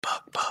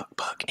Bug.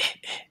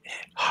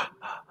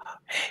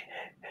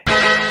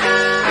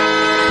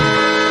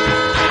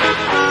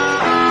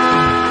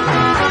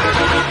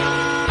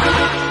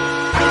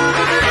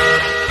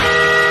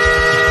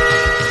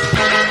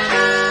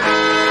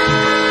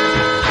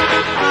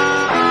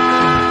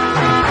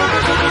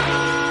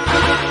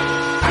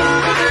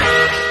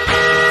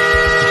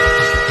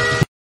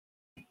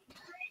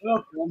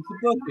 Welcome to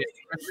Book It,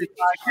 wrestling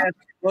podcast.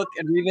 Look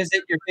and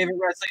revisit your favorite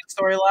wrestling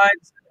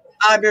storylines.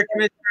 I'm your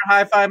commissioner,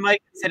 Hi-Fi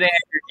Mike. Today I'm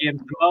your GM,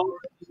 Simone.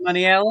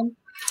 Money Allen.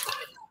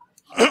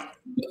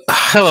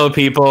 Hello,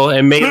 people,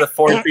 and may the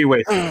fourth be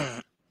with you.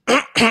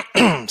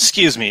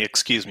 Excuse me.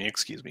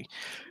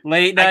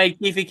 Late night,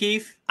 Keefy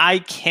Keef. I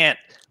can't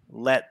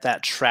let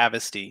that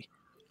travesty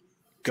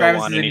go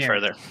Travis on is in any here.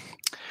 further.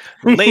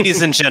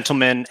 Ladies and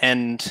gentlemen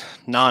and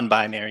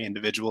non-binary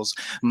individuals,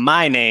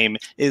 my name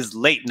is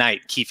Late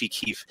Night Keefy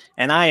Keef,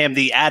 and I am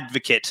the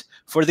advocate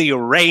for the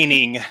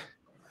reigning,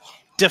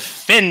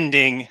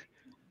 defending,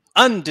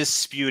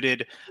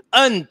 undisputed,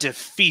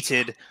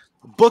 undefeated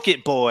Book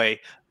It Boy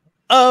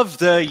of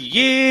the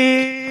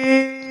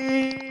year.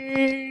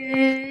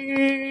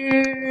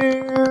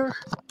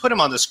 Put him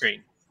on the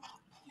screen.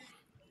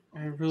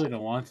 I really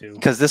don't want to.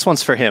 Because this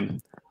one's for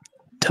him.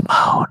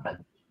 Damone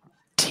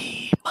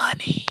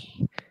T-Money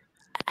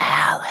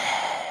Allen.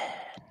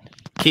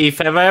 Keith,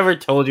 have I ever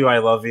told you I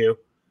love you?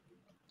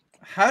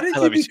 How did I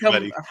you love you too, become?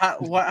 buddy.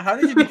 How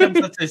did you become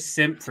such a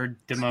simp for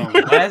Damone?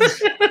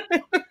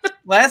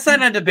 Last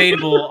night on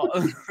Debatable,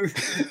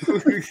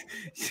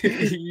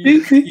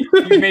 you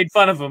made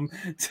fun of him.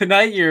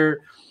 Tonight you're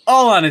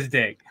all on his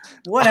dick.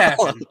 What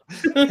happened?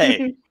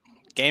 Hey,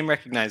 game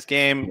recognized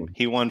game.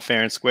 He won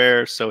fair and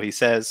square, so he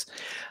says.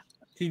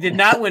 He did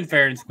not win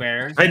fair and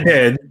square. I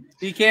did.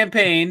 He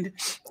campaigned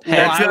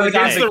Hey, while I was on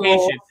against the vacation.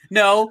 rule.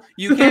 No,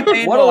 you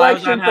campaigned What while I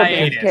was on election for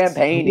hiatus.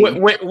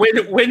 campaigning?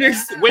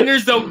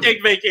 Winners don't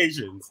take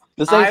vacations.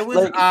 This I ain't was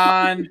like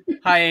on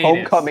hiatus.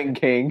 homecoming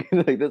king.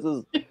 Like this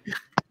is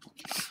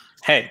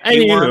Hey,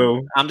 he won.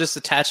 Anywho, I'm just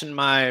attaching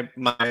my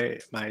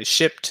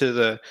ship to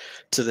the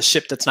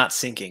ship that's not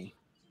sinking.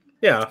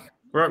 yeah.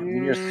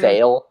 your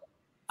sale.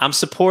 I'm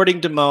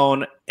supporting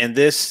Damone in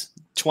this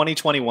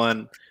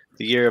 2021,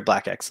 the year of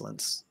Black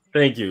Excellence.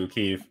 Thank you,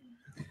 Keith.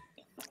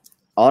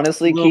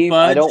 Honestly, Lil Keith,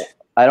 I Fudge.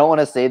 don't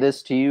want to say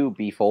this to you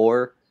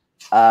before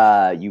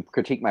you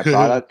critique my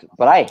product,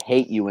 but I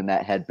hate you in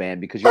that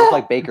headband because you look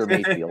like Baker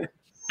Mayfield.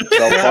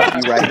 So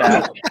fuck you right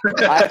now.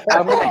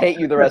 I'm gonna hate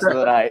you the rest of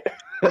the night.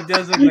 He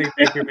does look like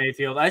Baker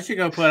Mayfield. I should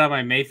go put on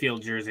my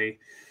Mayfield jersey.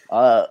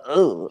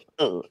 Ugh.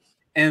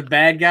 And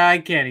bad guy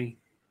Kenny.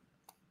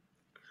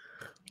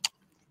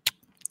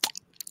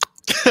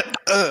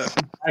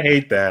 I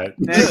hate that.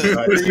 That's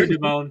for you,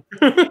 Damone.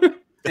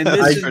 And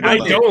this is I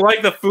Book It. don't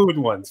like the food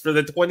ones for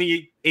the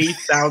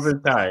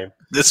 28,000th time.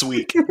 This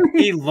week.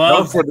 He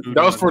loves That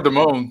was for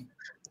Damone.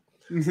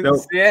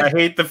 No, Yeah. I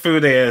hate the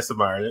food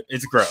ASMR.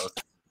 It's gross.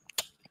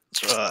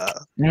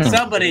 There's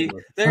somebody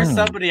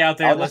out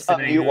there I'll just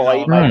listening. unmute while I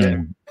eat my dick.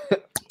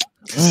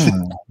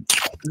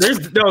 There's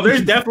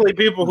definitely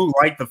people who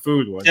like the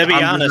food ones. To be I'm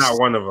just honest. not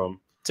one of them.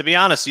 To be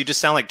honest, you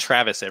just sound like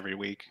Travis every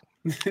week.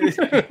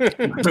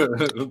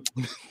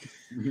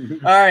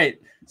 All right.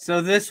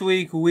 So this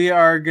week we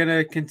are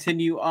gonna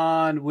continue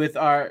on with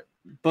our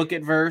Book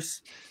It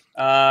verse.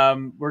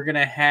 We're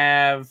gonna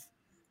have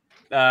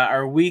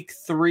our week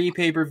 3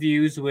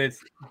 pay-per-views with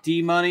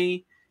D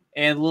Money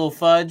and Lil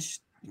Fudge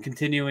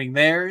continuing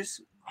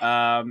theirs.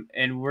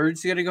 And we're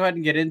just gonna go ahead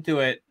and get into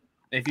it.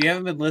 If you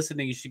haven't been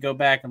listening, you should go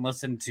back and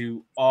listen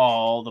to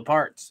all the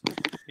parts.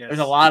 There's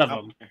a lot of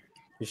them.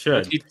 You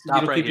should. Stop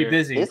It'll right keep you here.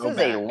 busy. This Go is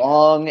a back.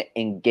 long,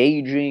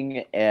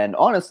 engaging, and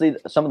honestly,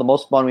 some of the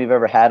most fun we've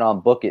ever had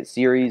on Book It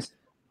series.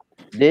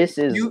 This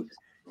is You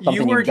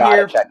something you weren't gotta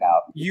here. check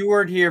out. You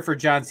weren't here for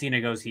John Cena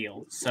Goes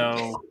Heel.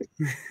 So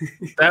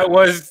That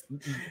was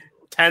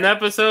 10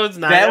 episodes?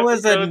 that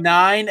was a episodes?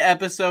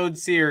 9-episode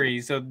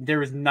series. So there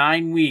was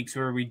 9 weeks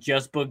where we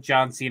just booked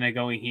John Cena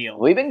going heel.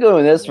 We've been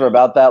doing this for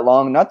about that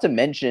long. Not to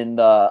mention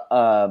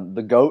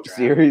the GOAT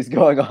series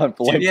going on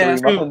for like Yeah.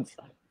 3 months.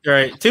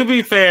 Right. To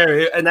be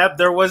fair, and that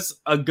there was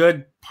a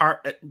good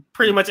part,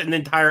 pretty much an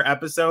entire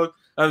episode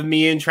of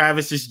me and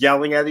Travis just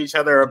yelling at each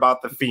other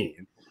about the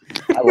Fiend.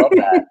 I love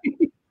that.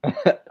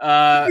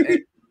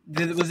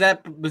 Was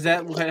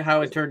that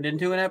how it turned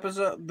into an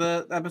episode?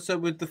 The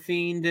episode with the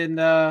Fiend and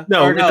No,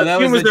 that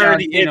Fiend was was the John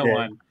already in Cena it.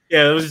 one.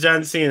 Yeah, it was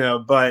John Cena,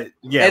 but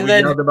yeah, And we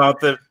then- yelled about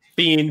the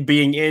Fiend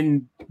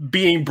being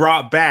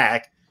brought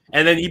back,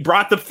 and then he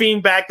brought the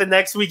Fiend back the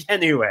next week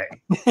anyway.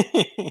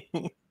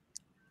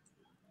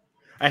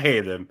 I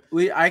hate him.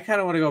 I kind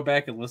of want to go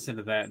back and listen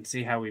to that and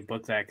see how we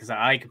booked that because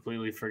I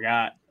completely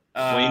forgot.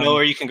 Well, you know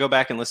where you can go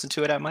back and listen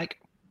to it at, Mike?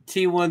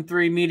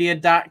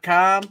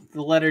 T13media.com,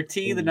 the letter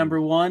T, the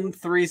number 1,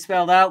 3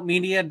 spelled out,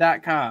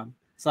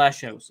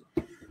 media.com/shows.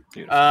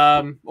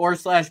 Or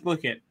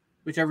 /book it,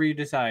 whichever you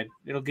decide.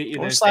 It'll get you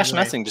Or there. slash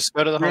nothing. Just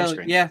go to the home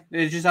screen. Yeah,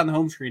 it's just on the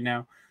home screen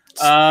now.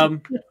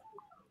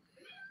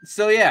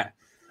 So yeah,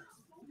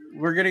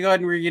 we're gonna go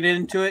ahead and get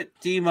into it.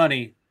 D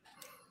Money,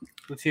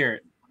 Let's hear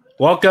it.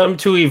 Welcome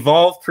to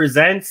Evolve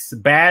Presents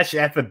Bash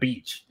at the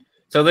Beach.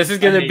 So this is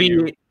gonna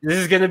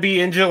be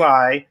in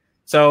July.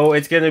 So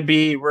it's gonna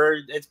be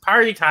it's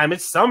party time.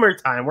 It's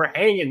summertime. We're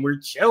hanging. We're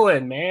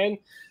chilling, man.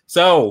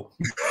 So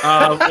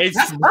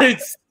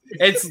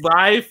it's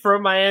live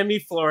from Miami,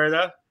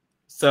 Florida.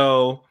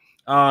 So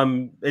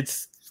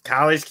it's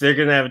college. We're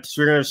gonna have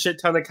a shit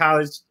ton of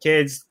college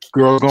kids.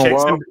 Girls going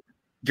wild.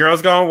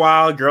 Girls going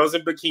wild. Girls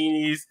in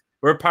bikinis.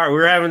 We're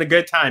having a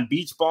good time.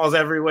 Beach balls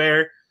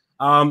everywhere.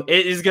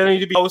 It is going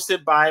to be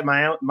hosted by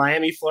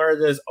Miami,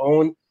 Florida's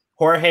own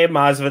Jorge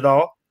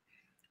Masvidal.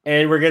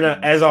 And we're going to,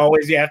 as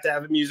always, you have to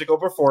have a musical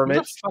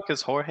performance. Who the fuck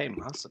is Jorge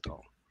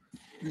Masvidal?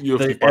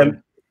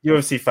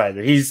 UFC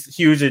fighter. He's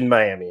huge in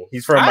Miami.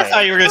 He's from Miami. I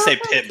thought you were going to say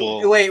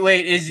Pitbull.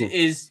 Wait, is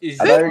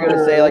I thought you were going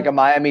to say like a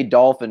Miami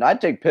Dolphin.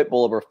 I'd take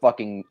Pitbull over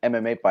fucking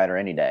MMA fighter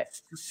any day.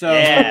 so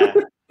Yeah.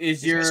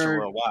 is Mr. your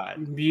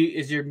Worldwide.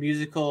 is your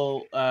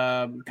musical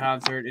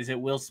concert? Is it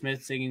Will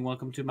Smith singing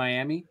 "Welcome to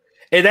Miami"?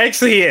 It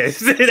actually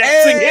is. It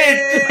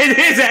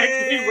is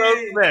actually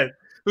Will Smith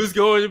who's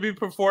going to be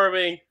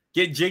performing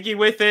Get Jiggy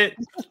With It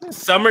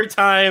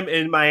summertime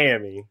in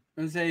Miami.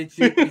 I would say it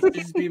should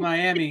just be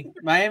Miami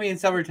in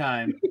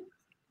summertime.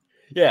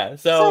 Yeah,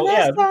 so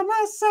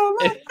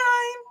Summertime.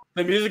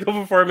 the musical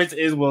performance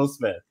is Will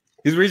Smith.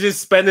 Because we're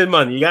just spending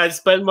money. You gotta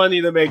spend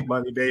money to make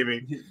money,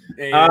 baby.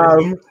 Hey,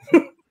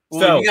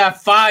 So you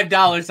got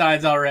 $5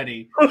 signs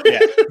already.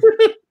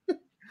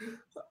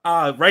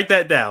 write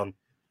that down.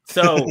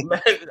 So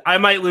I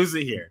might lose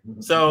it here.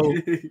 So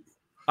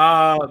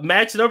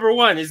match number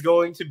 1 is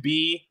going to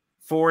be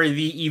for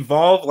the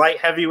Evolve Light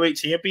Heavyweight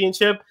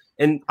Championship.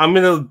 And I'm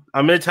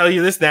gonna tell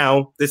you this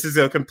now. This is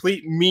a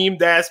complete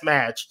memed ass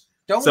match.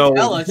 Don't So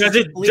tell us. judge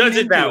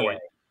it that way.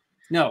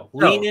 No,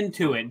 lean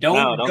into it. Don't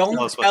tell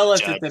us what tell to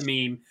us judge. it's a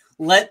meme.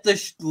 Let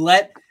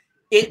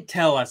it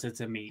tell us it's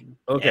a meme.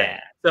 Okay. Yeah.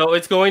 So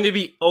it's going to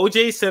be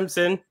OJ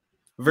Simpson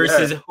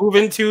versus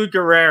Juventud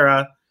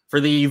Guerrera for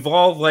the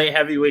Evolve Light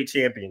Heavyweight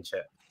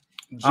Championship.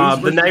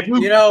 The night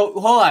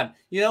Hold on.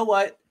 You know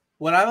what?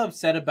 What I'm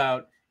upset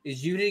about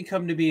is you didn't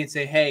come to me and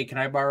say, "Hey, can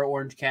I borrow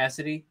Orange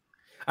Cassidy?"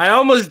 I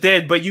almost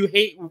did, but you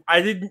hate.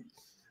 I didn't.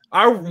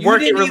 Our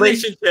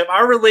relationship.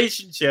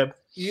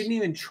 You didn't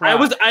even try. I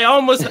was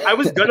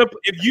gonna.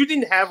 If you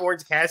didn't have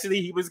Orange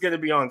Cassidy, he was gonna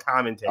be on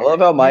commentary. I love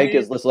how Mike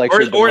is just like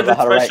Or the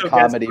how to write special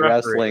guest comedy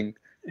referee. wrestling.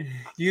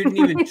 You didn't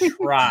even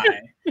try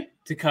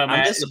to come I'm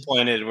at.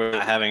 disappointed we're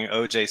not having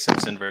OJ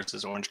Simpson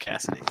versus Orange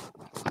Cassidy.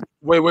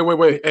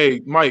 Wait.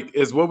 Hey, Mike,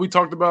 is what we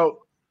talked about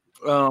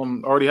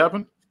already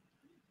happened?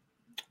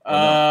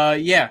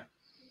 Yeah.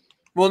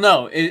 Well,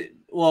 no.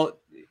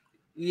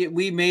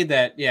 We made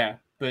that. Yeah,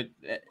 but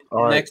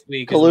All right. next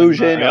week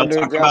Collusion. Y'all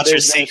Underground talk about your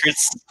business.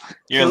 secrets,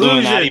 your Collusion.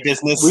 Illuminati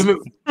business.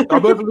 I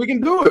bet we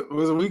can do it.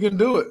 We can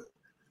do it.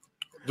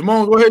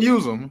 Jamon, go ahead and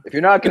use them. If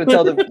you're not going to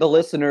tell the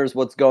listeners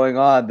what's going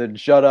on, then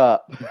shut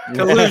up.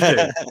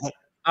 Collusion.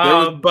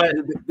 But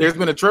There's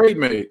been a trade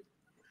made.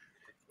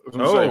 That's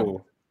what I'm saying.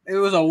 it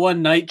was a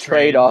one night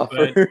Trade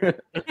offer.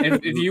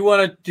 If you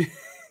want to,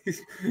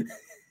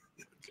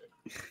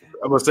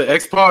 I must say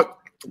X-Pac.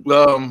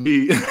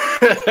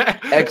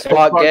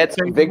 X-Pac gets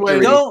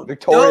victory.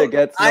 Victoria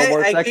gets no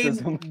more I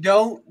sexism.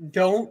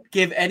 don't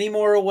give any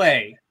more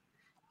away.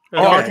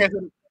 Oh, I okay. can't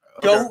say-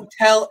 Don't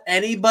tell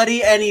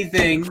anybody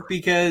anything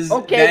because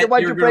Okay, then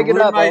why'd you bring it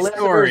up? Our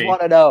listeners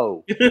want to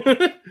know.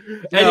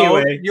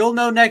 Anyway. You'll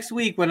know next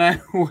week when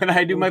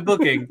I do my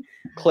booking.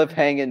 Cliff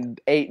hanging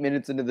 8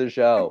 minutes into the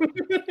show.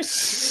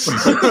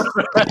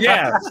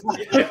 Yeah.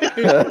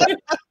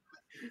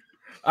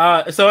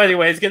 So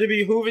anyway, it's going to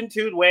be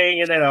Juventud weighing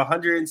in at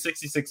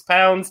 166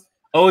 pounds.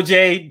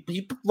 OJ,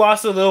 he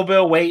lost a little bit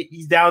of weight.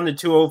 He's down to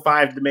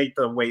 205 to make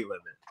the weight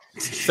limit.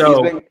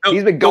 So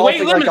he's been the weight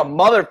golfing like a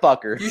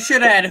motherfucker. You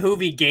should have had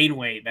Hoovy gain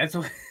weight. That's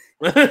what.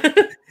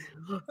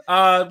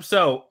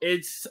 So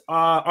it's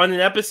on an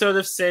episode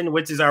of Sin,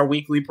 which is our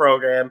weekly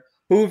program.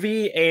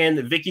 Hoovy and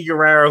Vicky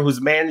Guerrero,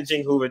 who's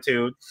managing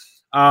Juventud,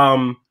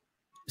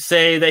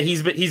 say that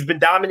he's been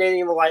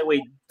dominating the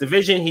lightweight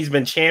division. He's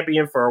been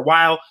champion for a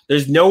while.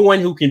 There's no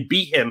one who can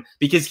beat him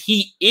because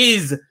he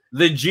is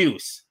the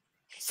juice.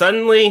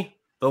 Suddenly,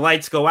 the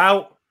lights go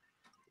out,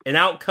 and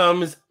out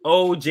comes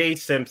OJ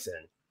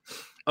Simpson.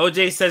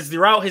 OJ says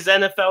throughout his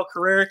NFL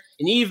career,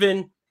 and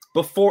even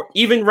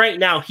right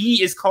now,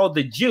 he is called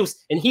the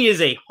juice, and he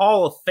is a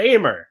Hall of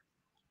Famer.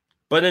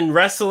 But in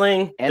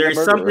wrestling, And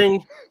there's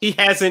something he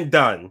hasn't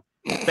done.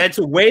 That's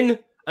win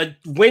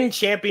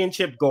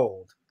championship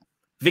gold.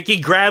 Vicky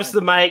grabs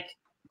the mic.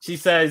 She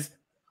says,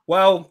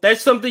 well,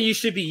 that's something you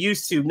should be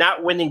used to,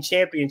 not winning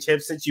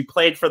championships since you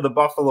played for the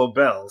Buffalo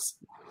Bills.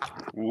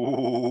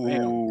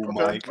 Ooh,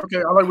 Mike. Okay,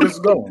 I like where this is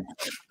going.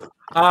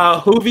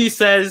 Hoovy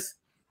says,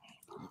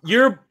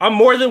 I'm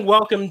more than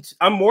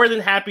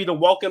happy to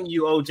welcome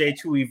you, OJ,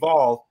 to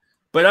Evolve,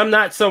 but I'm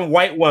not some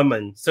white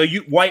woman, so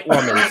you can't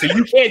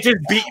just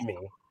beat me.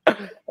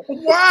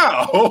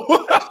 Wow.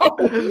 Wow.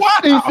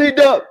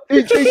 EC-Dub.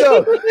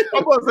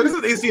 I'm about to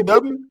say, this is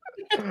ECW.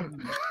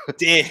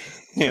 Damn.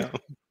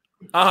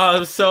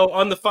 So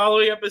on the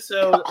following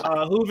episode,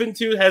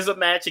 Juventud has a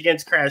match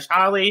against Crash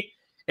Holly,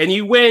 and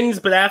he wins.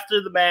 But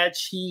after the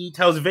match, he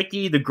tells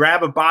Vicky to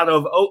grab a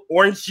bottle of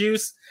orange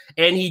juice,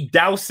 and he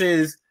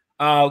douses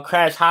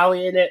Crash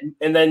Holly in it,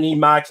 and then he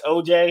mocks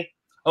OJ.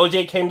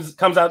 OJ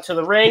comes out to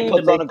the ring. He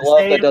puts on a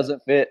glove that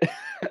doesn't fit.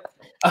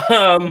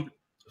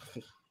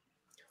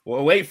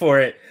 Well, wait for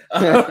it.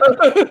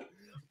 And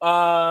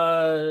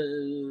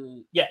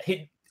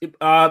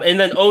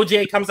then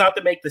OJ comes out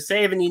to make the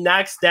save, and he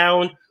knocks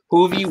down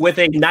Hoovy with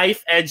a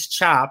knife edge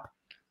chop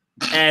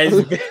as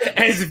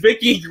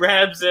Vicky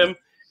grabs him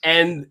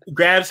and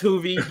grabs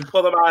Hoovy to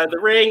pull him out of the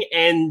ring,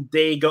 and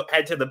they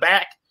head to the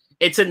back.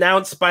 It's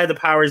announced by the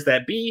powers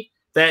that be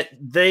that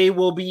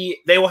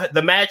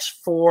the match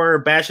for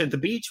Bash at the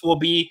Beach will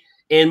be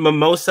in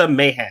Mimosa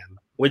Mayhem,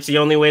 which the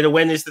only way to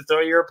win is to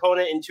throw your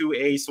opponent into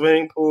a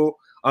swimming pool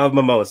of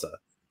mimosa.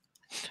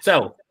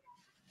 So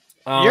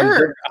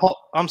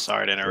I'm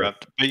sorry to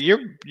interrupt, but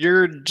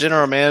you're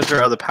general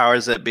manager of the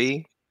powers that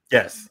be?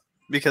 Yes.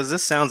 Because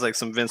this sounds like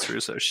some Vince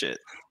Russo shit.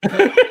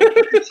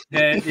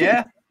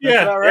 Yeah.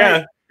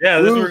 Right. Yeah,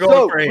 this is what we're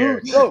going for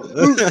here.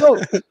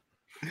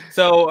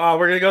 So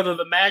we're going to go to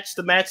the match.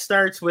 The match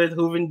starts with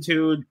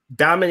Juventud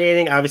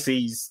dominating. Obviously,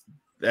 he's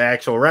the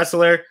actual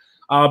wrestler,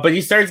 but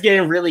he starts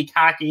getting really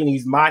cocky and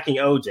he's mocking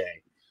OJ.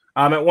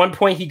 At one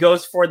point, he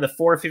goes for the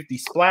 450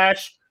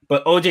 splash,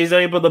 but OJ is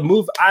able to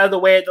move out of the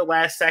way at the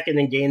last second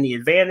and gain the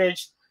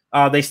advantage.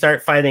 They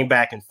start fighting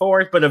back and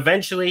forth, but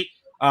eventually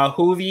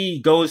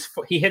Hoovy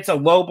he hits a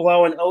low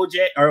blow on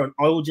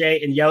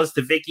OJ and yells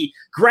to Vicky,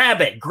 grab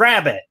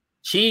it.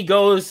 She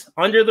goes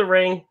under the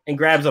ring and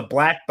grabs a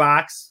black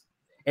box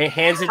and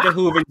hands it to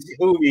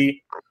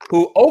Hoovy,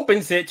 who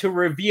opens it to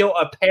reveal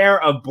a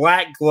pair of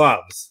black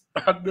gloves.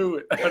 I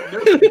knew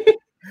it.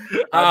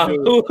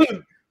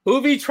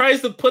 Hoovy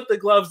tries to put the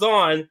gloves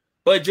on,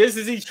 but just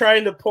as he's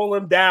trying to pull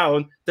him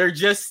down, they're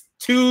just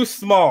too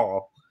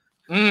small.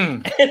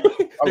 They're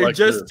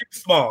too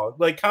small.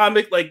 Like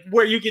comic, like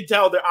where you can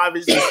tell they're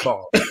obviously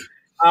small.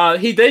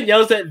 He then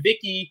yells at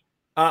Vicky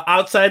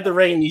outside the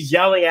ring. He's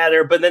yelling at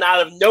her, but then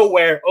out of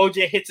nowhere,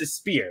 OJ hits a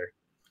spear.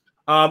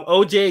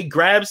 OJ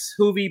grabs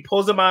Hoovy,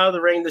 pulls him out of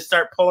the ring to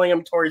start pulling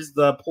him towards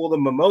the pool of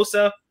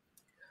mimosa.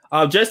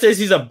 Just as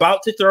he's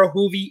about to throw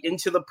Hoovy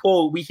into the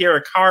pool, we hear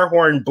a car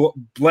horn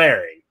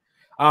blaring.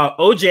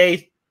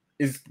 OJ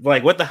is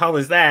like, what the hell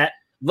is that?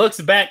 Looks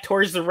back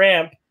towards the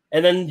ramp,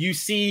 and then you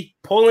see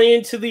pulling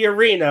into the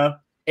arena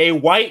a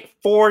white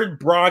Ford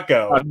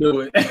Bronco. I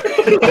knew it.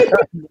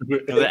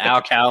 The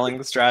Al Cowling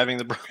that's driving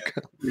the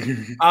Bronco.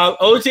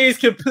 OJ is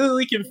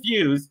completely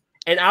confused,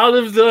 and out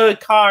of the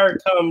car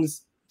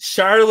comes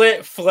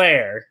Charlotte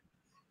Flair.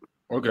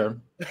 Okay.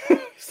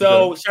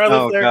 So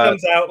Charlotte Flair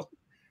comes out,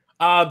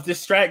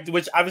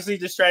 which obviously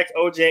distracts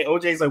OJ.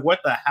 OJ's like,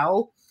 what the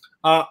hell?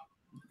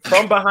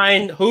 From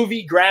behind,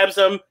 Hoovy grabs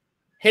him,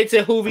 hits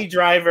a Hoovy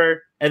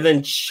driver, and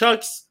then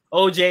chucks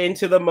OJ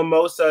into the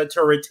mimosa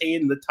to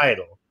retain the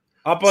title.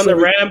 Up on the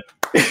ramp,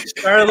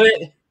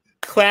 Charlotte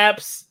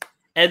claps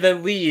and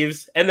then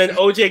leaves, and then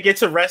OJ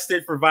gets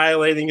arrested for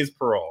violating his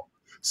parole.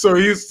 So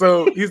he's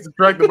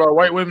distracted by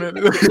white women.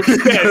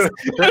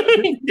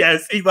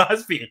 Yes, he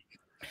lost me.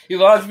 He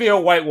lost me a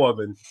white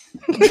woman.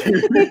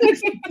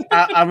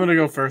 I'm gonna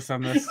go first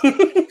on this.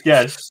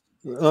 Yes.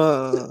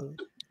 I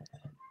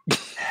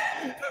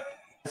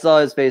saw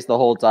his face the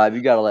whole time.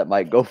 You got to let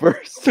Mike go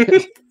first.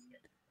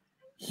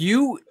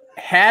 You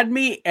had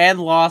me and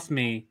lost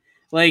me.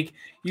 Like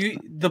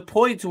the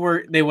points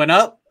were they went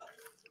up,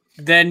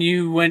 then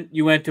you went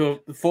to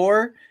a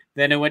 4,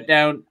 then it went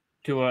down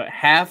to a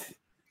half,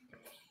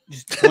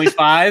 just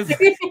 0.5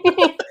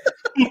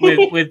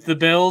 with the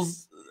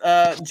Bills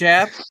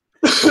jab.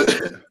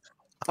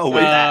 Oh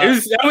wait,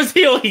 that was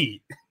heel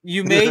heat.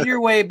 You made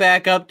your way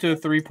back up to a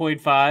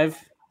 3.5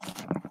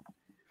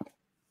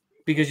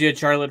 because you had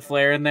Charlotte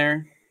Flair in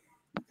there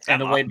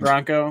and the white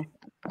Bronco.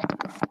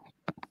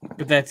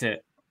 But that's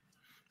it.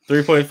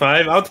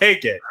 3.5? I'll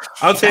take it.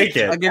 I'll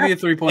give you a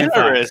 3.5.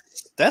 Generous.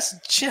 That's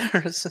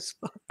generous as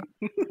fuck.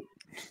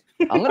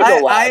 I'm gonna go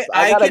last.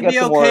 I can be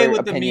okay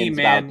with the meme,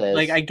 man.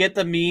 Like I get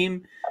the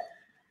meme.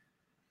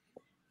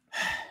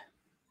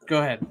 Go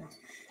ahead.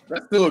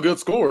 That's still a good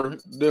score.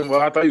 Then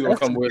what I thought you were gonna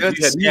come with.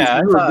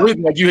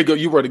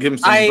 You were to give him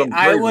something.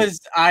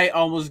 I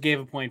almost gave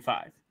a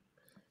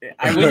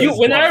 0.5.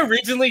 When I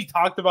originally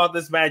talked about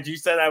this match, you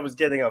said I was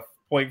getting a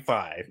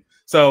 0.5.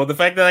 So the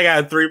fact that I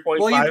got a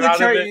 3.5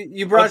 out of it,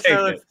 you brought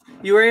Charlotte.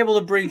 You were able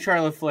to bring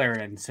Charlotte Flair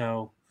in,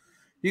 so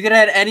you could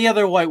have had any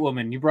other white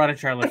woman. You brought a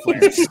Charlotte Flair.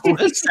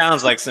 This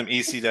sounds like some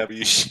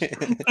ECW shit.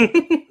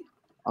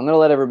 I'm gonna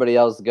let everybody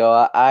else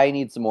go. I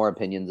need some more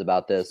opinions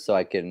about this, so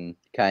I can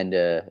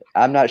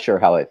I'm not sure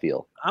how I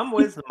feel. I'm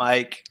with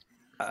Mike.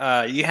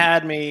 You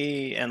had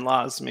me and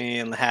lost me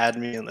and had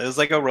me, and it was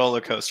like a roller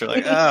coaster.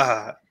 Like,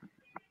 I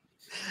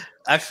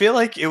feel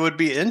like it would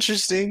be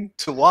interesting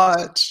to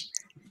watch,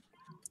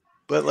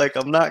 but like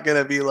I'm not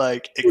gonna be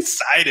like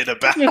excited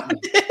about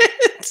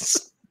it.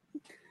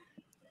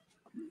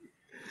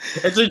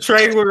 It's a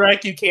train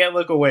wreck you can't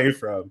look away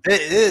from.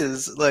 It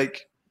is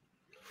like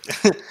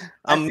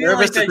I'm feel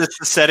nervous like that this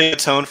is setting a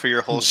tone for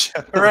your whole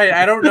show. Right.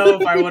 I don't know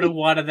if I would have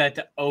wanted that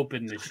to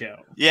open the show.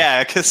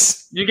 Yeah,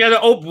 because You gotta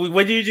open.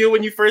 What do you do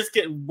when you first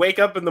wake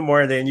up in the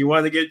morning and you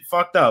want to get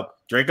fucked up?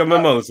 Drink a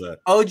mimosa.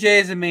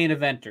 OJ is a main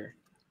eventer.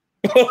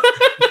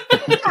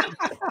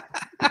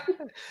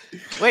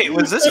 wait,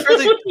 was this for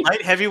the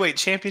light heavyweight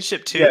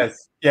championship too?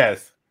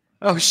 Yes.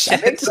 Oh That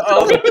shit! makes it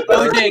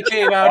OJ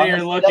came out here Honestly,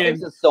 that looking.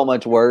 makes it so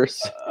much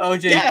worse.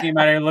 OJ came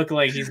out here looking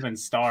like he's been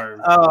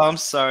starved. Oh, I'm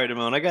sorry,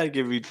 Damone.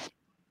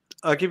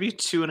 I'll give you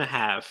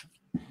 2.5.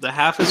 The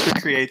half is for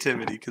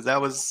creativity because that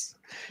was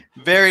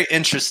very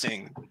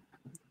interesting.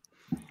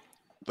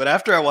 But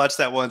after I watched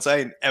that once, I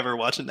ain't ever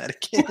watching that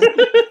again.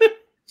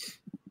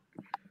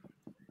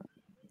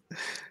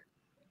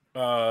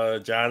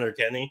 John or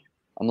Kenny?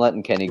 I'm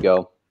letting Kenny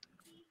go.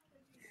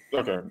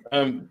 Okay.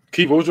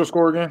 Keith, what was your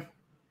score again?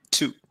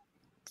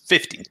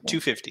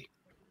 250.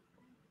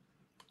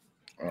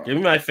 Give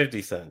me my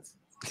 50 cents.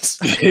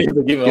 Give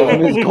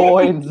him his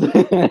coins.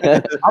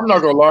 I'm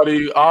not gonna lie to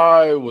you.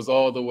 I was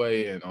all the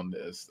way in on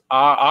this.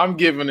 I'm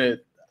giving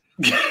it.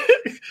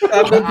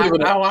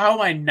 How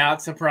am I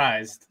not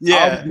surprised?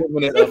 Yeah. I'm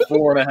giving it a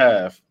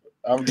 4.5.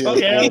 I'm giving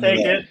Okay, I'll it take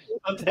it.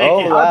 I'll take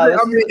Oh, it. wow.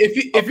 I mean,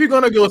 if you're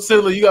gonna go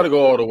silly, you got to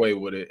go all the way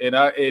with it, and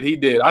he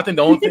did. I think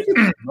the only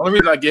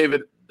reason I gave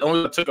it, the only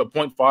reason I took a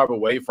 0.5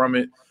 away from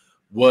it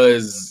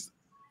was,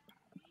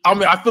 I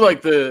mean, I feel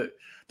like the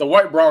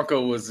white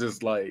Bronco was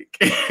just like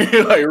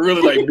like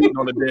really like beating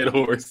on a dead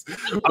horse,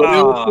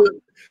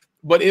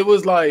 but it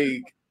was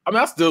like, I mean,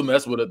 I still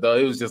mess with it though.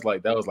 It was just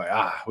like that was like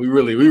we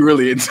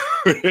really into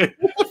it.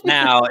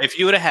 Now, if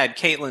you would have had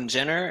Caitlyn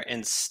Jenner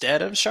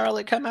instead of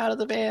Charlotte come out of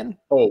the van,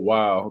 Oh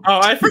wow! Oh,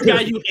 I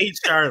forgot you hate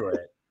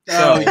Charlotte.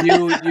 So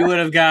you would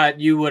have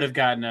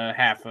gotten a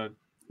half a.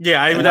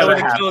 Yeah, that Another would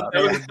have half.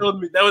 killed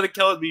me. That would have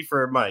killed me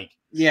for Mike.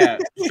 Yeah,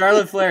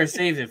 Charlotte Flair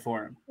saved it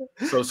for him.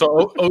 So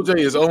OJ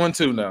is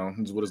 0-2 now.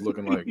 Is what it's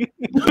looking like.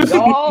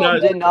 Y'all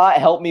did not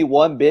help me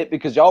one bit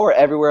because y'all were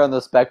everywhere on the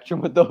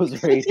spectrum with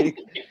those ratings.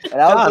 And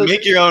I was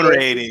make your own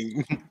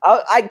rating.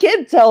 I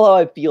can't tell how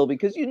I feel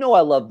because you know I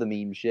love the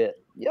meme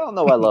shit. Y'all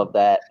know I love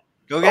that.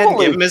 Go ahead and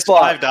Holy give him his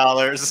fuck.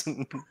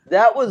 $5.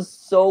 That was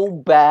so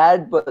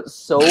bad, but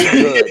so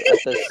good at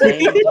the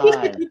same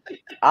time.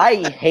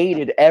 I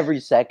hated every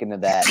second of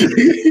that,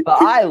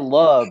 but I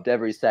loved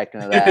every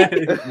second of that.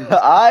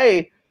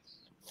 I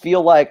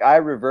feel like I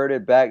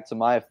reverted back to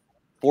my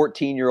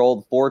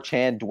 14-year-old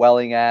 4chan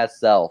dwelling ass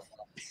self.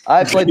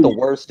 I played the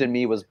worst in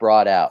me was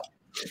brought out.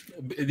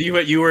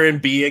 You were in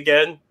B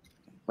again.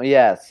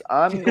 Yes,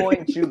 I'm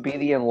going to be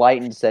the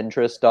enlightened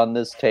centrist on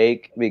this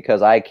take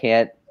because I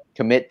can't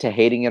commit to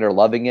hating it or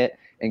loving it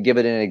and give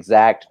it an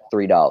exact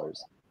 $3.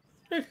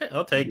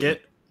 I'll take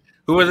it.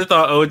 Who would have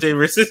thought OJ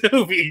versus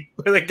Hoovy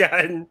would have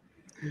gotten?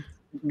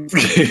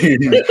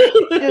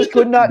 I just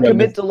could not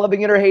commit to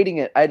loving it or hating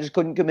it. I just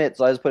couldn't commit,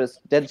 so I just put it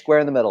dead square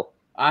in the middle.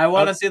 I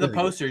want to see the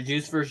poster.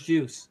 Juice versus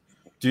Juice.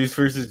 Juice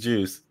versus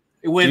Juice.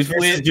 With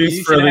Juice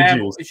you for the have,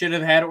 juice. You should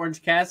have had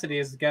Orange Cassidy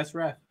as the guest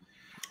ref.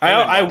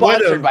 I would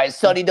Sponsored have. by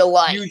Sunny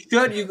Delight. You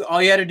should.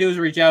 All you had to do is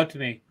reach out to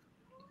me.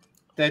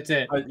 That's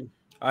it.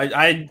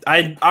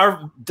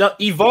 Our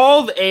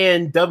Evolve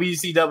and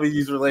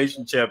WCW's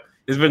relationship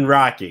has been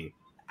rocky.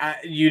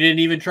 You didn't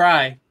even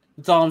try.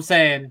 That's all I'm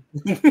saying.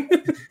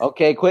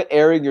 Okay, quit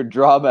airing your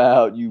drama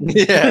out, you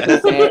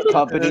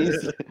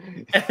companies.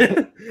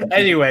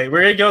 Anyway,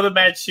 we're gonna go to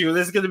match 2.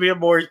 This is gonna be a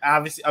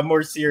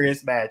more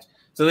serious match.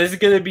 So this is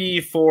gonna be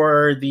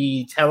for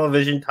the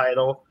television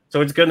title.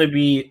 So it's gonna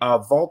be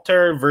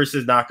Walter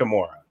versus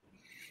Nakamura.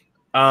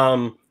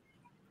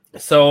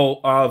 So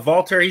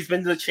Walter, he's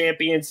been the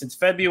champion since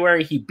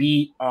February. He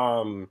beat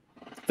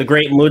the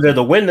Great Muta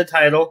to win the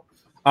title,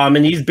 and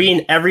he's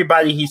beaten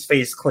everybody he's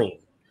faced clean.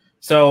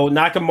 So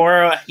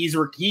Nakamura,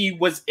 he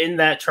was in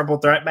that triple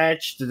threat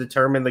match to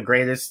determine the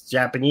greatest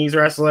Japanese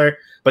wrestler,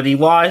 but he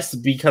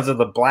lost because of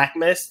the Black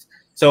Mist.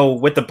 So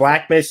with the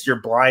Black Mist,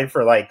 you're blind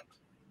for like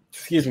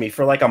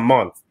a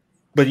month.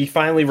 But he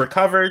finally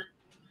recovered,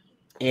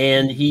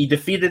 and he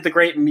defeated the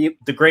Great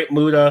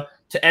Muta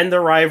to end the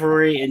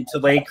rivalry and to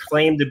lay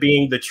claim to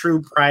being the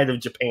true pride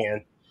of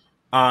Japan.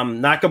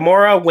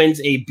 Nakamura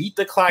wins a beat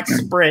the clock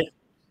sprint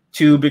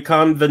to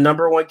become the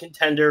 #1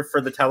 contender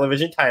for the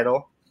television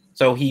title.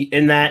 So he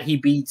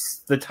beats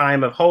the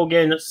time of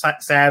Hogan,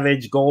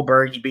 Savage,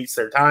 Goldberg. He beats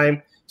their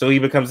time, so he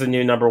becomes the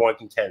new #1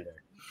 contender.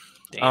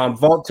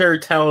 Walter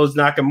tells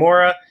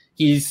Nakamura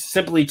he's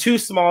simply too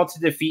small to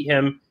defeat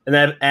him, and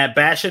that at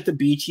Bash at the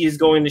Beach, he is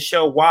going to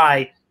show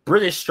why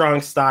British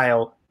strong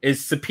style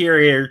is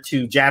superior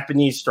to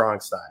Japanese strong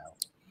style.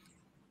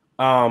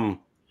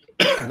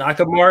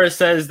 Nakamura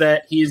says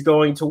that he's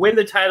going to win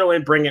the title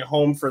and bring it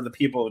home for the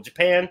people of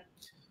Japan.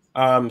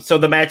 So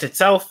the match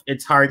itself,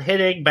 it's hard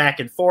hitting,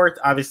 back and forth.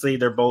 Obviously,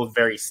 they're both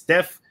very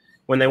stiff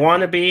when they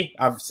want to be.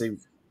 Obviously,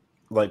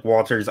 like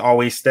Walter's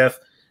always stiff.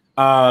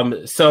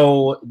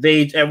 So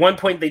they at one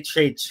point they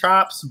trade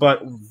chops,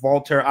 but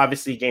Walter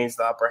obviously gains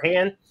the upper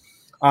hand.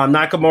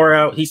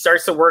 Nakamura, he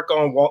starts to work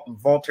on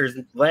Walter's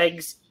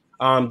legs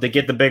to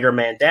get the bigger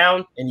man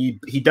down, and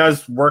he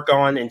does work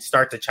on and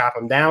start to chop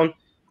him down.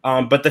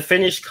 But the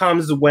finish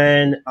comes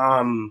when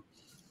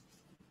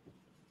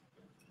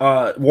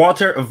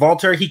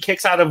Walter he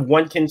kicks out of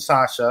one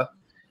Kinshasa.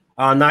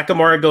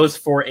 Nakamura goes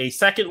for a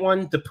second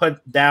one to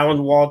put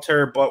down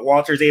Walter, but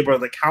Walter's able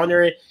to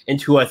counter it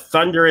into a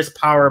thunderous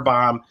power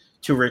bomb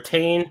to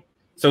retain.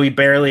 So he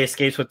barely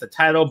escapes with the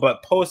title.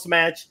 But post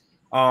match,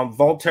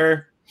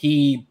 Walter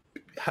he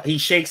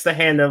shakes the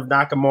hand of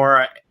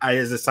Nakamura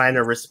as a sign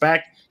of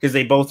respect because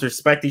they both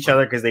respect each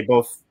other because they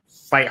both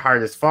fight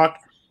hard as fuck.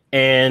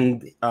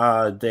 And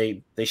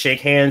they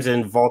shake hands,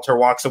 and Walter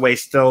walks away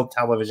still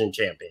television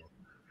champion.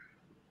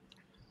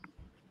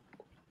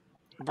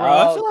 Bro,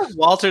 I feel like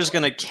Walter's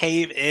gonna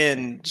cave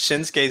in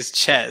Shinsuke's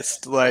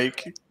chest.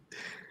 Like,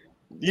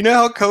 you know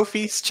how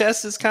Kofi's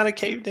chest is kind of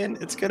caved in?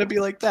 It's gonna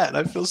be like that.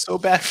 I feel so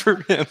bad for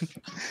him.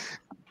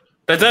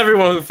 That's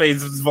everyone who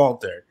faces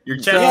Walter. Your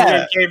chest is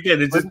getting caved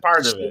in. It's just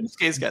part of it.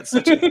 Shinsuke's got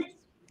such a.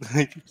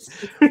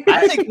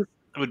 I think this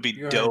would be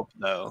dope,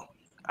 though.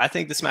 I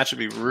think this match would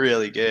be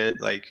really good.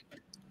 Like,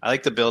 I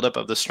like the buildup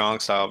of the strong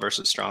style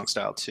versus strong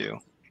style too.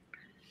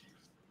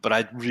 But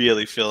I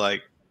really feel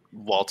like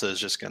Walter is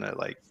just gonna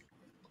like.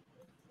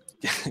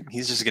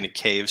 He's just gonna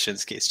cave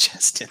Shinsuke's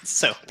chest in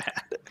so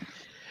bad.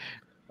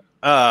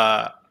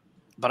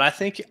 But I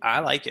think I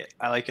like it.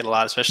 I like it a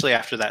lot, especially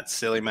after that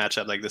silly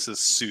matchup. Like, this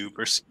is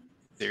super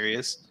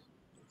serious.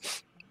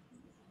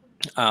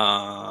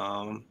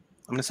 I'm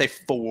gonna say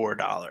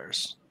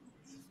 $4.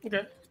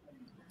 Okay.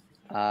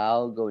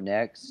 I'll go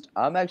next.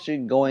 I'm actually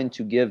going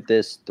to give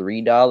this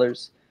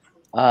 $3.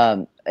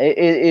 It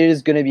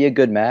is going to be a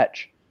good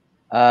match.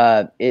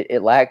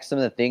 It lacks some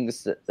of the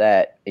things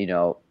that you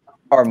know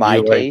are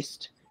my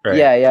taste. Right.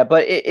 Yeah,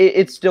 but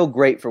it's still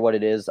great for what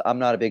it is. I'm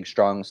not a big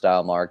strong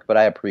style mark, but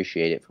I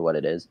appreciate it for what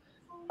it is.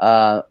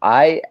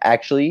 I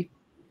actually,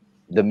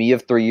 the me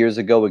of 3 years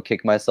ago would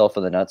kick myself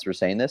in the nuts for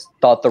saying this.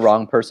 Thought the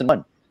wrong person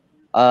won.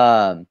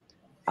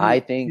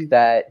 I think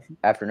that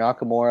after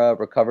Nakamura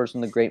recovers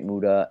from the Great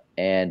Muta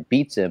and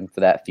beats him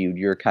for that feud,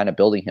 you're kind of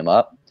building him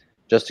up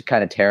just to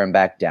kind of tear him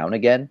back down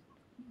again.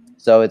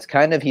 So it's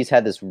kind of, he's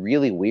had this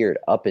really weird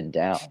up and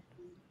down.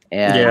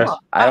 And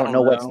I don't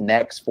know what's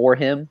next for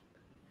him.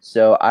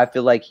 So I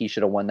feel like he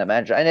should have won that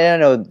match. I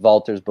know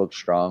Walter's booked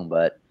strong,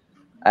 but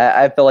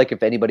I feel like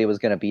if anybody was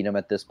going to beat him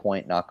at this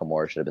point,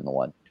 Nakamura should have been the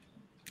one.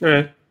 All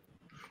right.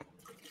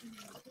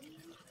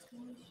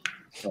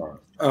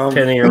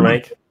 Kenny or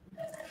Mike?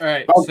 All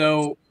right,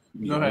 so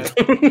go ahead.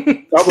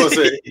 I was going to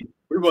say,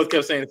 we both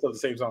kept saying it at the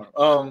same time.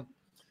 I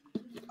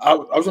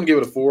was going to give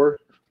it a 4.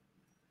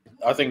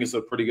 I think it's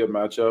a pretty good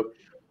matchup.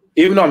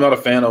 Even though I'm not a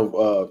fan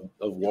of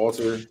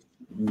Walter,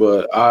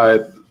 but I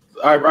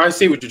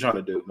see what you're trying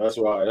to do. That's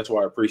why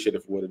I appreciate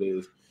it for what it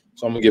is.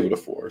 So I'm gonna give it a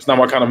 4. It's not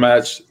my kind of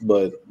match,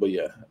 but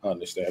yeah, I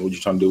understand what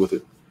you're trying to do with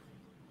it.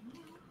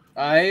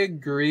 I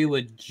agree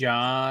with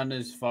John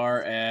as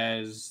far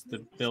as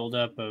the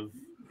buildup of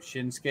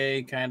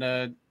Shinsuke kind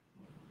of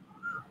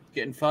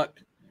getting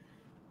fucked,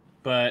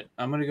 but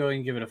I'm gonna go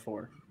and give it a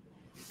 4.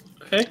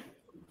 Okay,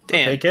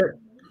 Dan, take it.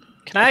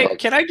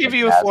 Can I give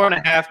you a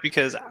 4.5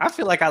 because I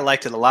feel like I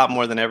liked it a lot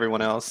more than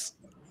everyone else.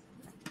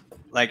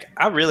 Like,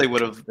 I really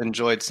would have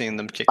enjoyed seeing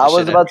them kick. I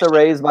was about to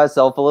raise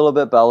myself a little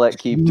bit, but I'll let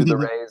Keith do the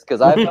raise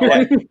because I felt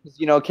like,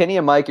 you know, Kenny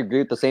and Mike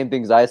agreed with the same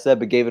things I said,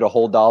 but gave it a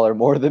whole $1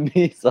 more than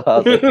me. So I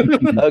was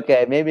like,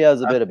 okay, maybe I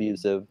was a bit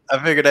abusive.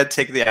 I figured I'd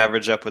take the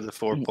average up with a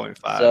 4.5.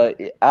 So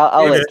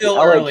I'll let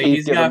Keith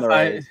He's give him the got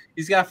raise.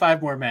 He's got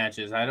 5 more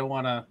matches. I don't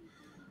want to.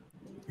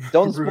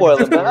 Don't spoil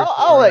it, man.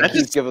 I'll let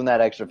Keith give him that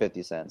extra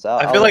 50 cents.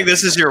 I feel like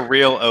this is your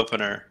real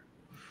opener.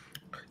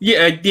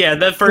 Yeah.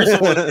 That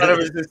first one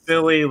was just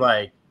silly,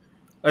 like.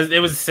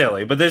 It was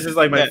silly, but this is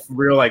like my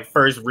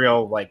first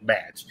real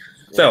match.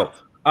 Yeah.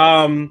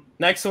 So,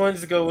 next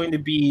one's going to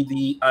be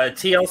the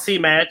TLC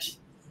match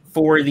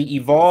for the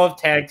Evolve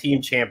Tag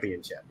Team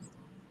Championship.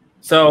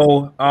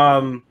 So,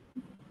 I'm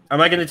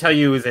not going to tell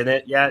you who's in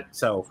it yet.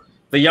 So,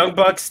 the Young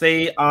Bucks,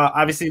 they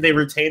obviously they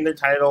retained their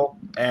title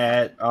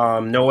at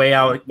No Way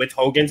Out with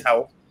Hogan's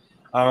help.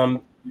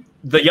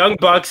 The Young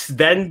Bucks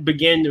then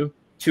begin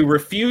to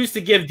refuse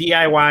to give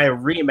DIY a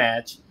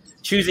rematch,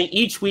 choosing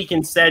each week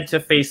instead to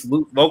face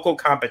local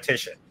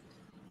competition.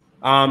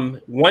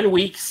 1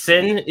 week,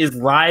 Sin is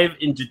live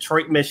in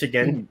Detroit,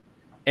 Michigan,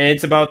 and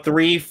it's about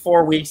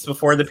 3-4 weeks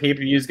before the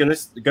pay-per-view is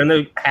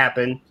gonna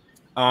happen,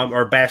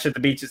 or Bash at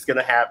the Beach is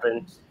gonna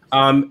happen.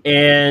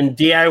 And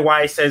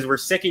DIY says, "We're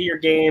sick of your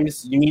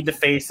games. You need to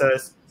face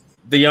us."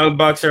 The Young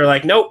Bucks are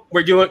like, "Nope,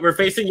 we're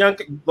facing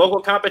local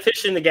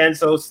competition again.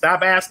 So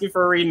stop asking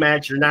for a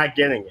rematch. You're not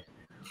getting it."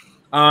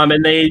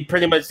 And they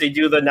pretty much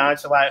do the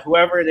nonchalant,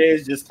 whoever it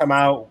is, just come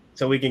out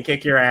so we can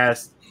kick your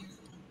ass.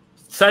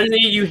 Suddenly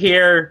you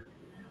hear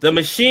the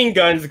machine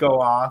guns go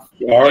off.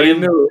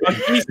 And on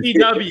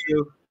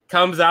PCW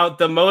comes out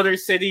the Motor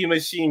City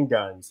Machine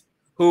Guns,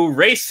 who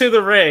race to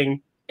the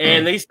ring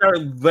and they start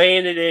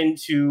laying it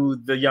into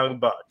the Young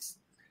Bucks.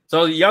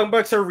 So the Young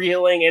Bucks are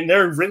reeling, and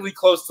they're really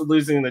close to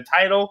losing the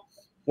title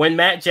when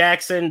Matt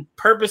Jackson,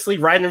 purposely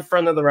right in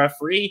front of the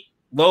referee,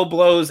 low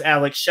blows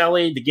Alex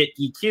Shelley to get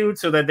DQ'd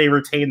so that they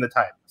retain the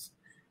titles.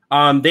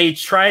 They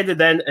try to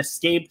then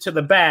escape to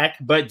the back,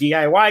 but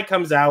DIY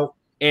comes out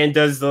and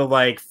does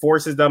the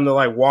forces them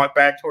to walk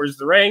back towards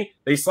the ring.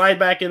 They slide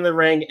back in the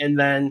ring, and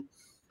then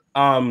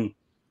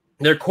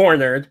they're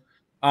cornered.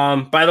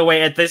 By the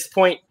way, at this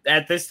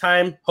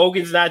time,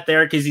 Hogan's not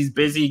there because he's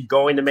busy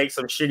going to make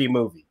some shitty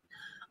movie.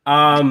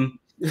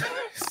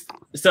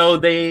 So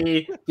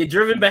they get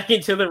driven back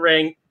into the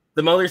ring.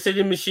 The Motor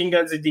City Machine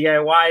Guns and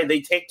DIY,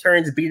 they take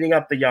turns beating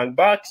up the Young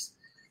Bucks.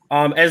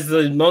 As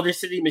the Motor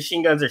City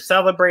Machine Guns are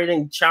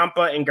celebrating,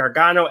 Ciampa and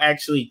Gargano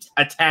actually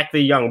attack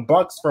the Young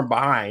Bucks from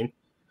behind.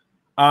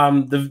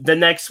 The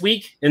next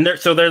week, they're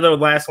the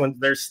last one.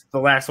 They're the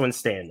last one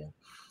standing.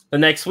 The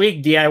next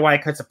week,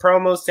 DIY cuts a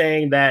promo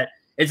saying that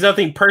it's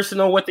nothing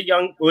personal with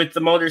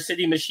the Motor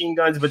City Machine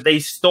Guns, but they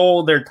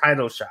stole their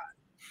title shot.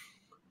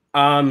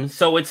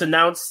 So it's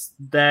announced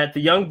that the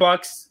Young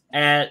Bucks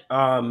at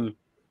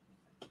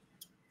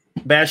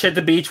Bash at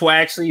the Beach will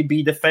actually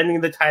be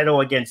defending the title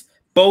against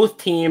both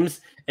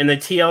teams in the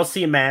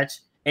TLC match,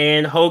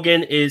 and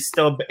Hogan is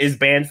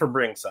banned from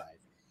ringside.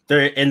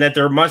 And that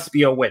there must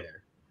be a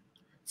winner.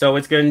 So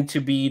it's going to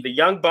be the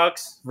Young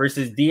Bucks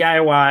versus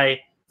DIY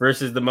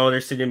versus the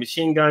Motor City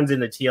Machine Guns in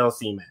the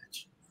TLC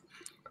match.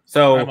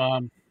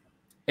 So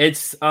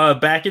it's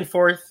back and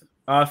forth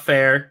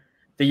fair.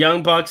 The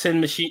Young Bucks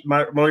and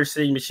Motor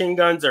City Machine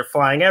Guns are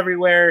flying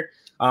everywhere.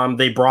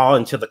 They brawl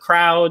into the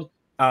crowd.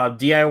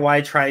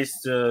 DIY tries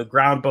to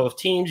ground both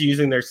teams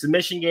using their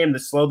submission game to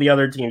slow the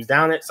other teams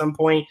down at some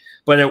point.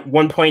 But at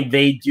one point,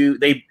 Gargano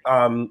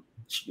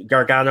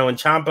and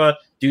Ciampa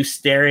do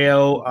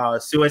stereo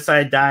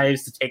suicide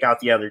dives to take out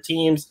the other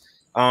teams.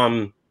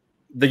 The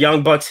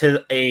Young Bucks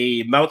hit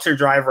a Meltzer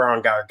driver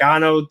on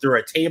Gargano through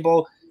a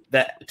table.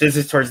 This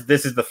is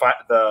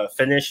the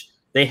finish.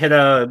 They hit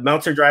a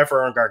Meltzer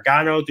driver on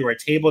Gargano through a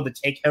table to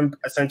take him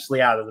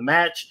essentially out of the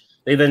match.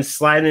 They then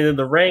slide into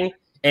the ring,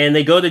 and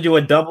they go to do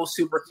a double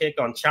super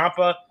kick on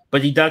Ciampa,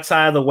 but he ducks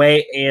out of the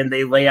way, and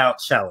they lay out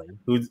Shelley,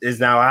 who is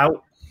now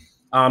out.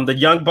 The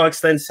Young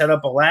Bucks then set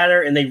up a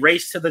ladder, and they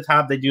race to the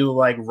top. They do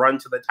run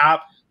to the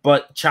top,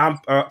 but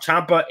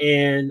Ciampa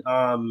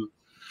and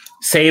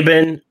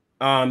Sabin,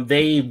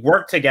 they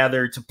work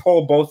together to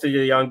pull both of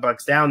the Young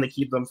Bucks down to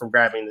keep them from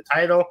grabbing the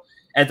title.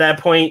 At that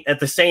point, at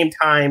the same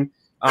time,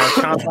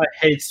 Ciampa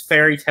hits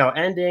Fairy Tale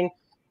Ending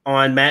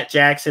on Matt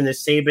Jackson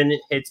as Sabin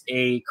hits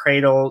a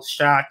Cradle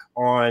Shock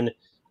on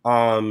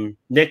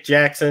Nick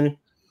Jackson.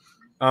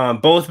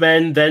 Both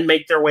men then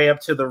make their way up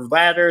to the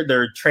ladder.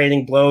 They're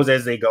trading blows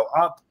as they go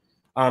up.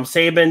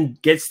 Sabin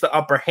gets the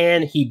upper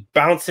hand. He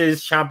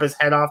bounces Ciampa's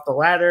head off the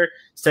ladder,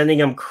 sending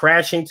him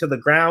crashing to the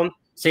ground.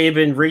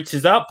 Sabin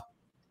reaches up,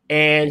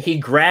 and he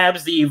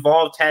grabs the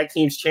Evolve Tag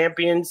Teams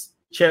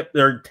Championship,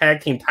 their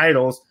tag team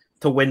titles,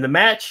 to win the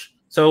match.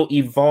 So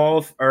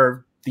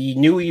the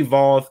new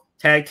Evolve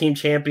Tag Team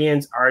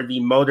Champions are the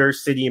Motor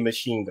City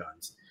Machine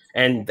Guns.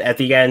 And at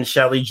the end,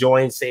 Shelley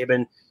joins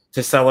Sabin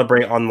to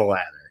celebrate on the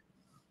ladder.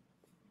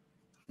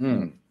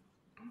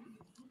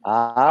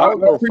 I'll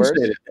go first.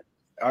 It.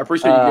 I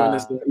appreciate you giving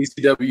us the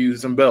ECW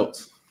some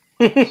belts.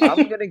 I'm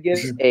going to give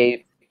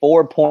a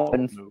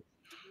 4.5.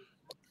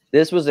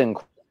 This was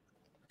incredible.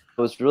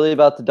 It was really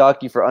about to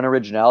dock you for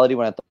unoriginality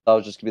when I thought it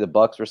was just going to be the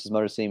Bucks versus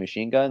Motor City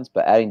Machine Guns,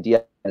 but adding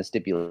DI and a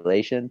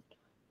stipulation,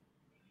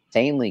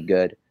 insanely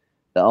good.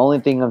 The only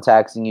thing I'm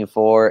taxing you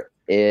for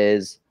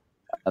is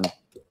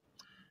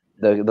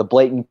the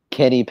blatant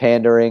Kenny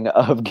pandering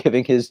of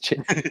giving his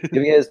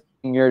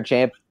your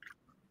champ.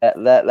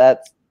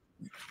 That's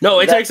no,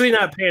 it's actually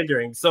not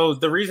pandering. So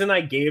the reason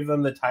I gave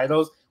them the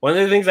titles, one of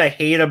the things I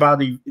hate about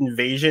the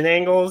invasion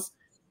angles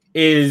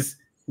is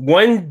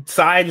one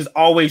side is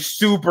always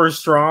super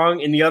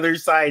strong and the other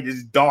side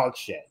is dog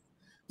shit.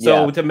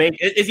 So to make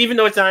it's even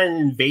though it's not an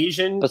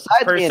invasion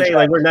per se,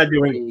 we're not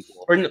doing.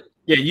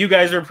 You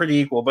guys are pretty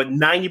equal, but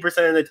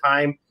 90% of the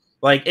time,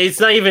 it's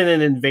not even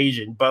an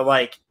invasion.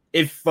 But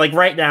if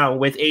right now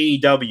with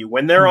AEW,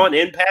 when they're on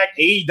Impact,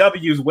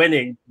 AEW is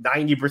winning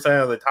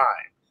 90% of the time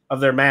of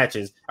their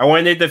matches. I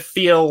wanted to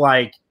feel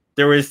like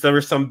there was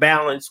some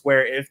balance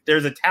where if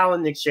there's a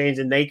talent exchange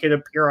and they could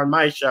appear on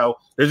my show,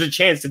 there's a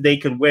chance that they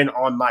could win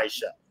on my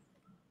show.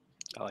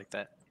 I like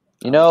that.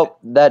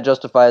 That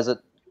justifies it.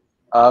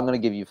 I'm going to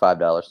give you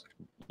 $5.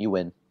 You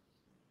win.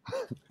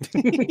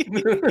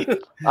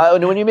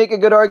 When you make a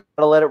good argument,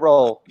 I'll let it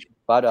roll.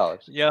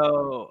 $5.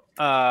 Yo,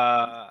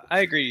 I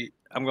agree.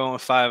 I'm going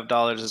with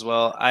 $5 as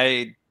well.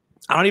 I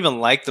don't even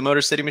like the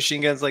Motor City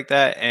Machine Guns like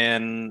that,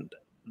 and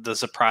the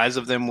surprise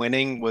of them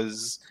winning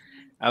was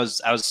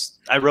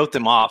I wrote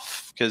them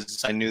off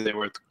because I knew they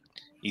were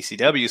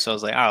ECW, so I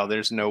was like, oh,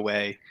 there's no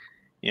way,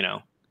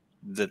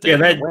 that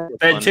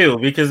that too,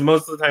 because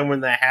most of the time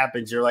when that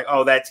happens, you're like,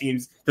 oh, that team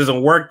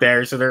doesn't work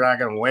there, so they're not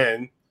going to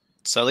win.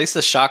 So at least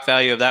the shock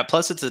value of that,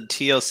 plus it's a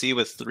TLC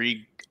with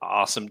 3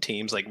 awesome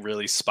teams,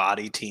 really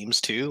spotty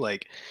teams too.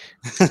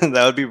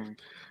 That would be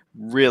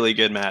really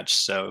good match.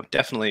 So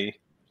definitely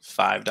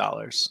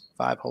 $5,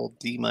 5 whole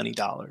D money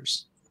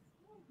dollars.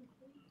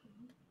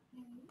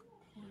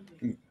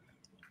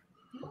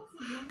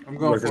 I'm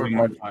going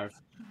 4.5.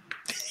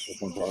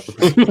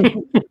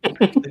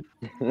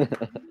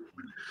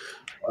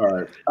 All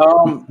right.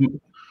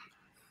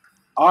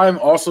 I'm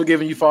also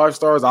giving you 5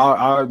 stars.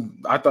 I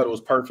thought it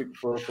was perfect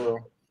for.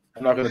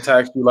 I'm not gonna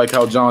tax you like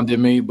how John did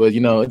me, but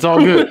it's all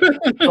good.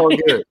 It's all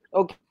good.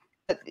 Okay.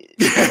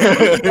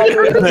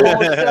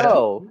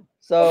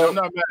 So So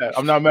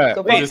I'm not mad.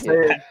 So I'm just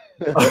saying.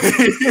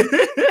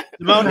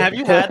 Simone, have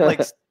you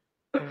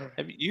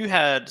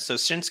had so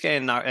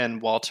Shinsuke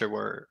and Walter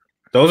were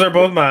Those are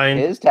both mine.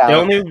 his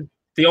talent.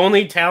 The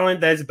only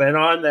talent that's been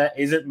on that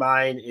isn't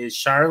mine is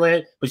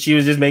Charlotte, but she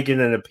was just making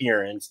an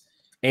appearance,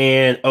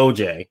 and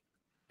OJ.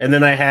 And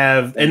then I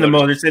have in the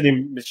Motor City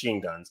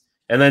Machine Guns.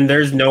 And then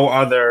there's no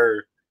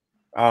other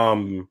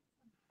or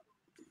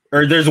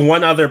there's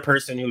one other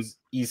person who's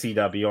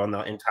ECW on the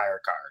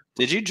entire card.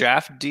 Did you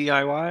draft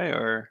DIY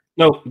or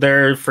No,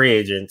 they're free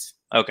agents.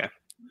 okay.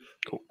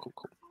 Cool.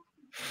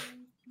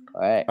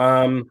 All right.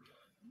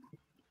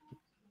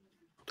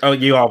 Oh,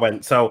 you all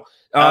went. So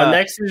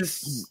next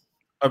is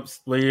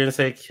what are you gonna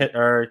say,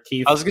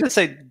 Keith? I was gonna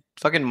say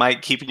fucking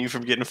Mike keeping you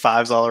from getting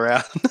 5s all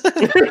around.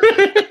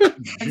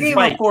 I gave him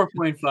a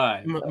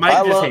 4.5. Mike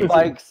I just love hates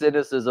Mike's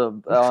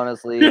cynicism.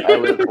 Honestly, I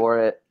live for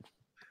it.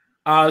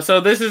 So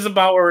this is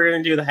about where we're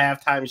gonna do the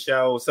halftime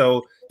show.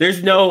 So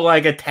there's no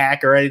like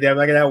attack or anything. I'm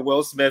not gonna have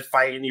Will Smith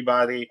fight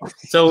anybody.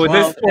 So Well,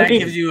 this that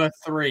gives you a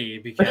 3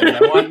 because I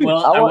want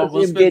Will to see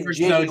him Smith get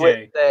versus jiggy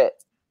OJ. with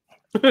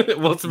that.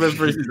 Will Smith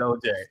versus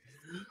OJ.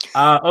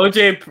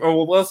 OJ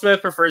or Will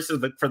Smith prefers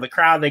for the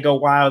crowd. They go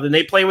wild and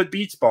they play with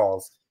beach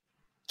balls,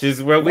 which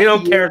is where we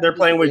don't care. They're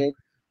playing with.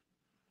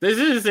 This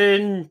is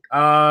in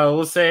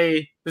we'll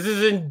say this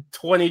is in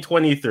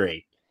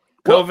 2023.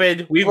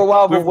 COVID. For a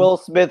while, for Will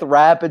Smith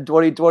rap in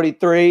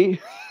 2023.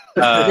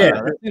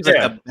 That seems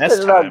like the best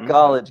It's not time.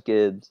 college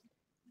kids.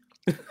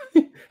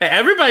 Hey,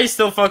 everybody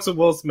still fucks with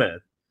Will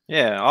Smith.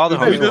 Yeah, all the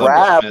His homies love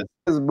rap, Will Smith.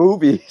 his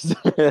movies.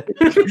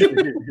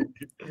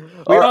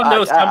 We all know.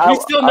 We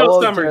still I know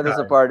won't tear this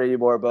summertime. apart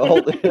anymore,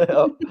 but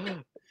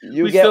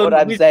you We get still- what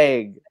I'm we-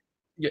 saying.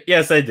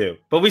 Yes, I do.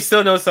 But we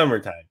still know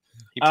summertime.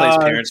 He plays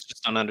parents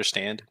just don't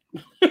understand.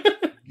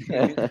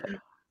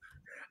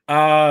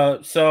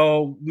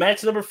 So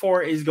match number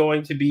 4 is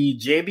going to be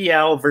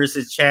JBL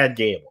versus Chad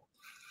Gable.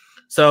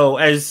 So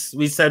as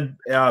we said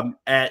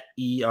at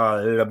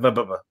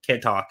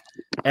can't talk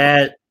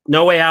at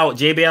No Way Out,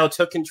 JBL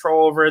took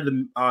control over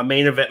the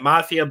main event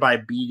Mafia by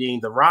beating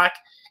The Rock,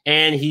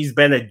 and he's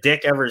been a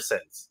dick ever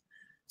since.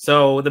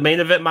 So the main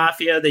event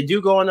Mafia, they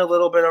do go on a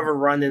little bit of a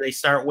run and they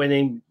start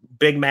winning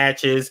big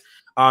matches.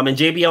 And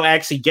JBL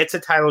actually gets a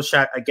title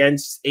shot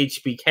against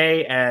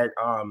HBK at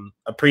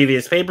a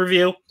previous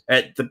pay-per-view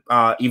at the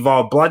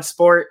Evolve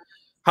Bloodsport.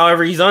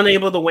 However, he's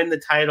unable to win the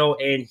title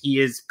and he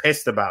is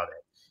pissed about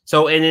it.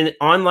 So in an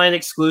online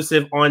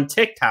exclusive on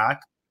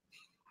TikTok,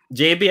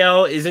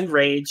 JBL is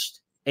enraged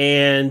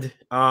and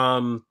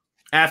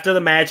after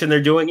the match and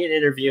they're doing an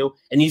interview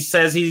and he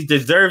says he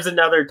deserves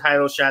another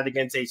title shot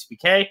against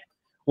HBK.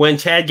 When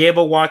Chad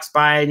Gable walks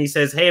by and he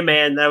says, "Hey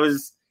man, that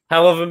was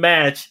hell of a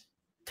match,"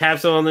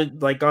 taps him on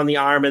the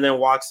arm and then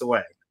walks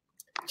away.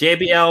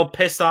 JBL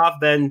pissed off,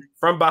 then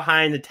from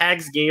behind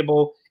attacks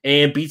Gable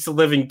and beats the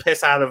living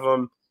piss out of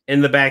him in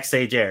the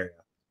backstage area,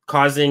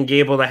 causing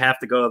Gable to have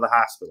to go to the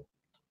hospital.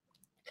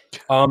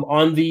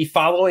 On the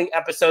following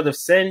episode of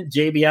Sin,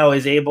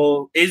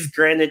 JBL is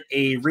granted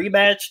a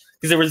rematch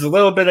because there was a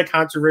little bit of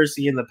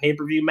controversy in the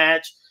pay-per-view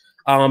match.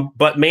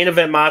 But Main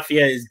Event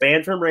Mafia is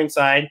banned from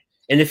ringside,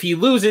 and if he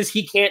loses,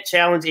 he can't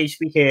challenge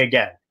HBK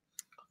again.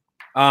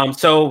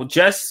 So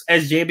just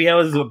as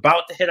JBL is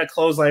about to hit a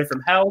clothesline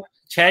from hell,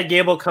 Chad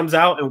Gable comes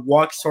out and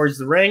walks towards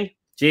the ring.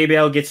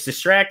 JBL gets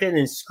distracted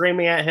and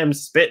screaming at him,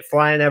 spit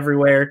flying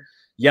everywhere,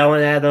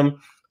 yelling at him.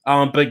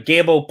 But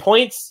Gable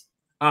points,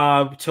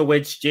 to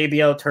which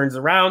JBL turns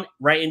around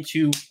right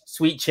into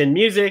Sweet Chin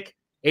music.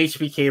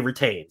 HBK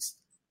retains.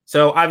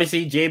 So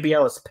obviously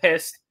JBL is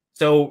pissed.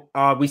 So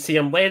we see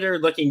him later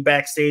looking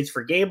backstage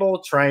for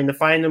Gable, trying to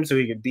find him so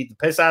he can beat the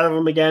piss out of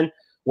him again.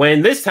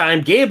 When this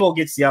time Gable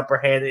gets the upper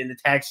hand and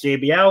attacks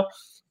JBL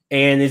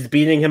and is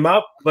beating him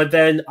up. But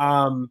then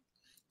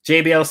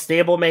JBL's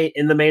stablemate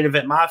in the Main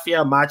Event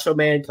Mafia, Macho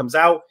Man, comes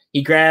out.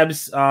 He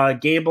grabs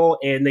Gable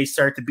and they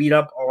start to beat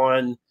up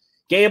on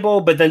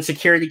Gable, but then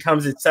security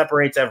comes and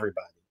separates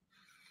everybody.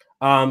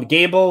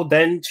 Gable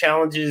then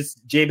challenges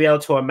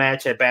JBL to a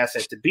match at Bash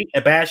at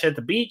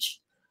the Beach.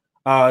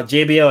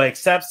 JBL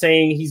accepts,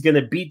 saying he's going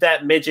to beat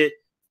that midget,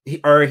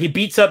 or he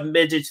beats up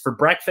midgets for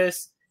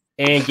breakfast,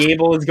 and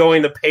Gable is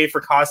going to pay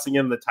for costing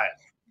him the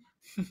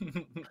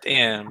title.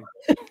 Damn.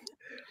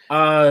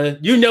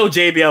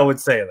 JBL would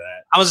say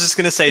that. I was just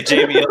gonna say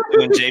JBL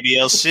doing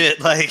JBL shit.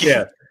 Like,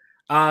 Yeah.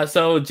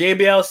 So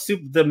JBL's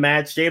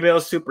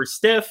super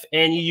stiff,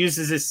 and he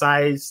uses his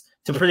size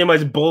to pretty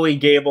much bully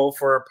Gable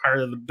for a part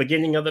of the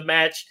beginning of the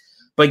match.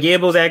 but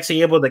Gable's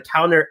actually able to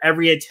counter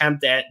every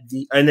attempt at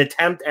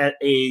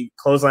a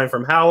clothesline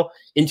from hell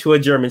into a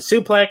German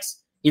suplex.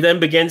 He then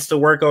begins to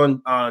work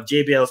on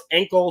JBL's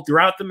ankle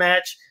throughout the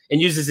match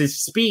and uses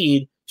his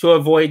speed to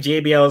avoid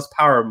JBL's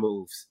power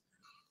moves.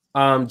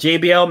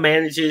 JBL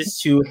manages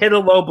to hit a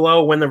low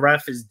blow when the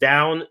ref is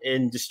down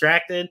and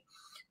distracted.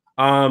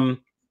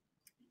 I'm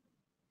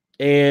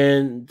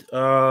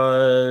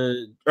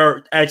sorry,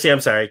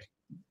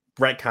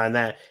 retcon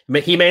that.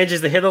 He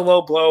manages to hit a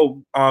low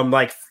blow,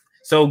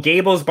 so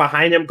Gable's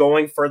behind him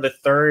going for the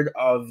third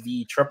of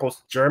the triple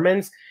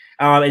Germans,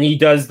 and he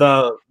does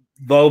the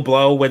low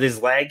blow with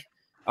his leg,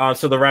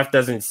 so the ref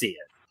doesn't see it.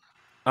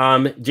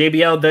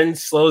 JBL then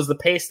slows the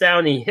pace down,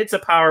 and he hits a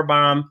power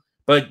bomb,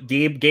 but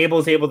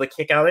Gable's able to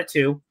kick out at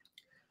 2.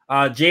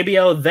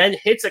 JBL then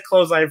hits a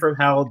clothesline from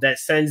hell that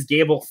sends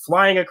Gable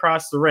flying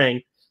across the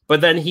ring,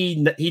 but then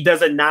he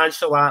does a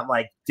nonchalant,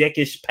 like,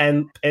 dickish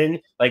pin,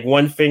 like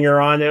one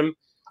finger on him.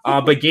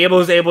 But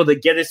Gable's able to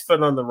get his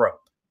foot on the rope,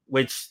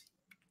 which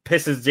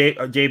pisses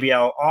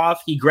JBL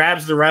off. He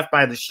grabs the ref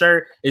by the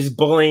shirt, is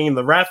bullying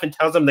the ref, and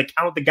tells him to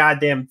count the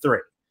goddamn 3.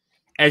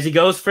 As he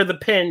goes for the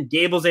pin,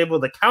 Gable's able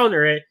to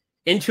counter it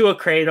into a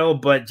cradle,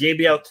 but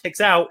JBL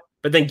kicks out.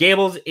 But then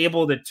Gable's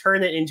able to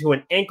turn it into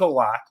an ankle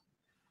lock.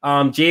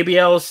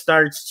 JBL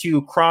starts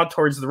to crawl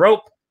towards the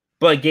rope,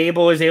 but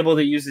Gable is able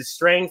to use his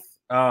strength,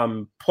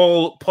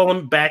 pull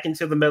him back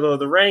into the middle of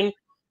the ring.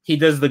 He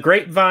does the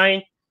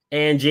grapevine,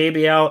 and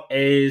JBL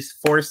is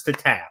forced to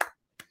tap.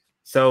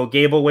 So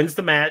Gable wins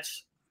the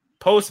match.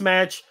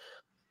 Post-match,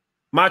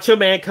 Macho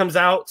Man comes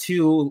out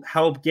to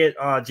help get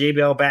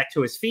JBL back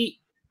to his feet,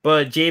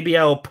 but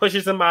JBL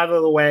pushes him out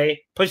of the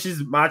way,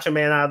 pushes Macho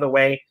Man out of the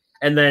way,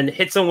 and then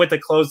hits him with a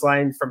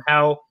clothesline from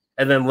hell,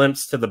 and then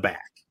limps to the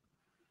back.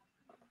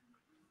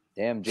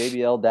 Damn,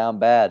 JBL down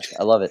bad.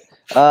 I love it.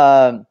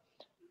 I'm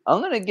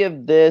going to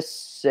give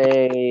this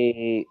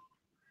a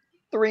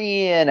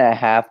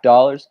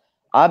 $3.50.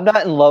 I'm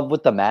not in love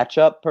with the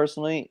matchup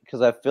personally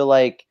because I feel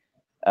like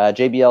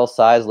JBL's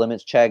size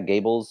limits Chad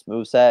Gable's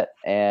moveset,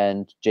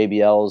 and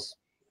JBL's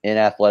in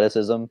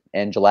athleticism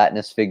and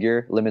gelatinous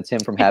figure limits him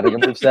from having a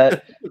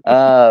moveset.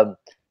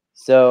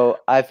 So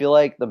I feel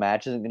like the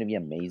match isn't going to be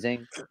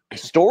amazing. The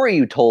story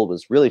you told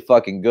was really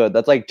fucking good.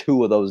 That's like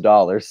 $2 of those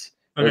dollars.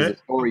 The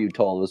story you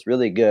told was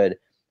really good.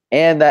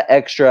 And that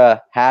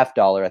extra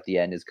 $50 at the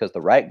end is because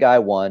the right guy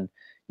won.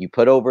 You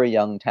put over a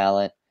young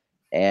talent,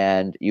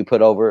 and you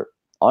put over,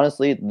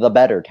 honestly, the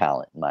better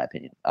talent, in my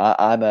opinion.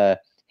 I'm a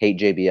hate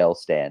JBL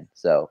stan,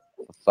 so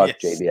fuck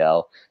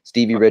JBL.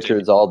 Stevie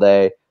Richards all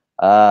day.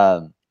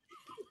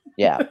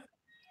 Yeah.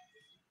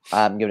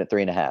 I'm giving it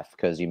 3.5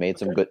 because you made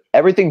some good.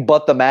 Everything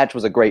but the match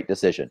was a great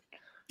decision.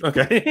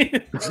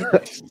 Okay.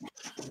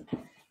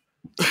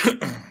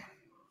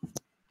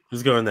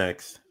 Who's going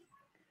next?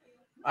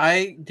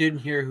 I didn't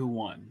hear who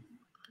won.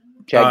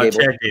 Chad Gable.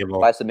 Chad Gable.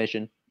 By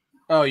submission.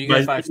 Oh, you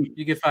get five.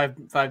 You get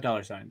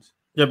 $5 signs.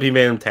 Yep, he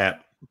made him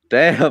tap.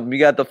 Damn, you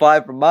got the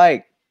 5 from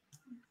Mike.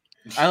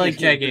 I like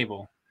Chad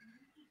Gable.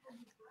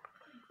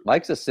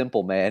 Mike's a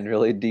simple man,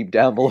 really deep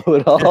down below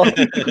it all.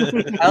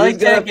 I like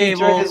Chad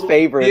Gable. His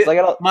favorites.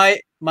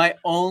 My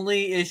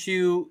only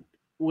issue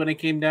when it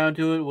came down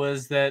to it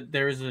was that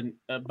there was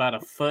about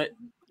a foot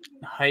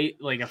height,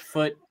 like a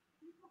foot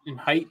in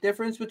height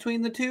difference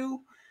between the two,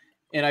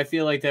 and I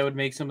feel like that would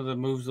make some of the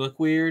moves look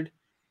weird.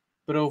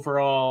 But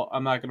overall,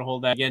 I'm not going to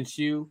hold that against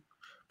you.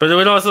 But it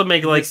would also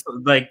make like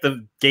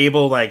the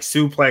Gable like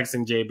suplex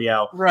and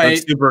JBL right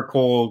look super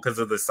cool because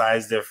of the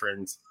size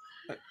difference.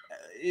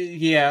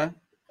 Yeah.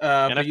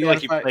 And I feel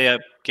like you play up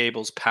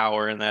Gable's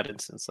power in that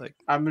instance. Like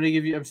I'm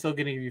still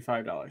gonna give you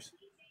 $5.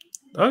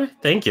 Okay,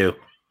 thank you.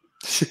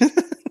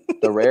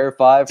 The rare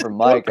 5 from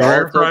Mike. The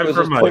rare 5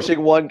 from Mike.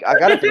 Pushing one. I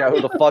gotta figure out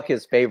who the fuck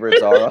his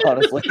favorites are,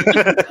 honestly,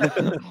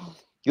 because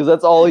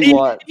that's all he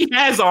wants. He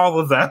has all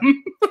of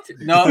them.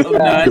 No,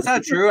 it's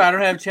not true. I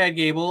don't have Chad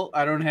Gable.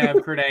 I don't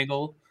have Kurt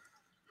Angle.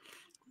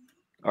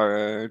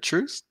 Our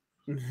truth.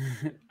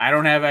 I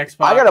don't have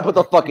X-Pac. I gotta put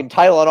the fucking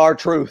title on our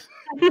truth.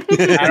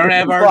 I don't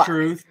have our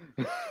truth.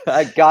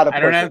 I gotta. I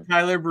don't have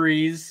Tyler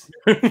Breeze.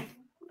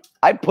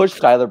 I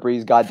pushed Tyler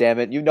Breeze. God damn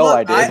it! You know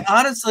I did.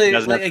 Honestly,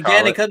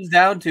 again, it comes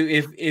down to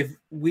if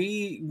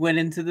we went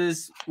into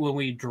this when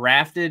we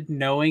drafted,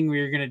 knowing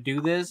we were gonna do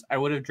this, I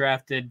would have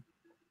drafted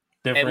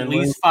at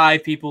least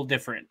 5 people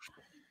different,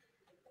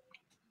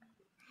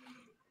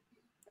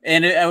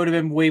 and I would have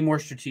been way more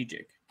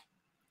strategic.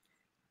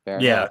 Fair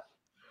yeah. enough.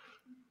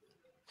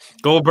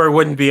 Goldberg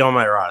wouldn't be on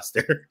my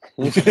roster.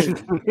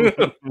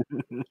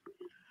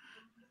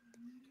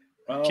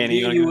 Kenny,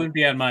 you wouldn't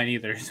be on mine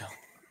either. So.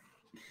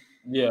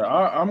 Yeah,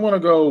 I'm going to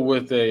go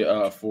with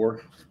a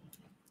 4.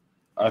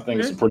 I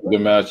think it's a pretty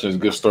good match and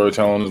it's good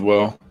storytelling as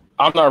well.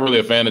 I'm not really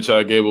a fan of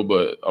Chad Gable,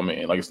 but I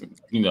mean, like,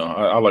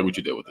 I like what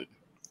you did with it.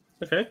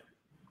 Okay.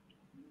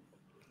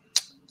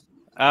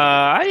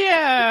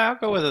 Yeah, I'll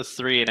go with a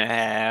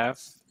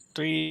 3.5.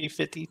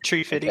 350.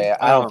 Okay,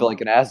 I don't feel like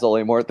an asshole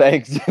anymore.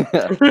 Thanks.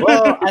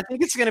 Well, I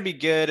think it's gonna be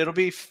good. It'll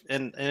be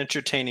an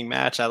entertaining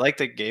match. I like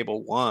that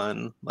Gable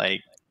won.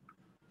 Like,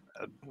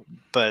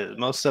 but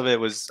most of it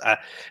was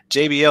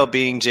JBL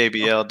being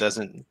JBL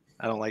doesn't.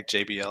 I don't like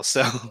JBL,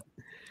 so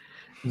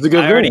It's a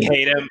good I already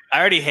villain.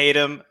 hate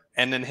him.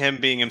 And then him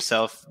being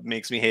himself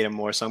makes me hate him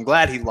more. So I'm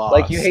glad he lost.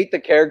 Like you hate the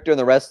character and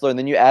the wrestler, and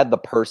then you add the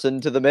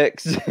person to the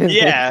mix.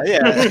 Yeah.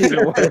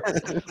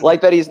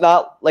 Like that he's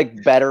not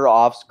like better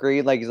off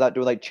screen, like he's not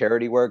doing like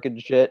charity work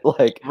and shit.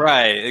 Like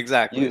Right,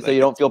 exactly. so you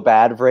don't feel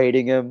bad for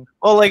hating him.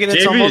 Well, like, and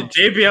it's almost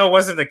JBL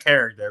wasn't a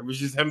character; it was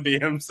just him being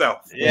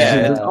himself.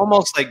 yeah, it's Yeah.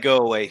 almost like go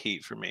away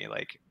heat for me.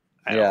 Like,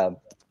 I don't-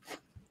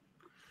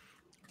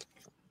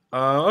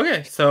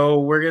 Okay, so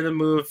we're gonna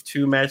move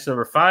to match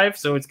number 5.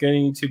 So it's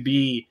going to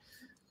be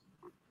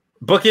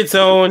Book Its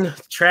Own,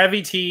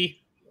 Travi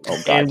T,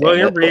 Oh, God and damn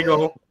William it.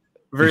 Regal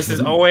versus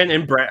Owen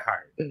and Bret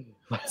Hart.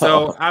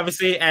 So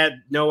obviously at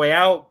No Way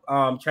Out,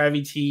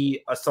 Travi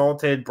T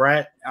assaulted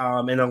Bret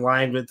and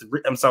aligned with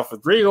himself with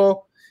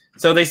Regal.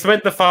 So they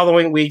spent the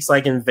following weeks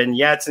like in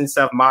vignettes and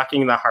stuff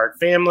mocking the Hart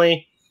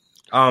family.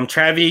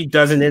 Travi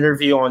does an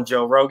interview on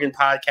Joe Rogan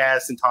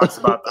podcast and talks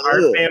about the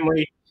Hart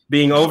family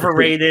being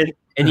overrated,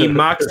 and he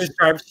mocks the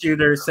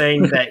sharpshooter,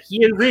 saying that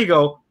he and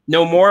Regal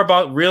know more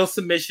about real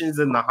submissions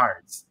than the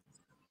Harts.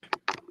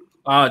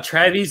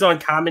 Travi's on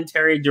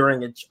commentary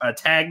during a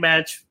tag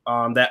match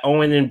that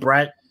Owen and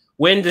Bret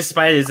win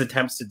despite his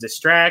attempts to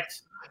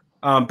distract.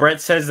 Bret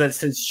says that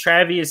since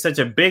Travi is such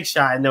a big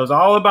shot and knows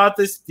all about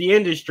the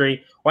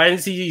industry, why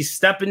didn't he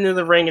step into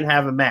the ring and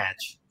have a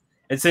match?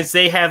 And since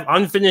they have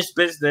unfinished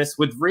business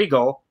with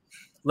Regal,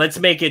 let's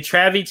make it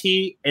Travi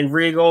T and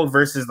Regal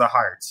versus the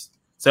Harts.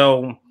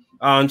 So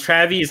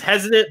Travi is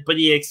hesitant, but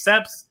he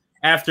accepts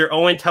after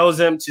Owen tells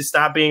him to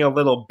stop being a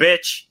little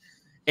bitch,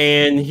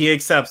 and he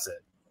accepts it.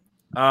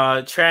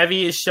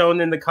 Travi is shown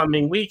in the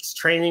coming weeks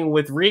training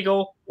with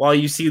Regal while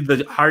you see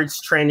the Harts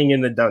training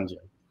in the dungeon.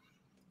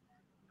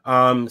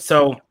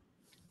 So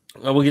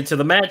we'll get to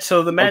the match.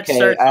 So the match Okay,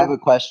 starts. I have a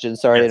question.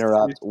 Sorry to Yes.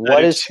 interrupt.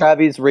 What is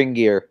Travi's ring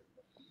gear?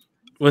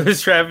 What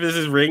is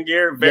Travis's ring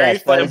gear? Very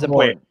Yes, that is flamboyant.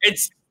 important.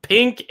 It's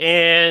pink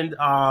and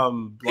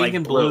like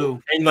and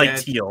blue. and like Yeah.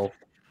 teal.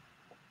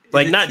 Is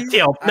Like it not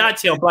teal, not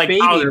teal, but like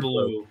baby powder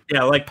blue. blue.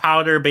 Yeah, like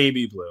powder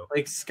baby blue.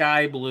 Like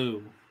sky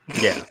blue.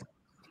 Yeah.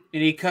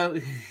 And he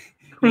comes.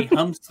 He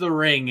humps the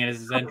ring as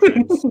his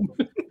entrance.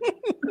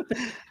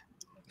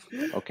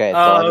 Okay, that's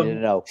all I need to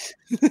know.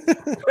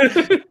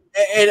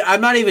 And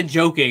I'm not even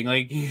joking.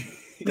 Like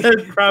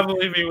That'd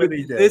probably be what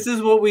he did. this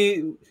is what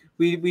we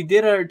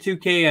did our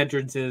 2K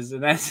entrances,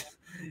 and that's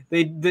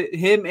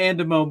him and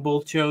Damone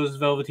both chose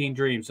Velveteen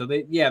Dream. So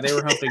they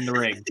were humping the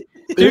ring.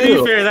 To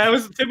be fair,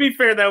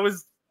 that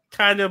was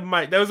kind of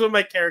that was what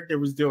my character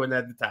was doing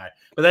at the time.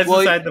 But that's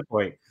beside the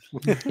point.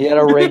 He had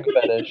a ring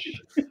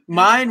fetish.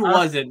 Mine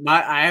wasn't.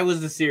 I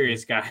was the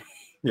serious guy.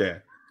 Yeah.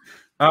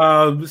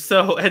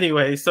 So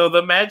anyway, so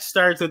the match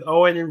starts with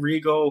Owen and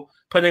Regal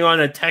putting on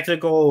a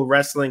technical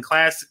wrestling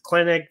class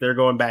clinic. They're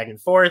going back and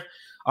forth.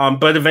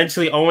 But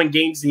eventually Owen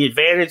gains the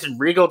advantage and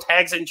Regal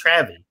tags in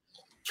Travi.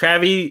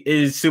 Travi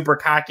is super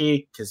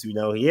cocky because we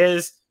know he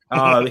is.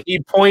 He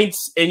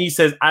points and he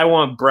says, "I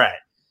want Bret."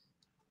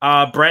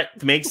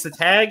 Bret makes the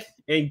tag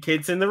and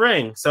gets in the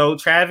ring. So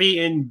Travi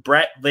and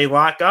Bret, they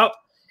lock up.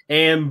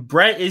 And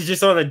Bret is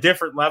just on a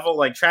different level.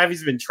 Like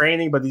Travi's been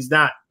training, but he's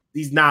not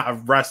a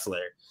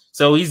wrestler.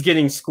 So he's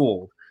getting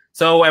schooled.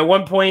 So at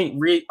one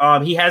point,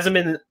 he has him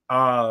in.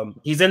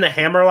 He's in the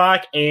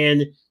hammerlock,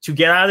 and to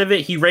get out of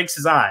it, he rakes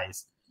his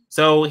eyes.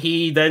 So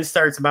he then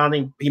starts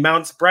mounting. He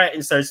mounts Bret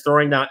and starts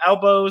throwing down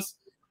elbows.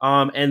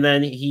 And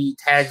then he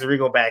tags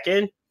Regal back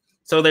in.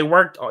 So they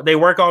work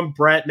on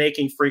Bret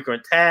making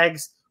frequent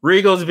tags.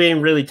 Regal's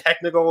being really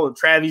technical.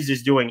 Travi's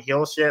just doing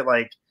heel shit,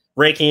 like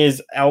raking his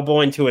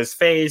elbow into his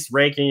face,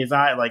 raking his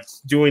eye, like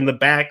doing the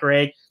back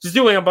rake, just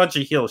doing a bunch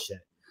of heel shit.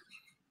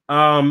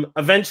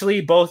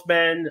 Eventually, both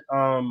men,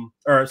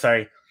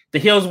 the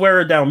heels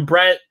wear down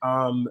Bret.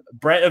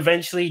 Bret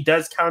eventually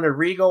does counter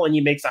Regal, and he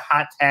makes a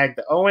hot tag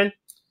to Owen.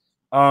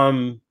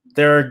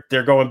 They're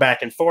going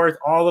back and forth.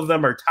 All of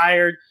them are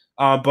tired,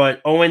 but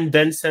Owen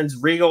then sends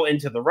Regal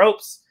into the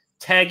ropes.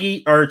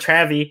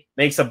 Travi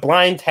makes a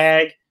blind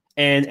tag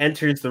and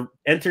enters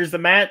the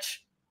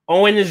match.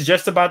 Owen is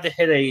just about to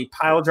hit a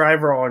pile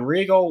driver on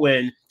Regal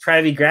when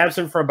Travi grabs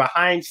him from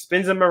behind,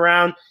 spins him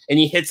around, and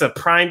he hits a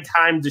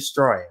primetime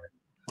destroyer.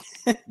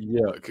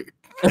 Yuck.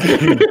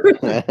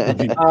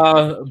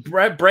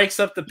 Bret breaks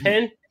up the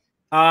pin,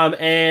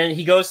 and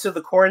he goes to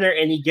the corner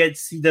and he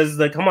does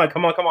the come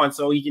on,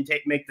 so he can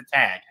make the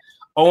tag.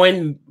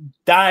 Owen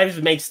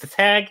dives, makes the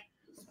tag.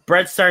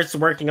 Bret starts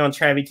working on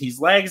Travi T's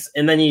legs,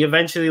 and then he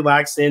eventually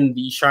locks in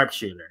the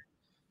sharpshooter.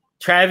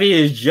 Travi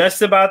is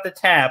just about to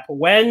tap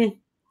when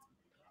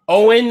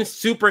Owen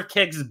super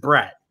kicks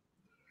Bret,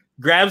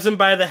 grabs him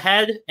by the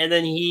head, and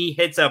then he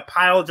hits a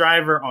pile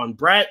driver on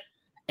Bret,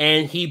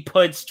 and he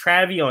puts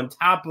Travi on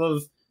top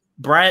of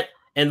Bret,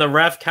 and the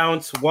ref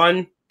counts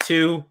 1,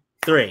 2,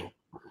 3.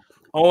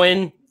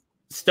 Owen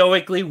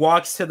stoically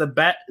walks to the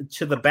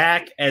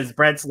back as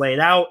Bret's laid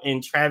out,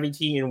 and Travi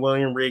T and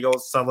William Regal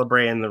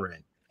celebrate in the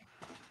ring.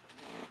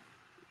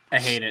 I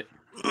hate it.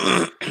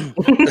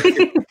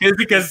 Is it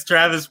because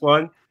Travis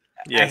won?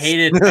 Yes. I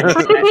hated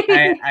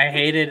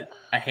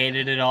I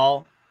hated it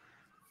all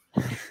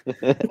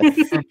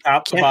from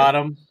top to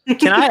bottom.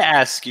 Can I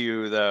ask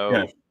you though?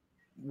 Yeah.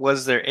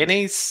 Was there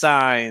any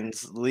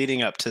signs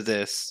leading up to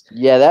this?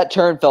 Yeah, that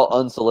turn felt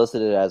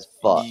unsolicited as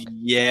fuck.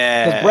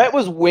 Yeah. Because Brett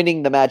was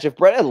winning the match. If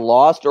Brett had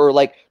lost, or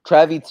like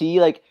Travis T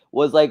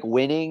was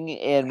winning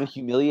and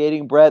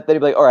humiliating Brett, then he'd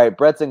be like, "All right,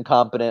 Brett's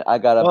incompetent. I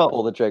gotta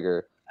pull the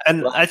trigger."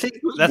 And Well, I think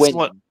he was that's winning.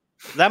 what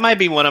that might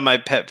be one of my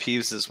pet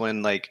peeves is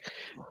when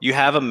you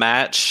have a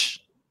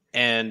match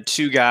and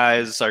two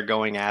guys are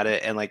going at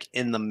it, and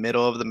in the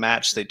middle of the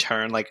match they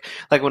turn like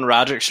when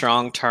Roderick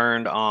Strong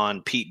turned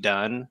on Pete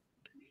Dunne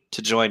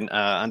to join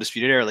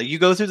Undisputed Era. You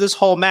go through this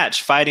whole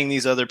match fighting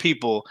these other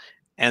people,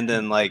 and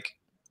then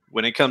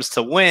when it comes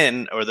to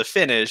win or the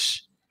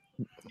finish,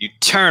 you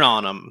turn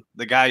on them,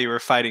 the guy you were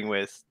fighting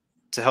with,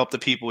 to help the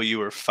people you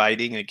were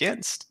fighting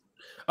against.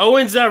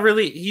 Owen's not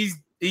really. He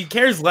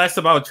cares less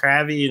about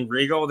Travi and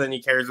Regal than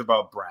he cares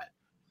about Brett.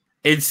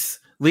 It's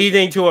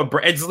leading to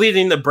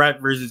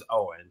Brett versus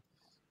Owen.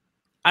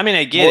 I mean,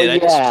 I get it. I'm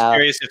just yeah.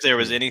 curious if there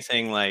was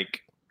anything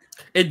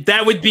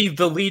That would be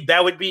the lead.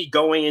 That would be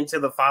going into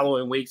the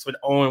following weeks when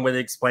Owen would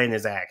explain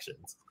his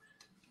actions.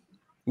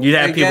 You'd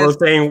have people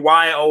saying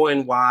why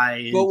Owen,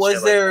 why. But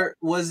was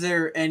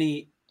there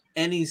any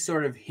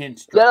sort of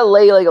hint? You gotta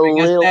lay a Because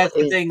little. that's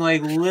the thing,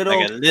 little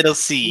a little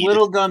seed,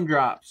 little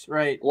gumdrops,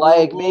 right?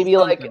 Maybe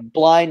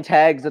blind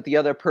tags that the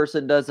other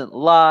person doesn't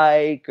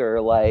like, or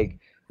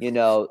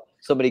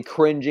somebody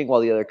cringing while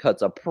the other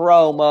cuts a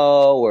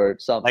promo or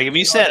something. If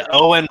you said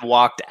Owen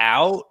walked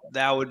out,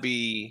 that would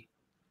be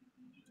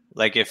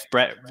if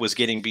Brett was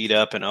getting beat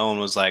up and Owen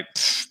was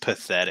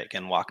pathetic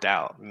and walked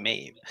out.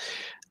 Maybe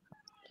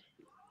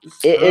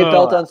it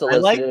felt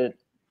unsolicited.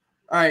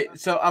 All right,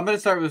 so I'm gonna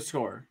start with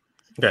score.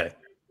 Okay.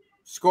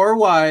 Score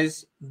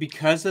wise,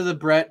 because of the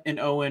Brett and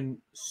Owen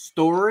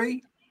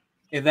story,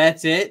 if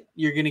that's it,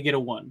 you're gonna get a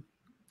 1.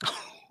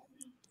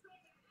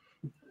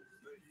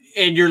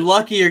 And you're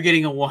lucky you're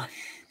getting a 1.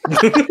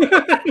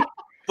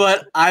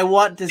 But I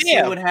want to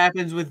see what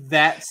happens with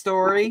that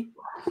story.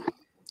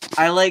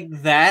 I like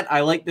that. I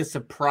like the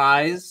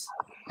surprise.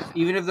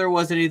 Even if there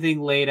wasn't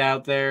anything laid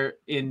out there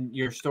in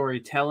your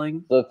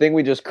storytelling. The thing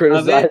we just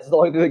criticized, the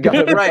only thing that got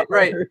it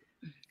right.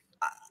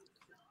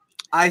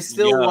 I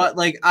still want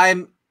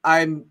I'm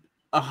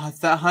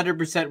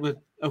 100% with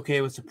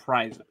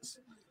surprises.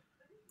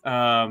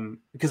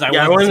 Because I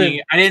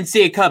didn't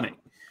see it coming.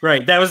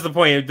 Right, that was the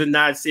point. I did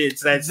not see it.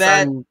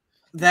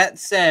 That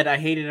said, I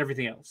hated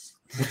everything else.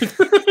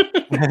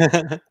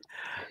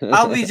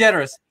 I'll be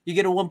generous. You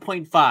get a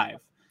 1.5.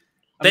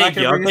 Thank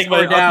you. I'll take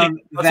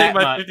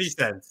my 50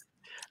 cents.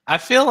 I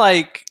feel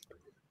like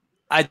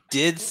I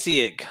did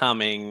see it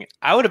coming.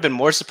 I would have been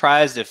more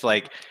surprised if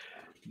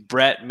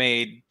Brett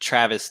made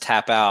Travis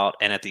tap out,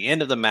 and at the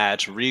end of the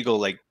match,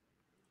 Regal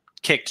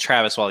kicked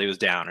Travis while he was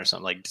down or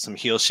something, some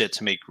heel shit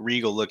to make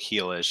Regal look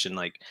heelish. And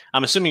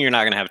I'm assuming you're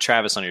not going to have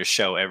Travis on your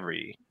show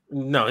every.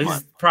 No, he's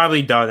month.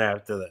 Probably done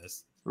after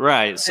this.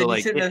 Right. So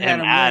get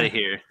him out of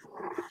here.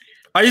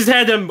 I just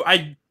had him.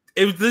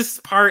 This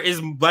part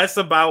is less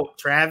about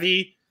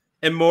Travi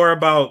and more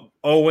about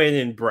Owen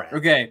and Brett.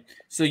 Okay,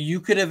 so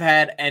you could have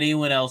had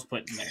anyone else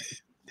put in there.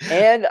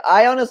 And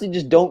I honestly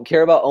just don't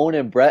care about Owen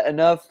and Brett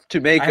enough to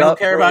make up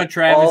care about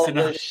Travis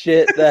enough. The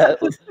shit that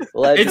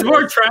it's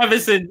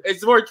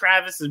more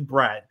Travis and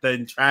Brett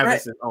than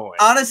Travis and Owen.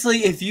 Honestly,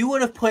 if you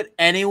would have put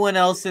anyone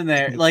else in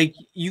there,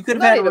 you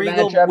could have had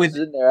Regal with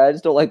in there. I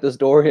just don't like the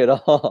story at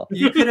all.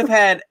 You could have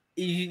had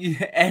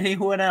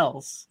anyone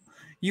else.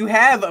 You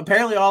have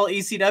apparently all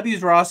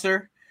ECW's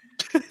roster.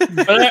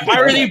 But I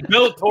already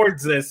built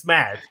towards this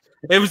match.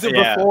 It was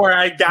before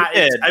I got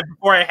it.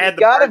 Before I had the.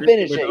 Gotta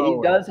finish it. He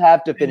does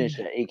have to finish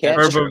it. He can't.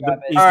 All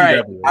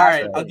right.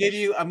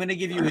 I'm gonna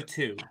give you a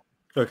 2.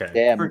 Okay.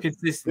 Damn. For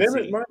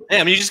consistency.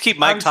 Damn, you just keep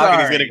Mike talking.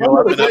 He's gonna go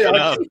up and up and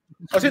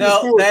up.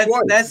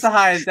 No, that's the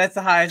highest. That's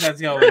the highest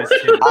that's going.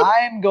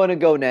 I'm gonna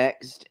go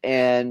next,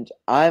 and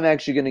I'm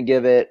actually gonna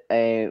give it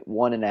a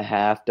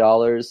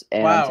 $1.50,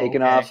 and I'm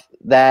taking off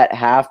that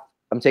half.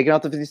 I'm taking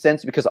off the 50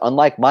 cents because,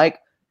 unlike Mike,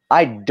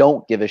 I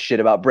don't give a shit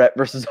about Brett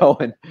versus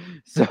Owen.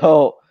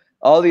 So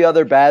all the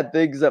other bad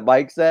things that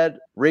Mike said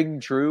ring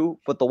true,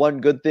 but the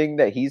one good thing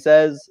that he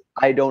says,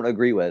 I don't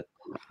agree with.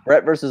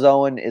 Brett versus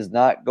Owen is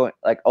not going.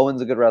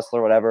 Owen's a good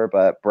wrestler, whatever,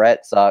 but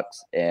Brett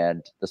sucks,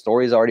 and the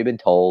story's already been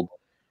told.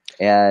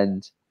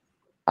 And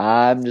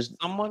I'm just,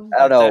 I don't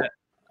know.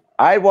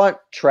 I want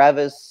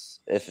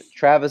Travis. If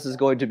Travis is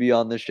going to be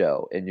on the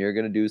show and you're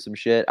going to do some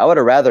shit, I would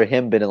have rather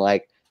him been in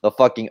the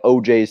fucking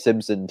OJ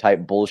Simpson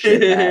type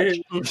bullshit match,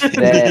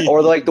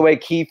 or the way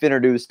Keith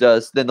introduced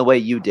us, than the way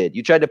you did.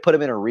 You tried to put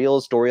him in a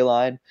real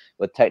storyline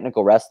with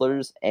technical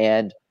wrestlers,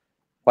 and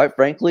quite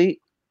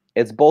frankly,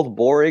 it's both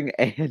boring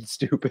and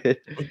stupid.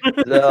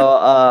 So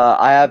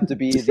I have to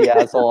be the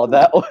asshole on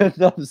that one.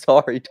 I'm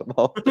sorry,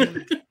 Tomo.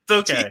 It's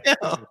okay.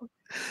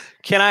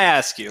 Can I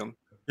ask you?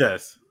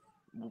 Yes.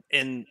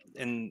 In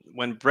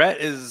when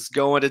Brett is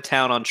going to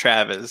town on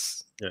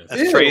Travis, yes.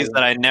 a phrase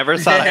that I never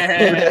thought.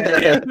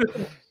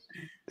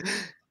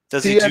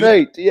 Does he do?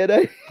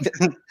 TNA.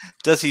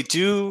 Does he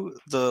do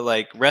the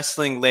like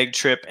wrestling leg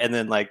trip and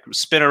then like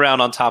spin around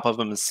on top of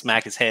him and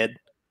smack his head?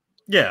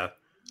 Yeah.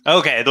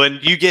 Okay, then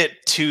you get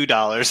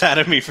 $2 out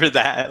of me for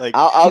that. Like,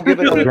 I'll give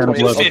it a 20.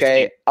 250.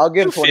 Okay, I'll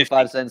give 250.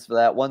 25 cents for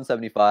that.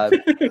 175.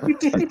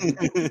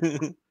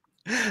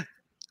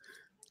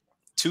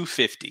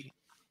 $250.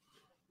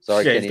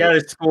 Sorry, Yeah, he's Kenny. got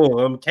to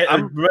school him.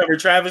 Remember,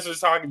 Travis was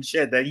talking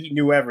shit that he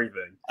knew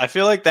everything. I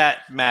feel like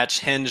that match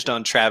hinged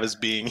on Travis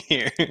being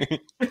here.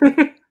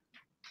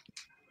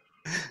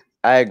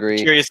 I agree.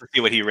 Curious to see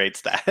what he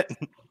rates that.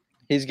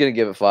 He's gonna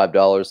give it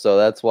 $5, so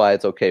that's why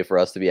it's okay for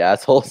us to be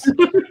assholes.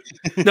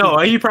 No,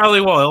 he probably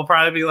will. He'll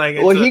probably be like,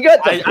 Well, he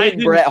got the pin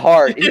didn't- Bret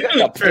Hart. He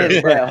got the True.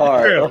 pin Bret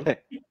Hart. True.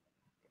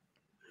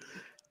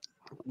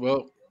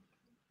 Well,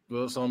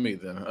 it's on me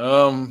then.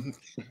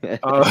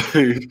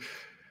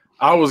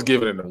 I was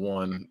giving it a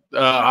 1.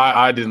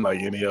 I didn't like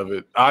any of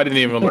it. I didn't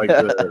even like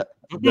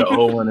the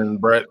Owen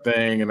and Brett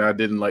thing, and I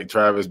didn't like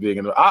Travis being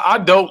in. I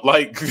don't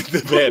like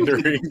the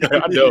pandering.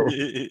 I don't.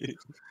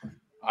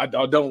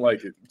 I don't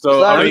like it.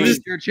 So I mean,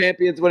 your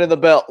champions winning the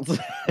belt.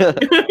 yeah,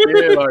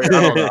 like, I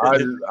don't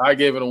know. I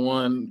gave it a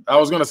 1. I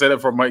was gonna say that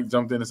before Mike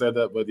jumped in and said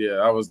that, but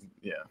I was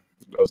giving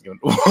it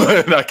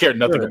a 1. I cared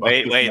nothing about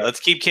it. Wait.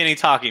 Let's keep Kenny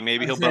talking.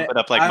 Maybe he'll bump it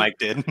up like Mike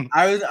did.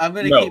 I'm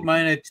gonna keep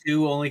mine at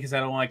 2 only because I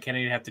don't want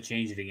Kenny to have to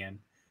change it again.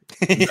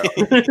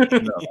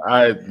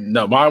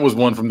 No, mine was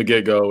 1 from the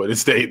get go, and it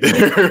stayed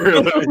there.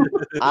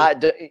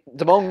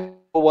 Damone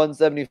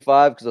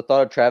 175 because I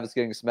thought of Travis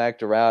getting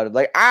smacked around and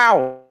like,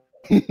 ow.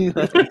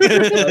 Just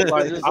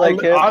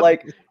like him,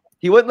 like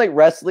he wouldn't like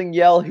wrestling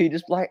yell. He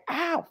just like,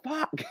 ow,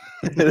 fuck.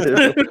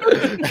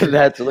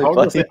 That's really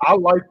funny. Say, I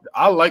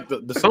like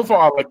the so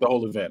far. I like the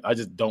whole event. I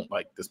just don't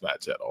like this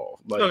match at all.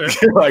 Like,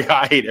 Okay. like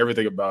I hate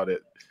everything about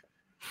it.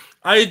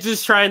 I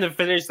just trying to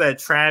finish that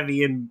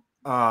Travi and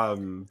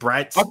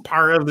Brett's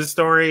part of the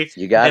story,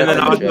 You got and it.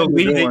 then also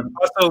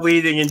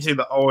leading into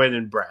the Owen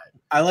and Brett.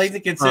 I like the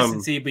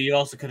consistency, but you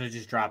also could have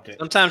just dropped it.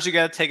 Sometimes you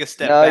got to take a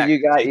step No, back.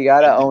 you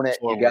gotta own it.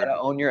 You gotta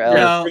own your L.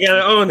 No. You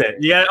gotta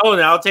own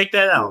it. I'll take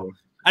that out.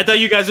 I thought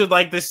you guys would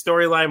like this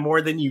storyline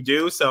more than you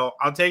do, so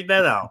I'll take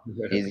that out.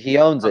 He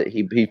owns it.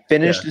 He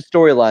finished the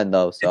storyline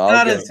though, so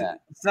I'll give him that.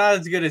 It's not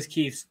as good as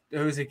Keith's.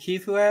 Was it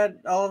Keith who had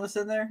all of us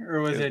in there,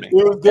 or was it?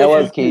 That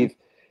was Keith.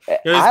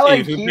 I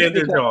like Keith who Keith did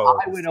because control.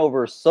 I went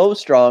over so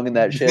strong in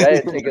that shit. I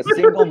didn't take a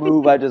single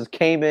move. I just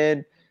came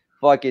in,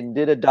 fucking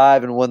did a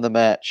dive, and won the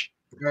match.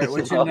 All right,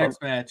 what's your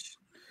next match?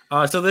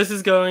 So this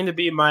is going to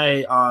be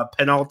my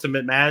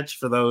penultimate match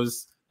for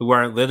those who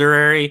aren't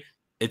literary.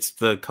 It's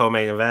the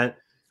co-main event.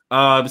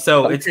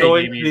 So Okay, it's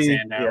going to Damien be.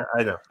 Sandow. Yeah,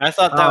 I know. I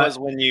thought that was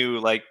when you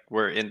like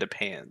were into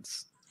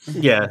pans.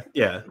 Yeah.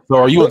 So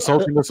are you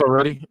insulting us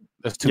already?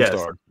 That's 2 Yes.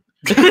 stars.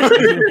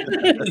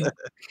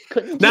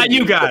 Not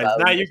you guys.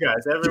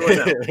 Everyone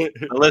else.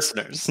 The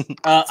listeners.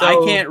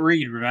 I can't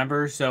read,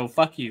 remember? So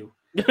fuck you.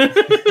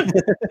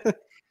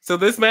 So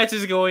this match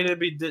is going to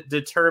be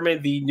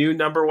determine the new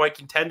number 1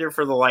 contender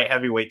for the light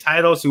heavyweight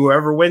title. So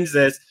whoever wins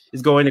this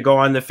is going to go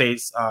on to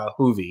face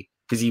Hoovy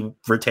because he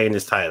retained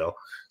his title.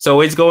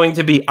 So it's going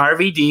to be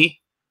RVD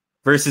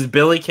versus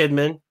Billy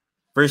Kidman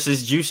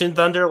versus Jushin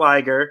Thunder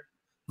Liger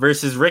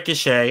versus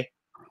Ricochet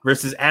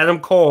versus Adam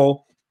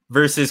Cole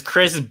versus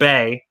Chris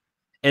Bay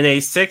in a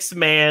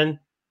 6-man,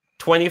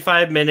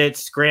 25-minute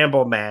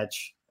scramble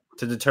match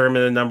to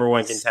determine the number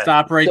 1 contender.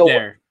 Stop right So-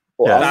 there.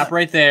 Well, Stop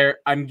right there.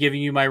 I'm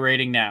giving you my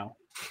rating now.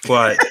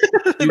 What?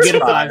 You get a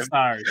 5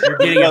 stars. You're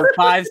getting a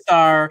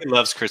 5-star. He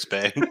loves Chris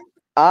Bay.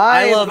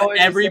 I am love going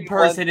to every say one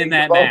person in thing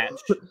that about-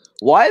 match.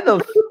 Why the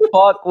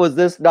fuck was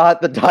this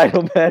not the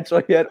title match?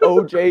 Like, you had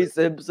OJ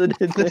Simpson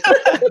in there.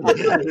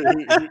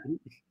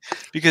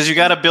 Because you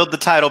got to build the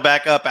title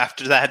back up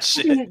after that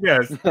shit.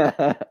 Yes.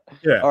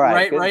 Yeah. All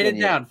right, Write it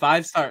continue. down.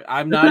 5 stars.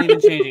 I'm not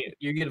even changing it.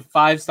 You're getting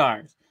 5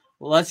 stars.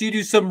 Unless you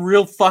do some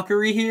real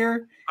fuckery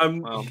here,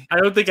 Well, I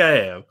don't think I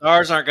am.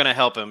 ours aren't going to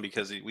help him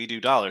because we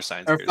do dollar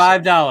signs. or here,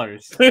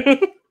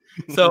 $5.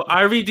 So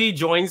RVD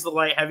joins the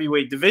light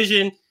heavyweight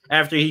division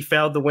after he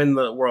failed to win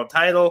the world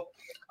title.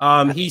 He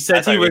I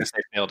said thought he you were was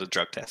gonna say failed a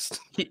drug test.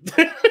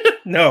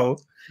 no.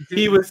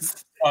 He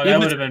was. Oh, He that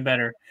was- would have been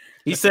better.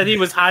 He said he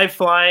was high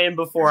flying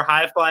before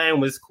high flying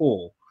was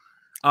cool.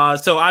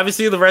 So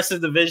obviously the rest of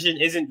the division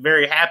isn't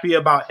very happy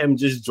about him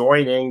just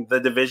joining the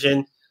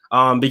division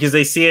because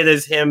they see it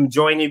as him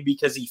joining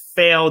because he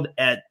failed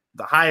at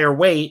the higher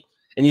weight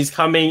and he's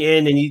coming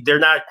in and they're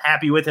not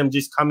happy with him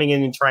just coming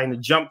in and trying to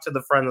jump to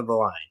the front of the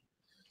line.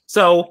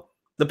 So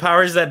the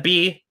powers that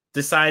be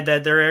decide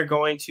that they're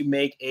going to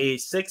make a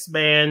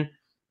 6-man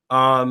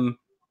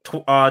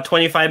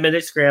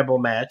 25-minute scramble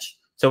match.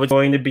 So it's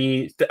going to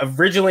be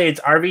originally it's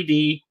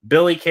RVD,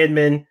 Billy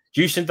Kidman,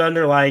 Jushin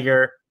Thunder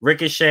Liger,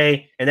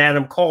 Ricochet, and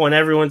Adam Cole, and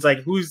everyone's like,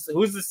 "Who's the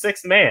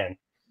 6th man?"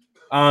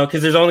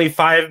 Because there's only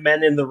 5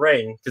 men in the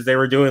ring because they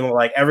were doing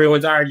like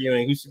everyone's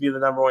arguing who should be the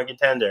number 1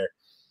 contender,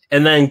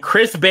 and then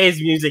Chris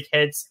Bay's music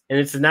hits, and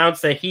it's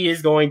announced that he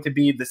is going to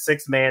be the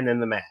 6th man in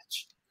the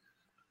match.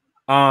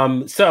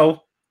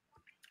 So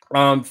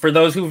For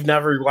those who've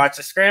never watched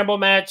a scramble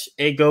match,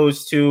 it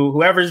goes to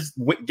whoever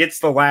gets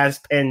the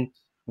last pin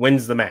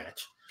wins the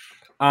match.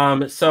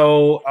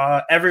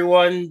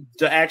 Everyone,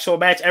 the actual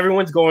match,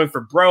 everyone's going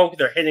for broke.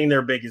 They're hitting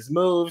their biggest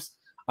moves.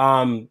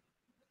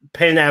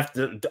 Pin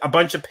after a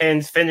bunch of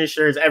pins,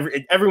 finishers.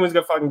 Everyone's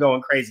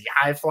going crazy.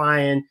 High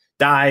flying,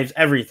 dives,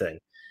 everything.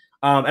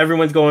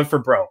 Everyone's going for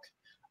broke.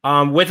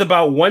 With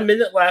about 1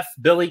 minute left,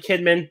 Billy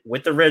Kidman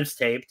with the ribs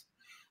taped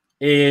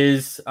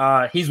he's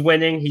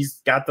winning.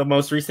 He's got the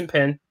most recent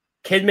pin.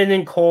 Kidman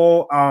and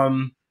Cole,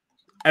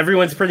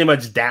 everyone's pretty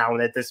much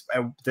down at this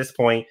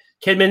point.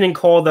 Kidman and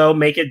Cole though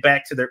make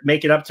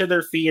it up to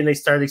their feet and they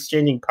start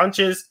exchanging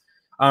punches.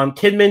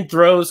 Kidman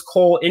throws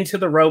Cole into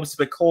the ropes,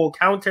 but Cole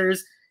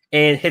counters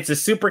and hits a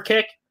super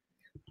kick.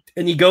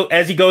 And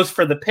as he goes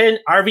for the pin,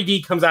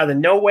 RVD comes out of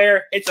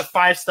nowhere. It's a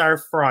 5-star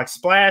frog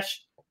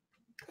splash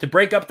to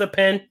break up the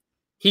pin.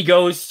 He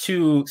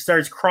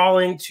starts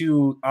crawling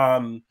to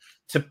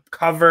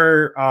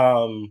cover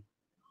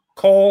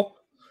Cole,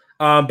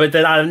 but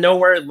then out of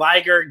nowhere,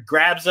 Liger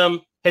grabs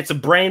him, hits a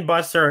brain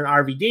buster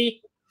on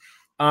RVD.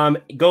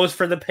 Goes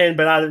for the pin,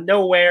 but out of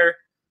nowhere,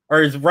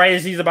 or right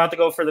as he's about to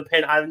go for the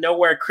pin, out of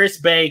nowhere, Chris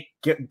Bay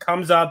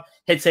comes up,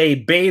 hits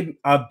a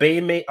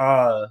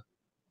Baymaster,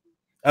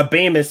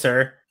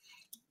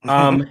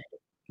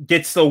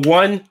 gets the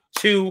 1,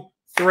 2,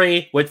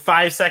 3 with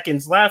 5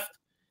 seconds left,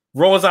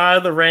 rolls out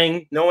of the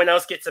ring. No one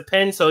else gets a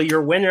pin, so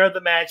your winner of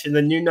the match and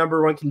the new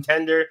number 1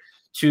 contender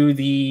to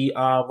the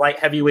light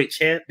heavyweight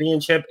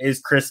championship is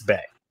Chris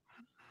Bay.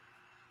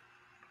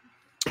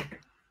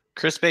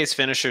 Chris Bay's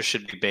finisher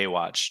should be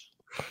Baywatch.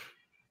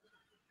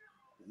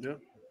 Yeah,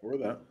 or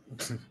that.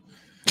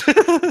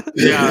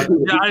 yeah,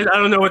 I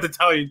don't know what to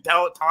tell you.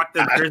 Talk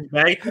to Chris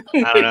Bay.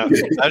 I don't know.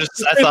 I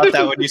thought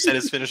that when you said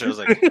his finisher, I was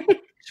like,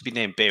 it should be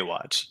named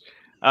Baywatch.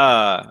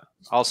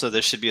 Also,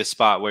 there should be a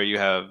spot where you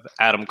have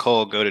Adam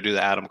Cole go to do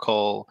the Adam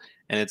Cole,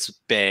 and it's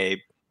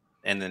Bay,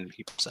 and then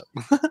he pops up.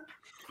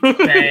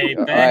 Bay.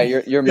 All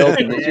right, you're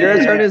milking this. You're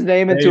gonna turn his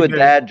name into a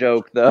dad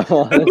joke,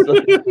 though.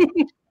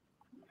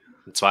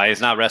 That's why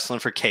he's not wrestling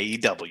for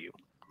KEW.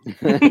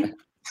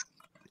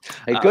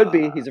 It could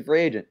be. He's a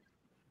free agent.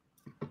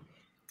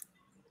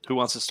 Who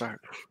wants to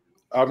start?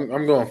 I'm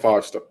going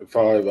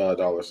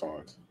 $5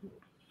 signs.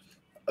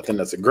 I think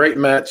that's a great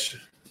match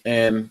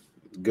and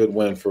good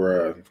win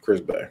for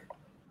Chris Bay.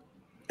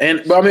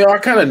 But I mean, I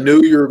kind of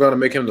knew you were going to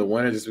make him the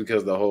winner just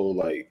because the whole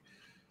we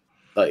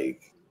had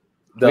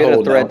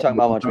a thread talking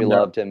about how much we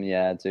loved him.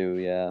 Yeah, too.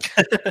 Yeah.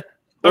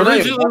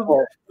 Originally,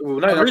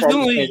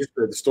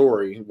 the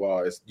story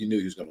was you knew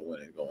he was going to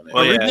win it going in.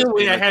 Well,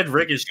 originally, I had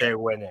Ricochet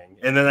winning,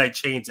 and then I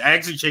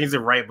actually changed it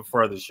right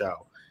before the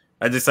show.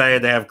 I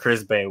decided to have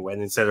Chris Bay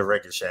win instead of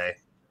Ricochet.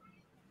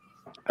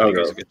 I think it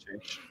was a good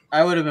change.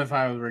 I would have been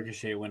fine with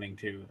Ricochet winning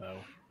too, though.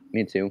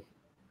 Me too.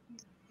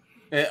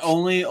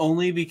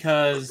 Only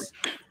because,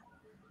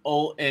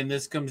 and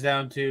this comes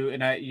down to,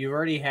 you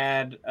already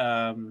had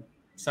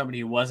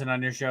somebody who wasn't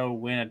on your show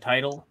win a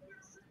title.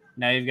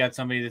 Now you've got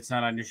somebody that's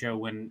not on your show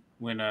win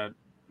a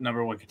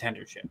number 1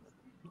 contendership.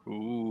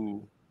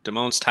 Ooh,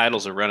 Damone's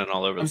titles are running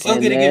all over the I'm place.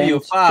 still going to give you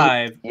a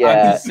 5. Yeah. I'm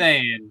just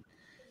saying,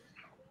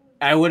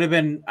 I would have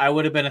been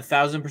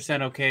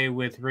 1,000% okay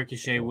with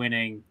Ricochet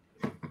winning.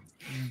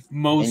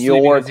 Mostly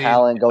and your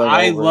talent going over.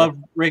 I love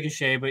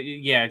Ricochet, but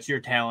yeah, it's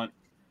your talent.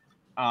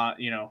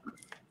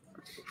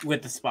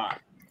 With the spot.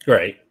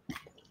 Right.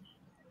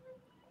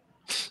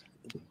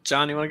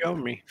 John, you want to go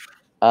with me?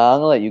 I'm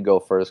gonna let you go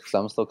first because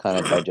I'm still kind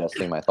of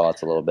digesting my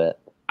thoughts a little bit.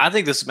 I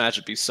think this match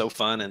would be so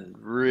fun and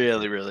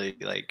really, really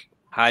like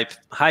high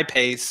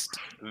paced,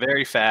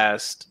 very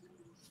fast.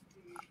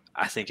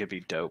 I think it'd be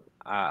dope.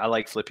 I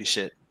like flippy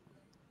shit,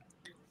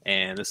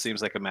 and this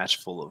seems like a match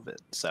full of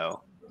it.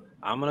 So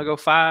I'm gonna go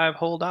 $5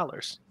 whole. All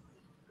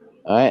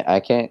right, I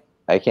can't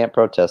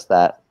protest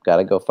that.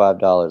 Gotta go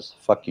 $5.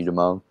 Fuck you,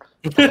 Damone.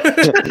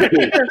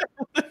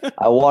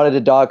 I wanted to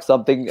dock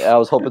something. I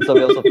was hoping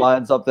somebody else would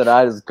find something.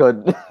 I just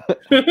couldn't.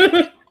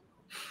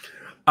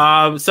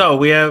 So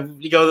we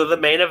go to the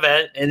main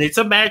event, and it's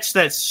a match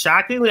that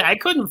shockingly I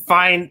couldn't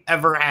find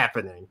ever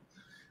happening.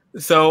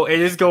 So it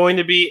is going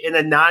to be in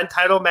a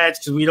non-title match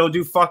because we don't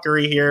do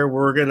fuckery here.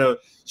 We're gonna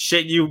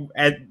shit you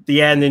at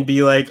the end and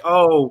be like,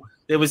 "Oh,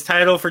 it was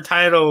title for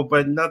title,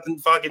 but nothing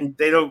fucking.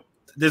 They don't.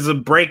 There's a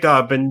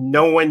breakup, and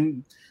no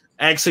one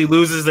actually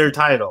loses their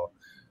title."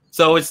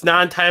 So it's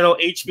non-title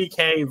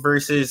HBK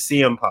versus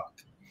CM Punk.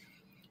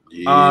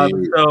 Yeah.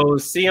 So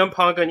CM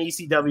Punk on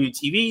ECW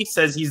TV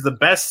says he's the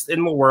best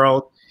in the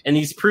world, and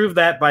he's proved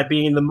that by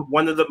being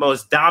one of the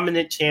most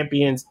dominant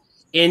champions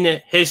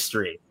in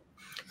history.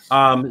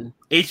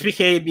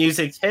 HBK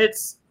music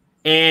hits,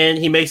 and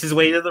he makes his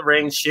way to the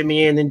ring,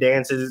 shimmying and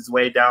dances his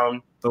way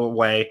down the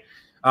way.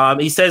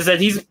 He says that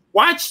he's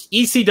watched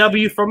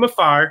ECW from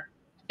afar,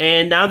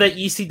 and now that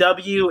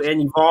ECW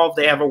and Evolve,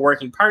 they have a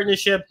working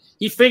partnership,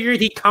 he figured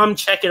he'd come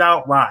check it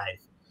out live.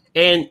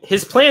 And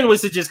his plan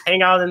was to just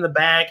hang out in the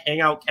back,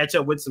 hang out, catch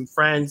up with some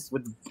friends,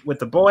 with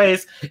the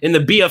boys, and to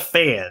be a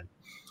fan.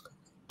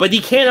 But he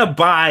can't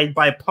abide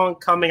by Punk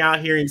coming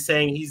out here and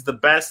saying he's the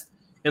best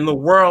in the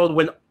world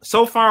when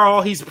so far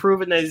all he's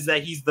proven is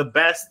that he's the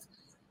best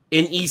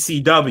in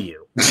ECW.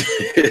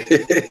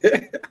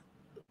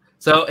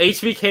 So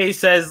HBK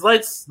says,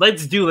 let's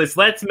do this.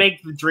 Let's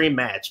make the dream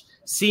match.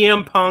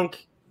 CM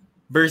Punk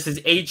versus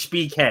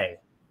HBK.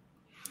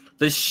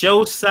 The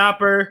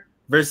showstopper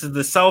versus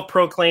the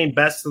self-proclaimed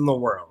best in the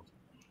world.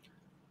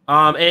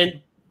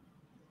 And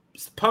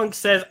Punk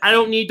says, I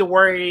don't need to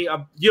worry.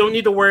 You don't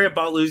need to worry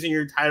about losing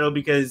your title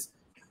because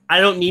I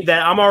don't need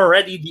that. I'm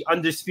already the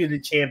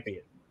undisputed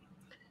champion.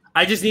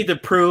 I just need to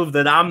prove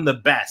that I'm the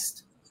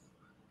best.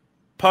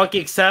 Punk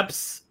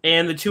accepts,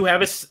 and the two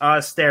have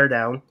a stare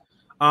down.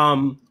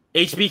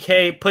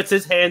 HBK puts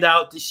his hand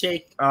out to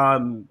shake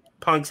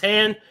Punk's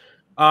hand,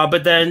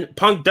 but then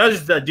Punk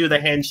does do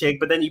the handshake,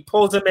 but then he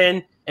pulls him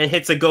in and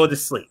hits a go to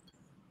sleep.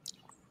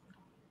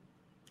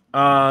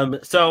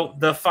 So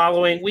the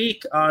following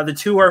week, the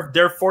two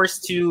they're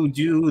forced to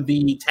do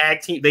the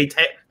tag team.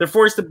 They're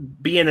forced to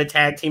be in a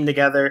tag team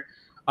together.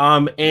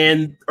 For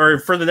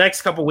the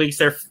next couple weeks,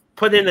 they're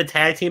put in the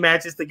tag team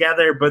matches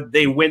together, but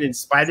they win in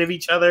spite of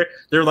each other.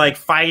 They're like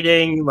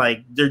fighting,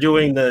 like they're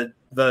doing the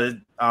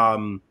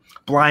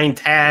blind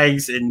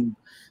tags and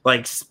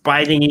like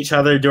spiting each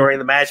other during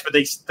the match, but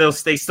they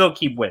still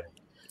keep winning.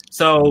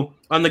 So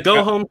on the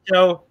go home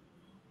show,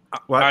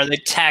 what? Are they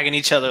tagging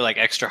each other like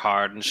extra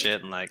hard and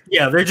shit? And like,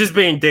 yeah, they're just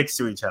being dicks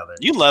to each other.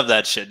 You love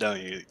that shit,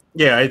 don't you?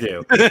 Yeah, I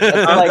do.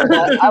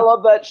 I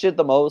love that shit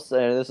the most.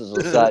 And this is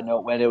a side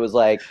note when it was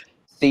like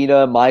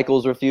Cena and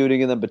Michaels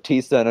refuting, and then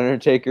Batista and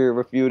Undertaker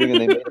refuting,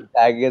 and they made them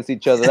tag against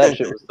each other. That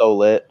shit was so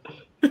lit.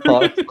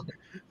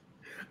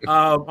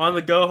 On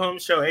the go home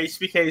show,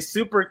 HBK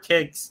super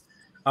kicks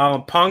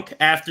Punk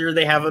after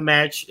they have a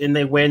match and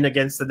they win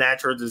against the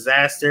Natural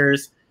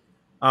Disasters.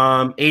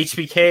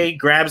 HBK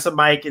grabs a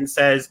mic and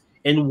says,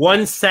 in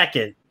 1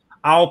 second,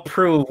 I'll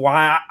prove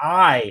why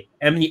I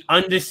am the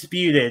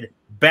undisputed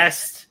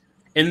best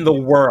in the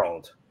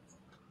world.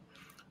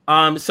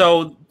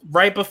 So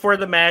right before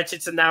the match,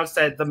 it's announced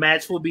that the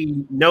match will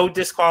be no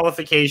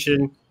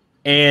disqualification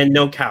and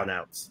no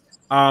countouts.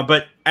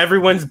 But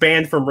everyone's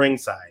banned from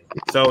ringside.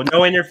 So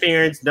no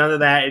interference, none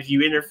of that. If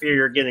you interfere,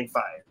 you're getting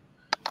fired.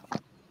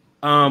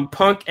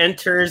 Punk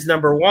enters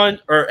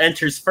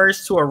enters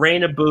first to a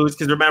rain of boos,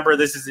 because remember,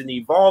 this is an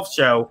Evolve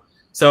show.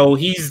 So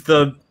he's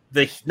the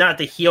not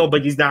the heel,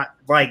 but he's not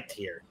liked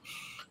here.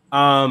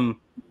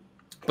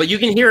 But you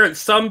can hear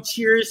some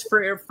cheers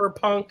for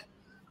Punk.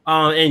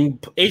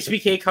 And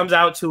HBK comes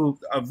out to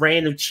a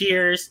rain of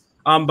cheers.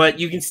 But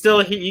you can still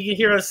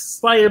hear a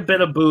slight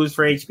bit of boos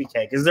for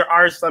HBK because there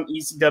are some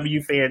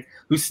ECW fans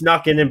who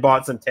snuck in and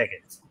bought some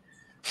tickets.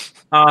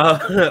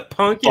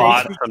 Punk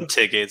bought some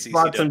tickets.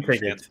 Bought some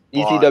tickets.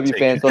 ECW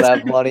fans don't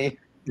have money.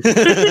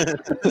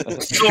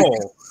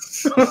 Soul.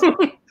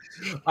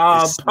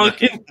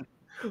 Punk.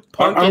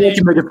 I don't want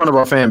you making fun of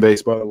our fan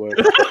base, by the way.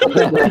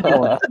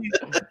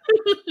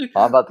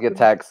 I'm about to get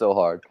tagged so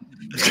hard.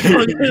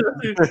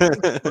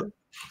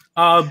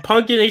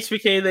 Punk and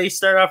HBK, they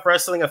start off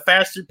wrestling a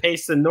faster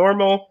pace than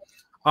normal.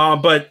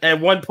 But at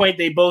one point,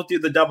 they both do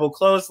the double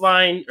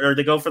clothesline, or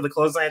they go for the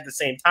clothesline at the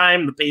same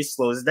time. The pace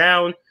slows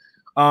down.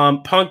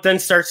 Punk then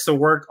starts to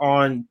work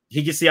on,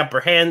 he gets the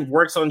upper hand,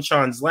 works on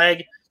Sean's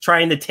leg,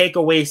 trying to take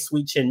away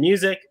Sweet Chin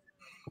Music.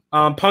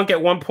 Punk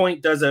at one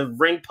point does a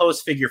ring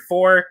post figure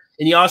 4,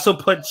 and he also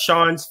put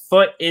Sean's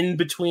foot in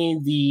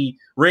between the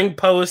ring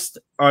post,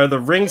 or the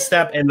ring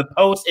step and the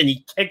post, and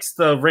he kicks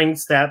the ring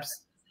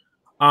steps.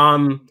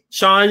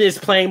 Sean is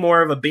playing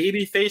more of a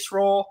babyface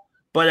role,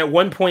 but at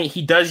one point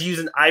he does use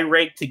an eye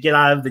rake to get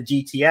out of the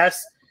GTS.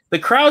 The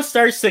crowd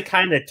starts to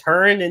kind of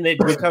turn, and it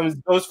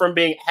goes from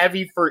being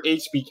heavy for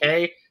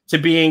HBK to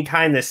being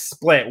kind of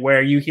split,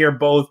 where you hear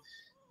both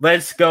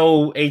 "Let's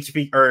go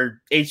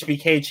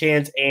HBK"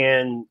 chants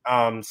and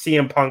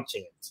CM Punk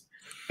chants.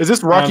 Is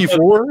this Rocky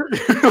 4?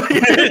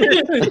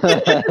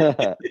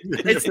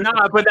 It's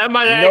not, but that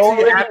might No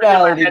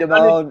originality,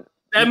 Damone.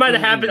 That might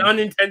have happened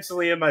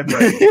unintentionally in my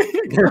brain.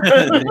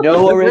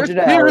 No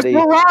originality.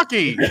 Here's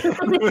Rocky.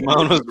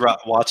 Damone was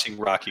watching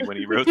Rocky when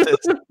he wrote this.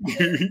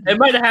 It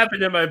might have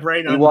happened in my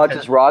brain. He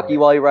watches Rocky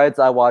while he writes.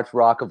 I watch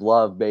Rock of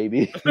Love,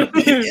 baby. That's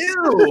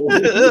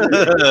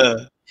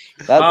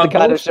the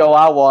kind of show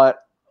I want.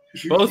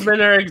 Both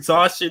men are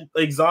exhausted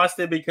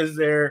because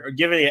they're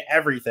giving it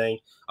everything.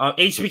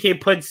 HBK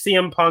puts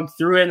CM Punk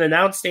through an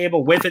announce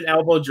table with an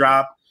elbow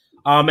drop.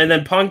 And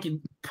then Punk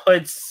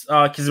puts,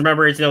 because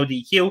remember, it's no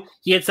DQ,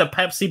 he hits a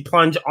Pepsi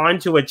plunge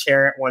onto a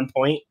chair at one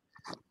point.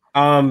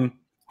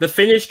 The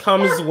finish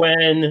comes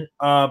when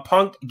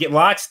Punk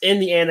locks in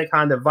the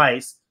Anaconda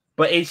Vice,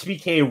 but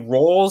HBK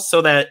rolls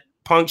so that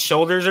Punk's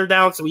shoulders are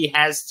down, so he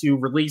has to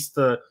release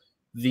the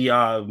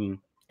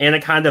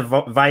Anaconda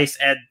Vice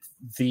at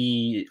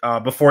the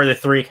before the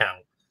 3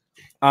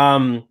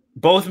 count.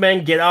 Both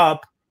men get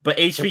up, but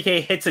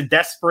HBK hits a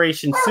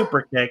desperation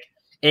super kick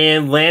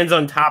and lands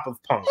on top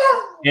of Punk.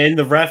 And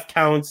the ref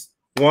counts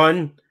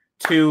 1,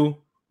 2,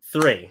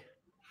 3.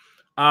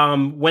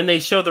 When they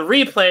show the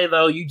replay,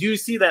 though, you do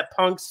see that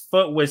Punk's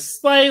foot was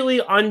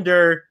slightly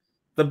under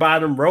the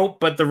bottom rope,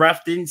 but the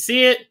ref didn't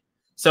see it,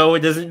 so it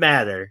doesn't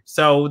matter.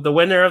 So the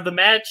winner of the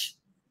match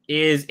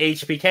is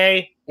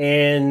HBK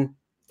and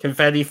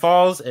Confetti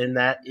Falls, and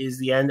that is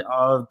the end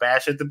of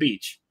Bash at the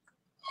Beach.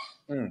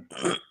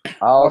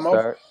 I'll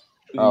start.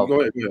 Oh.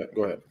 Go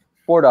ahead.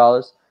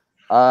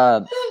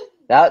 $4.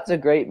 That's a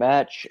great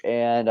match,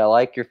 and I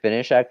like your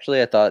finish.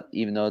 Actually, I thought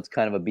even though it's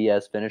kind of a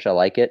BS finish, I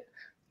like it.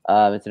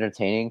 It's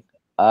entertaining.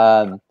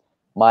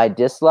 My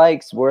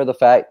dislikes were the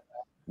fact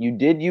you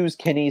did use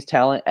Kenny's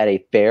talent at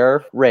a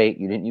fair rate.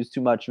 You didn't use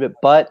too much of it,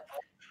 but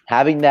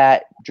having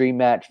that dream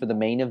match for the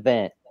main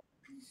event,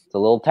 it's a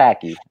little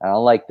tacky. I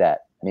don't like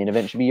that. Main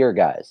event should be your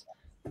guys.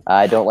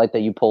 I don't like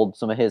that you pulled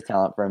some of his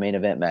talent for a main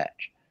event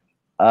match.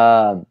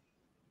 I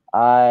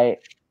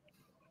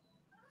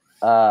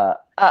don't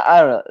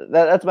know.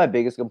 That's my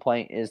biggest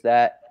complaint is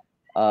that.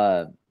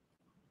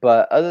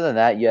 But other than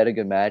that, you had a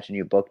good match and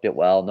you booked it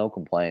well. No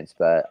complaints.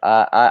 But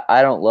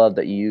I don't love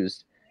that you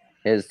used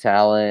his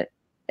talent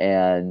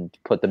and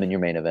put them in your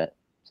main event.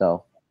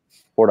 So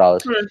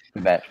 $4.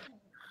 Good match.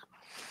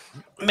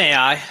 May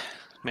I?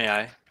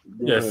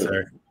 Yes,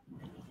 sir.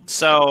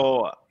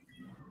 So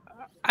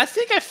I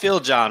think I feel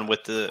John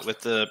with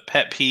the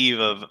pet peeve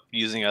of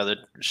using other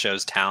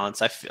shows'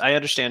 talents. I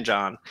understand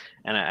John,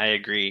 and I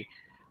agree.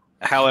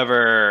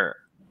 However,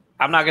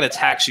 I'm not going to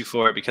tax you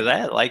for it because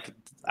I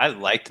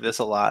liked this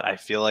a lot. I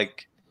feel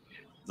like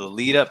the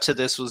lead up to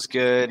this was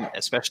good,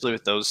 especially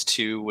with those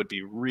two would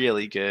be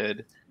really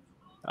good.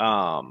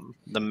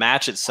 The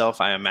match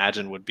itself, I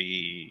imagine, would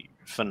be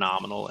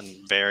phenomenal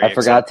and very. I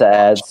forgot to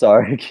add.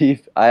 Sorry,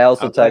 Keith. I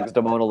also texted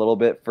Damone a little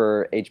bit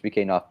for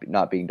HBK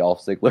not being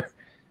Dolph Ziggler.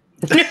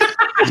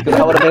 Because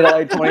I would have made it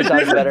like 20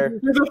 times better.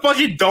 There's a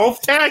fucking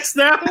Dolph tax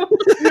now.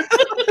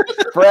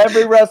 For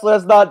every wrestler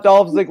that's not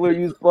Dolph Ziggler,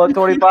 use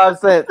 25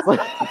 cents.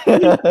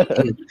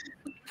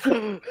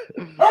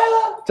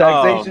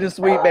 Taxation is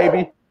sweet,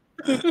 baby.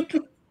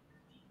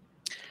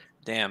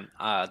 Damn,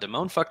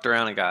 Damone fucked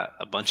around and got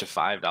a bunch of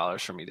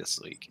 $5 from me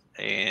this week,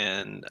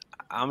 and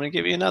I'm gonna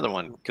give you another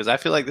one because I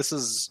feel like this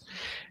is,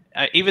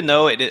 even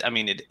though it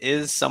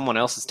is someone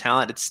else's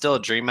talent, it's still a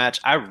dream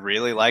match. I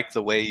really like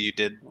the way you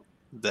did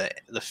the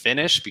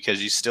finish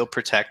because you still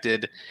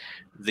protected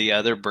the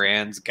other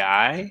brand's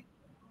guy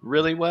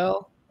really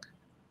well,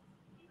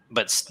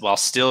 but while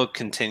still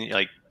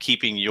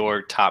keeping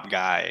your top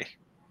guy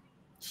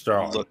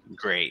strong, looking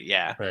great.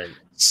 Yeah, right.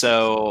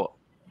 So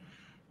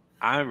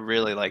I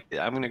really like it.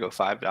 I'm gonna go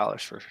 $5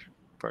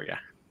 for you.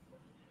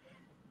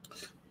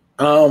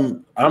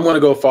 I'm gonna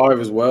go 5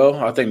 as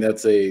well. I think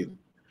that's a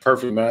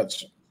perfect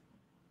match.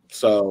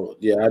 So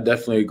yeah, I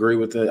definitely agree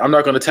with it. I'm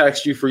not gonna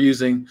tax you for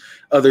using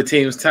other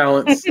teams'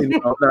 talents.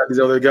 Not these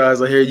other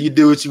guys out here. You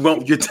do what you want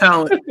with your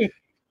talent.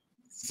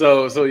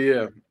 So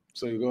yeah.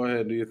 So you go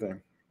ahead and do your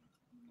thing.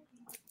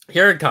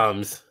 Here it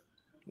comes.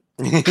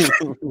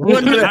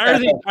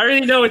 I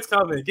already know it's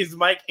coming because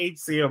Mike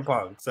hates CM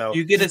Punk. So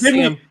you get a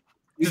CM.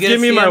 Give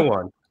me my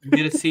one. You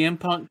get a CM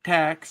Punk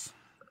tax.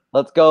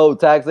 Let's go,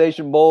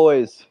 taxation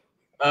boys.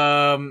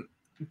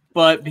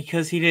 But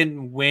because he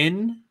didn't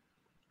win,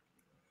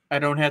 I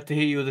don't have to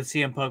hit you with a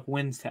CM Punk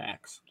wins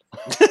tax.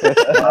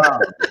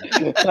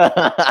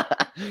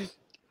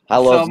 I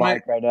love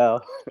Mike right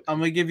now. I'm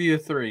gonna give you a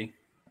 3.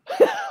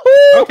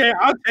 Okay,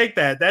 I'll take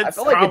that. That's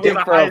I feel like a dick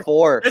for a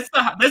 4. That's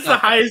the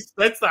highest.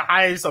 That's the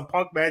highest a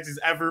Punk match is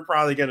ever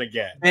probably gonna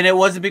get. And it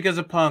wasn't because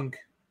of Punk.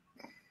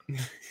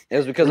 It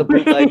was because of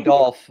bootleg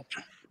Dolph.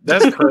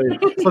 That's crazy.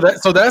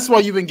 So that's why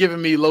you've been giving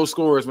me low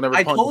scores whenever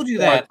I Punk told you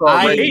that.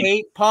 I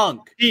hate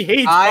Punk. He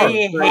hates I Punk.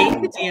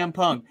 hate CM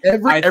Punk.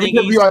 Every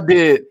review I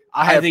did,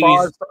 I had think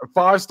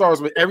 5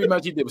 stars with every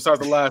match he did besides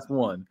the last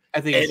one.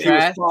 I think And it's it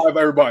was trash. 5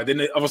 everybody.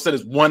 Then all of a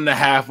sudden it's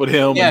 1.5 with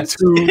him Yes.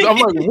 and 2. I'm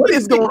like, what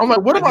is going on? I'm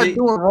like, what am I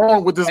doing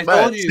wrong with this I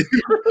match? told you.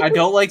 I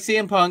don't like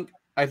CM Punk.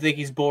 I think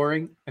he's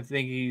boring. I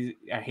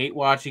hate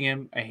watching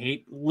him. I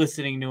hate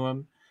listening to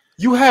him.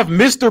 You have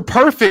Mr.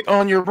 Perfect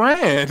on your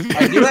brand.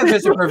 I do have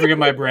Mr. Perfect in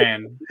my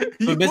brand.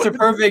 But Mr.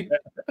 Perfect,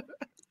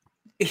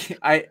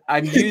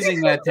 I'm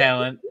using that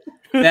talent.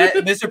 That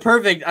Mr.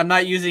 Perfect, I'm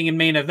not using in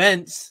main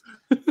events.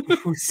 Like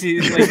you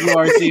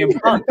are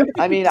CM Punk.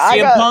 I mean,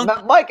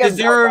 Punk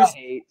deserves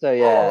hate, so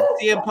yeah.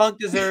 CM Punk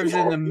deserves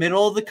in the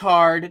middle of the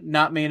card,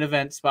 not main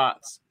event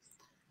spots.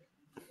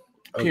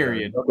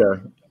 Period.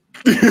 Okay.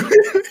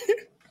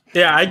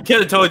 Yeah, I could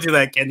have told you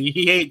that, Kenny.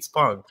 He hates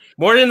Punk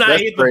more than I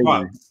hate the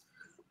Bucks.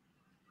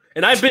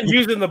 And I've been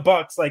using the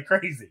Bucks like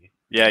crazy.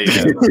 Yeah, you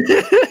have.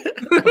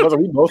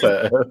 We both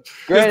have.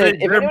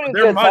 Granted, if anyone's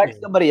going to attack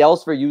somebody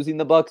else for using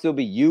the Bucks, it'll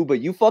be you,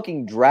 but you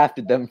fucking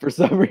drafted them for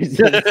some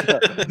reason.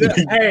 So.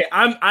 Hey,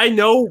 I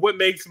know what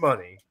makes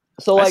money.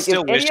 So, like,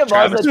 if any of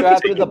us had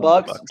drafted the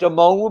Bucks,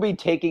 Damone will be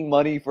taking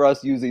money for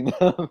us using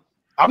them.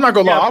 I'm not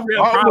gonna lie.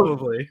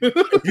 Probably.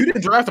 If you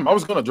didn't draft him, I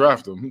was gonna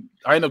draft him.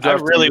 I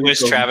really wish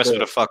Travis would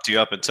have fucked you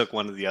up and took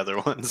one of the other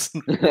ones.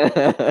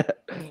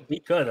 He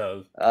could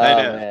have. I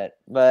know. Man.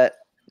 But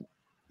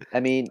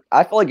I mean,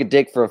 I feel like a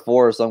dick for a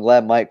 4, so I'm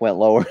glad Mike went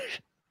lower.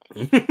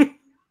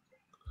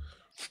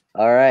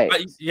 All right.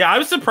 Yeah, I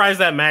was surprised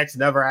that match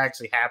never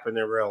actually happened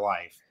in real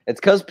life. It's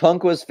because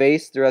Punk was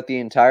face throughout the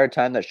entire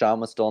time that Shawn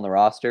was still on the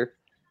roster.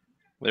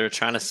 They were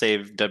trying to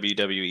save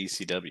WWE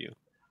ECW.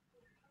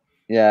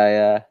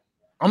 Yeah.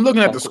 I'm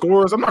looking at the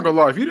scores. I'm not gonna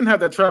lie. If you didn't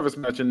have that Travis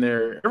match in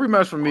there, every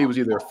match for me was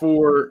either a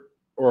 4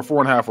 or a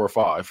 4.5 or a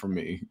 5 for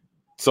me.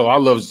 So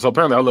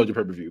apparently I loved your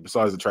pay-per-view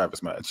besides the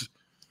Travis match.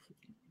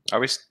 Are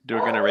we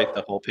gonna rate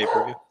the whole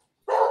pay-per-view?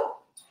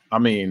 I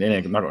mean, it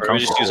ain't not gonna Or count.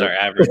 we just use our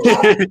average.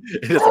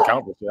 It doesn't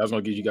count for shit. I was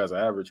gonna give you guys an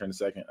average in a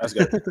second. I just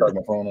gotta turn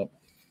my phone up.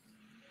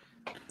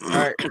 All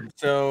right,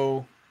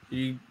 so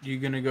you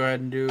gonna go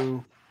ahead and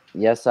do?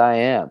 Yes, I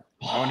am.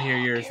 I want to hear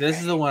yours. This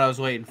is the one I was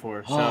waiting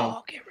for.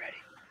 So get ready.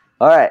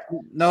 All right.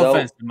 no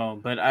offense,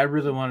 Simone, but I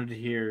really wanted to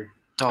hear.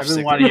 I Dolph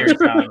really Ziggler. want to hear your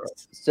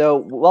comments. So,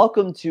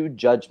 welcome to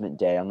Judgment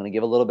Day. I'm going to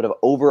give a little bit of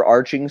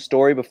overarching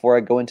story before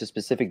I go into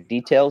specific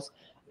details.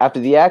 After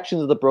the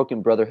actions of the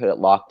Broken Brotherhood at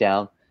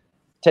Lockdown,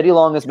 Teddy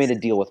Long has made a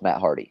deal with Matt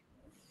Hardy.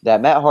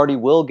 That Matt Hardy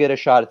will get a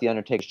shot at the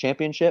Undertaker's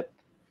championship,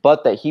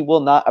 but that he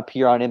will not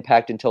appear on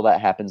Impact until that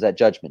happens at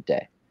Judgment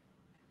Day.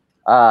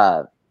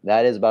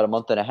 That is about a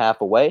month and a half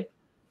away.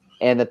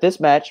 And that this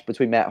match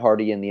between Matt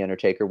Hardy and The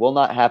Undertaker will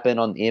not happen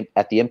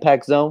at the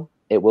Impact Zone.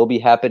 It will be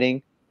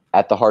happening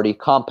at the Hardy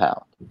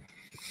compound.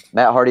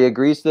 Matt Hardy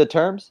agrees to the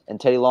terms, and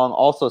Teddy Long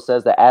also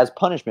says that as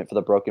punishment for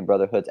the Broken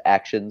Brotherhood's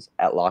actions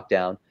at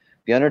Lockdown,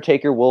 The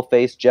Undertaker will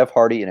face Jeff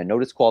Hardy in a no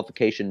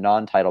disqualification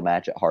non-title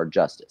match at Hard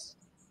Justice.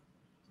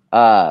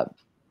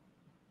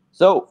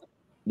 So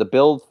the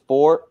build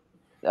for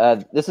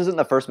this isn't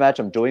the first match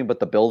I'm doing, but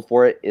the build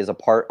for it is a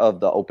part of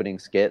the opening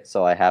skit,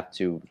 so I have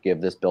to give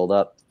this build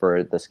up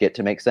for the skit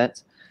to make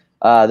sense.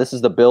 This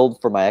is the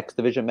build for my X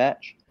Division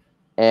match,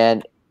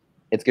 and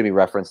it's going to be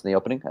referenced in the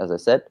opening, as I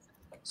said.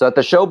 So at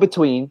the show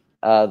between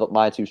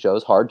my two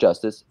shows, Hard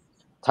Justice,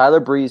 Tyler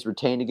Breeze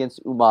retained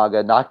against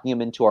Umaga, knocking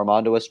him into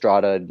Armando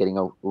Estrada and getting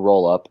a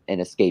roll-up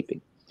and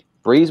escaping.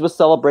 Breeze was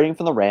celebrating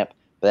from the ramp,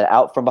 but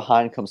out from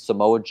behind comes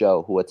Samoa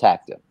Joe, who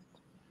attacked him.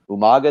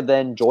 Umaga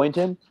then joined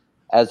him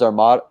as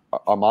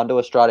Armando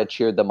Estrada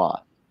cheered them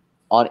on.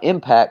 On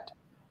Impact,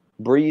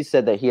 Breeze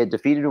said that he had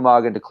defeated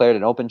Umaga and declared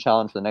an open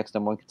challenge for the next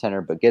 #1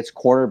 contender, but gets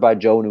cornered by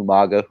Joe and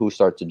Umaga, who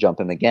start to jump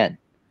him again.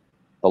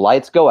 The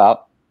lights go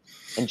out,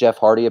 and Jeff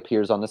Hardy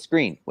appears on the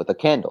screen with a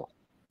candle,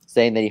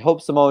 saying that he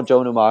hopes Samoa Joe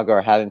and Umaga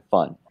are having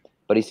fun,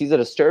 but he sees a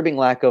disturbing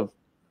lack of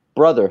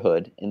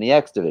brotherhood in the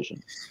X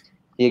Division.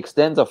 He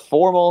extends a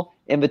formal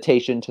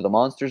invitation to the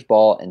Monsters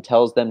Ball and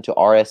tells them to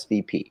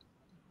RSVP.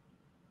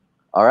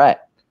 All right.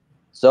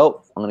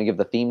 So I'm going to give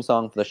the theme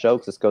song for the show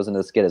because this goes into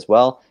the skit as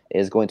well. It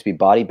is going to be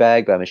Body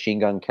Bag by Machine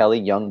Gun Kelly,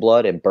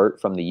 Youngblood, and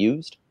Bert from The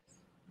Used.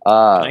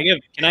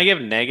 Can I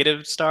give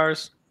negative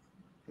stars?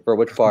 For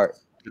which part?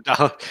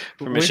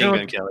 For Machine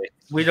Gun Kelly.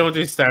 We don't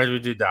do stars, we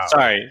do dollars.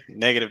 Sorry,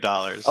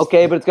 $.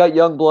 Okay, but it's got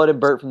Youngblood and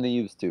Bert from The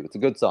Used too. It's a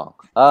good song.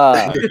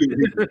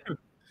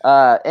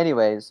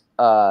 Anyways,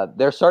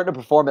 they're starting to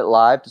perform it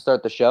live to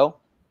start the show,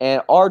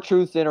 and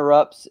R-Truth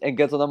interrupts and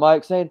gets on the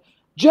mic saying,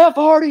 "Jeff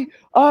Hardy,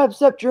 I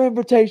accept your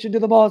invitation to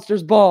the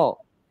Monsters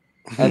Ball."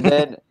 And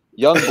then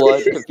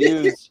Youngblood,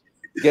 confused,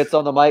 gets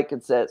on the mic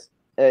and says,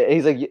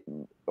 he's like,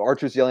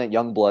 R-Truth's yelling at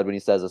Youngblood when he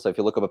says this. So if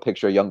you look up a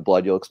picture of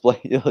Youngblood,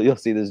 you'll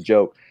see this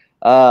joke.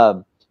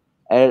 And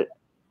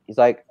he's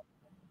like,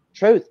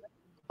 "Truth,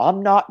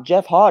 I'm not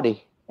Jeff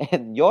Hardy,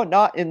 and you're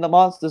not in the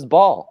Monsters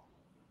Ball."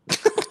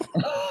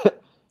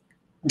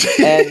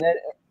 and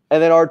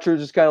then R-Truth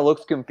just kind of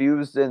looks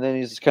confused, and then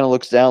he just kind of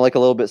looks down like a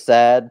little bit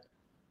sad.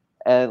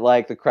 And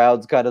like the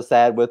crowd's kind of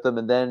sad with him,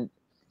 and then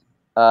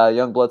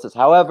Youngblood says,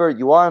 "However,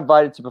 you are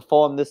invited to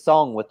perform this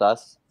song with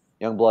us."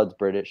 Youngblood's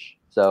British,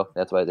 so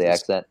that's why the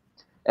accent.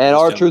 And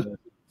R-Truth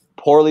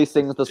poorly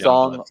sings the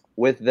song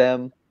with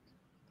them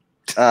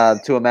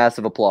to a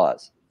massive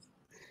applause.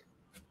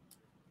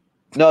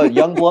 No,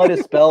 Youngblood is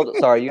spelled.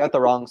 Sorry, you got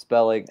the wrong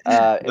spelling.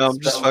 No, I'm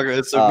just fucking.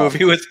 It's a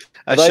movie with.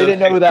 I didn't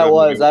know who that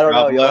was. I don't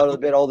know. Y'all are a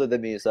bit older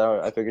than me,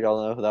 so I figured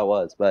y'all know who that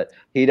was. But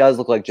he does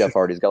look like Jeff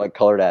Hardy. He's got like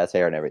colored ass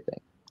hair and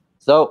everything.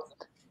 So,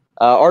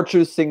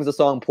 R-Truth sings the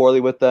song poorly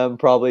with them,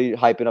 probably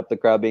hyping up the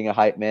crowd, being a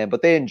hype man,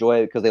 but they enjoy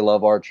it because they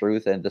love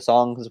R-Truth, and the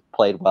song is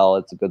played well.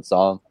 It's a good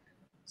song.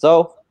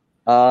 So,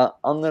 I'm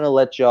going to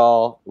let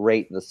y'all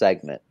rate the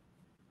segment.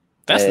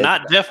 That's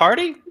not Jeff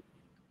Hardy?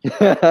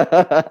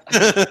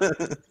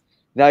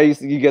 Now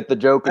you get the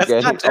joke That's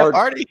again. not Jeff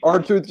Hardy?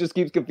 R-Truth just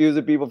keeps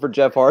confusing people for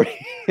Jeff Hardy.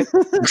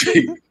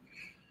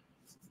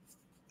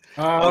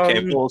 Okay,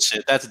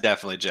 bullshit. That's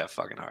definitely Jeff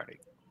fucking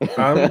Hardy.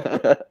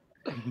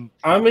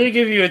 I'm gonna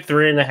give you a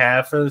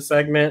 3.5 for the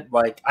segment.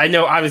 Like, I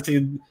know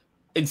obviously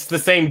it's the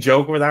same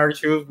joke with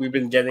R-Truth we've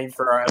been getting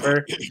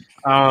forever.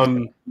 I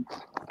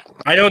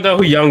don't know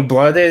who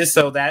Youngblood is,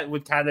 so that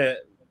would kind of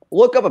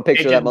look up a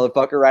picture of that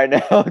motherfucker right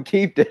now.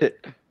 Keep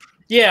it.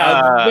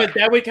 Yeah, but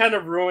that would kind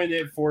of ruin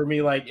it for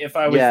me. Like, if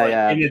I was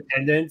in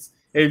attendance,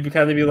 it would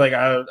kind of be like,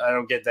 I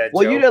don't get that.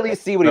 Well, joke. you'd at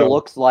least see what he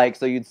looks like,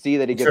 so you'd see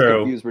that he gets True.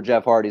 confused for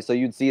Jeff Hardy. So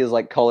you'd see his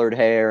like colored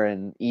hair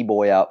and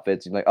e-boy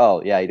outfits. You'd be like,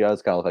 oh yeah, he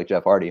does kind of look like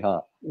Jeff Hardy,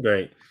 huh?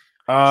 Right.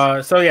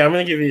 So yeah, I'm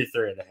gonna give you a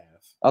 3.5.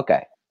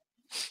 Okay.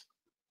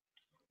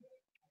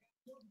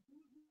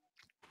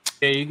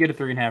 Yeah, you get a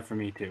 3.5 for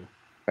me too.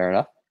 Fair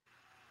enough.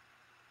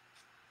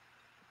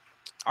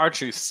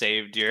 R-Truth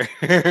saved your.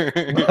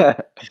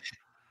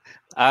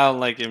 I don't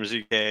like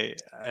MGK,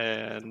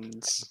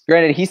 and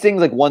Granted, he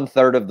sings like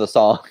 1/3 of the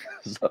song.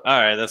 So.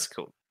 all right, that's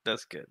cool.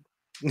 That's good.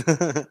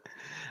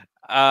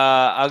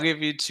 I'll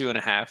give you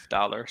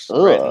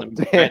 $2.50. Right in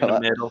the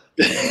middle.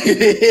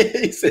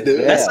 He said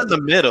it. That's in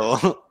the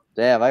middle.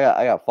 Damn, I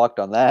got fucked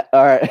on that.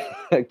 All right,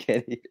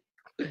 Kenny.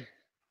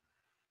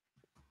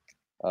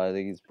 I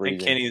think he's And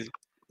breathing.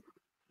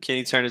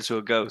 Kenny turned into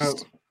a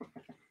ghost.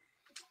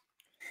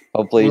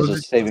 Hopefully, he's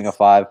just saving a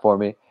 5 for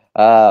me.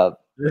 Damone,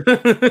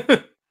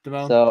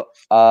 So,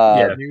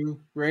 Yeah. you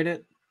rate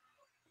it?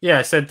 Yeah,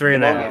 I said I'll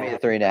give 3.5. me a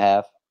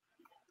 3.5.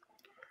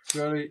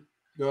 Jody,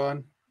 go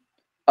on.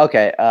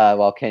 Okay,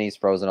 while Kenny's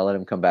frozen, I'll let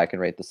him come back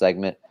and rate the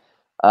segment.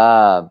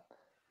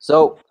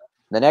 So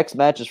the next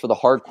match is for the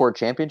Hardcore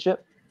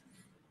Championship.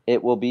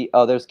 It will be.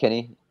 Oh, there's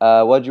Kenny.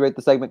 What did you rate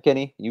the segment,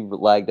 Kenny? You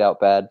lagged out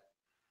bad.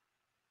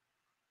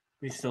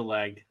 We still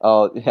lagged.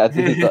 Oh, yeah, I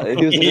think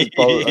he was in his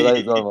boat. I thought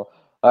it was normal.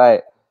 All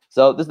right.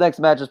 So this next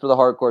match is for the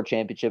Hardcore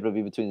Championship. It'll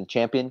be between the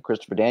champion,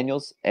 Christopher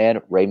Daniels,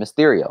 and Rey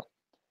Mysterio.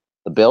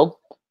 The build.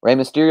 Rey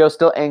Mysterio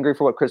still angry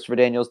for what Christopher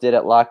Daniels did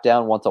at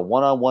Lockdown, wants a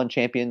one-on-one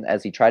champion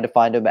as he tried to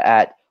find him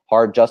at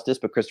Hard Justice,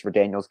 but Christopher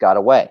Daniels got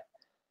away.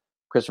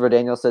 Christopher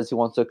Daniels says he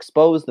wants to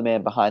expose the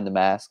man behind the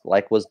mask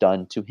like was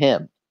done to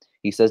him.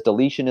 He says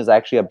deletion is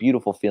actually a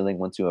beautiful feeling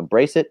once you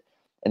embrace it,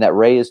 and that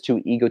Rey is too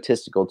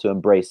egotistical to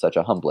embrace such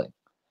a humbling.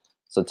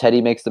 So Teddy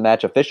makes the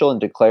match official and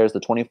declares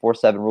the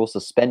 24/7 rule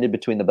suspended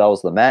between the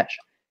bells of the match.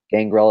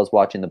 Gangrel is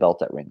watching the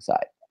belt at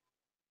ringside.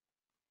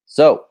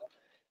 So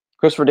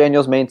Christopher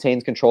Daniels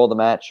maintains control of the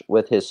match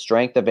with his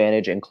strength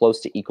advantage and close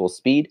to equal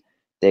speed.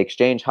 They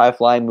exchange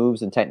high-flying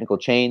moves and technical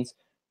chains,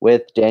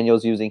 with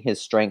Daniels using his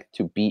strength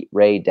to beat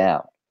Rey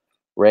down.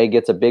 Rey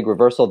gets a big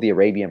reversal of the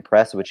Arabian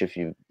Press, which if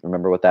you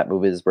remember what that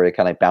move is, where he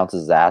kind of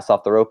bounces his ass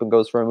off the rope and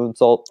goes for a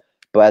moonsault.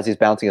 But as he's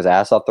bouncing his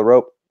ass off the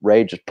rope,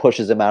 Rey just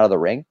pushes him out of the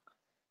ring.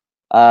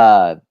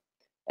 And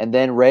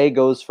then Rey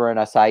goes for an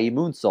Asai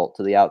moonsault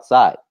to the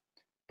outside.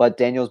 But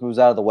Daniels moves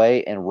out of the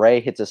way, and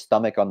Rey hits his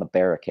stomach on the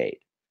barricade.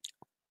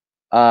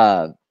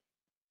 1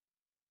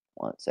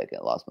 second,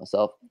 I lost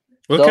myself.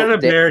 What kind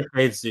of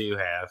barricades do you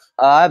have?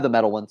 I have the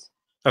metal ones.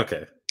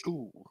 Okay.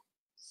 Ooh.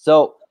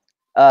 So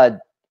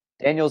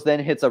Daniels then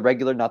hits a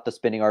regular, not the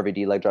spinning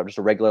RVD leg drop, just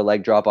a regular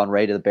leg drop on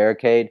Rey to the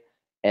barricade.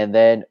 And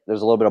then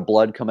there's a little bit of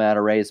blood coming out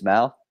of Rey's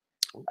mouth.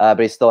 But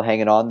he's still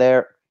hanging on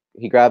there.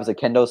 He grabs a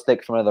kendo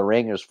stick from the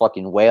ring and just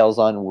fucking wails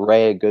on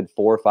Rey a good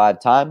 4 or 5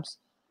 times.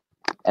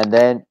 And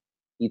then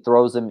he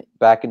throws him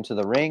back into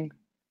the ring,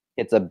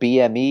 hits a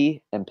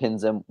BME, and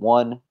pins him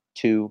 1,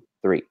 2,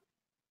 3.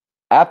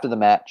 After the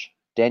match,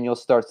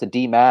 Daniels starts to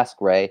demask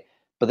Rey,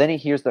 but then he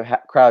hears the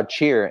crowd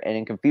cheer, and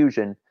in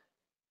confusion,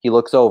 he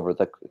looks over.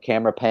 The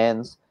camera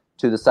pans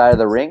to the side of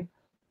the ring,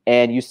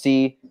 and you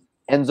see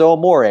Enzo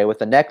Amore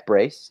with a neck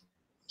brace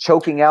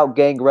choking out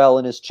Gangrel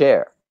in his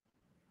chair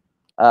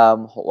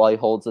while he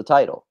holds the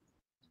title.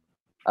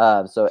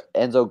 So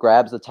Enzo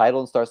grabs the title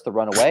and starts to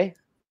run away,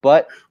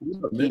 but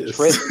he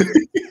trips.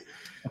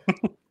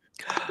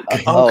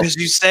 Because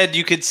you said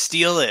you could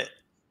steal it.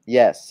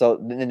 Yes. So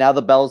now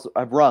the bells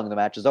have rung. The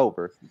match is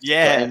over.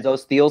 Yeah. So Enzo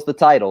steals the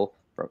title.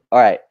 All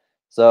right.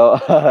 So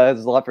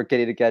there's a lot for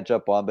Kenny to catch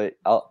up on, but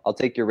I'll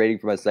take your rating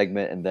for my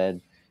segment, and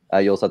then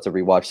you'll have to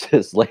rewatch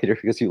this later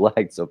because you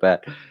lagged so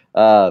bad.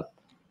 So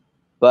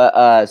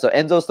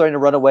Enzo's starting to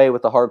run away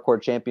with the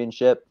Hardcore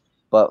Championship,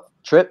 but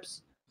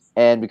trips,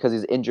 and because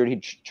he's injured, he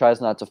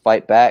tries not to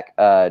fight back.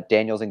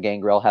 Daniels and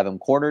Gangrel have him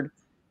cornered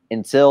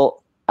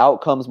until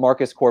out comes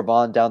Marcus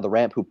Corvan down the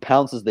ramp, who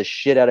pounces the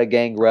shit out of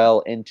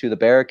Gangrel into the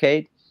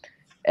barricade,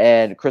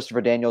 and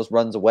Christopher Daniels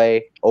runs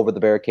away over the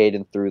barricade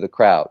and through the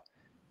crowd.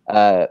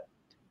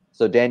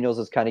 So Daniels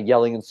is kind of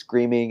yelling and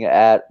screaming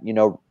at,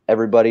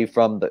 everybody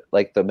from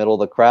the middle of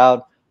the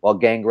crowd, while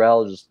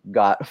Gangrel just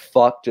got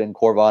fucked, and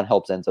Corvan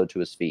helps Enzo to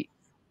his feet.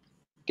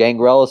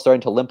 Gangrel is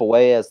starting to limp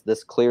away as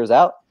this clears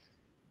out,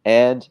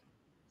 and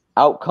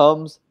out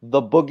comes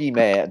the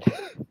Boogeyman,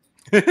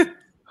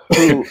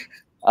 who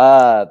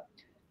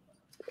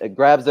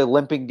grabs the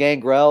limping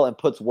Gangrel and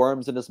puts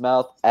worms in his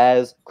mouth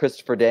as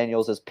Christopher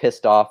Daniels is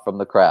pissed off from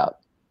the crowd.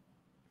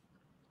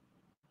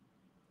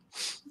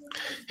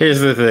 Here's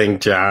the thing,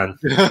 John.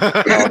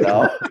 Oh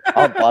no,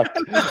 I'm fucked.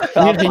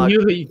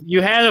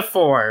 You had a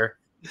 4,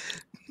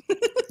 and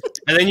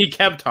then you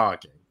kept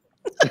talking.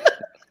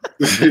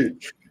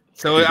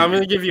 So I'm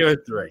gonna give you a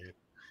 3.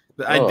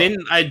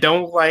 I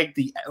don't like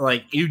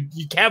you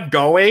kept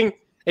going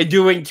and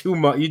doing too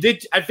much.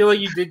 I feel like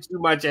you did too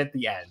much at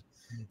the end.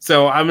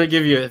 So I'm gonna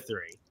give you a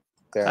 3.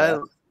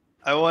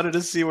 I wanted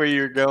to see where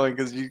you were going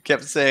because you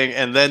kept saying,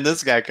 and then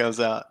this guy comes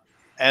out,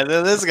 and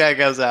then this guy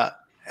comes out,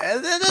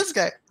 and then this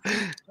guy.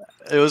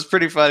 It was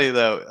pretty funny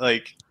though.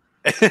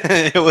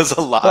 It was a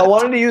lot. So I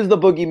wanted to use the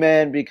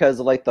Boogeyman because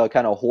of the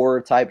kind of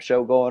horror type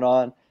show going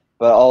on,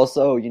 but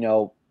also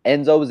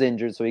Enzo was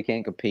injured, so he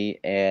can't compete,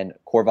 and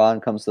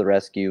Corvan comes to the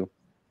rescue.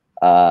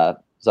 So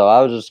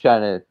I was just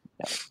kind of,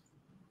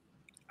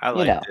 I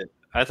liked it.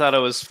 I thought it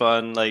was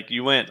fun. Like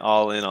you went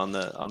all in on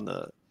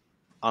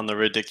the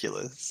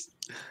ridiculous.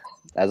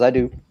 as I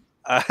do.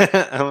 I'm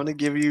gonna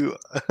give you.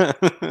 I'm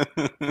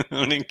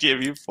gonna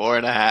give you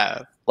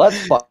 4.5.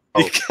 Let's fuck.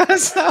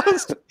 Because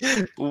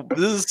this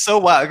is so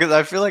wild. Because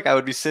I feel like I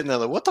would be sitting there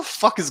like, what the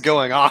fuck is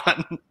going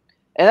on?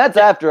 And that's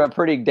after a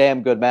pretty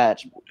damn good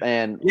match.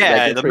 And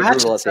yeah, like, the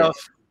match itself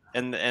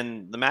and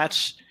the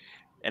match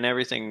and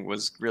everything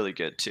was really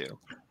good too.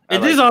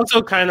 It is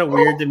also kind of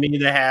weird to me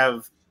to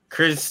have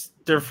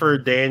Christopher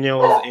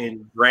Daniels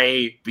and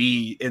Ray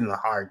be in the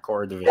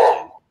hardcore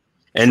division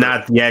and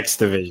not the X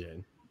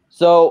division.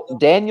 So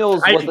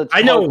Daniels was the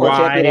I know why,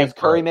 champion as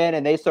Curryman,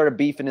 and they started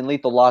beefing in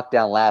Lethal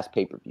Lockdown last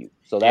pay-per-view.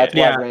 So that's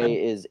why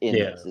Ray is in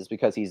this. Is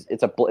because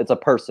it's a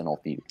personal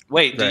feud.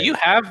 Wait, do you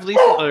have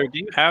Lethal or do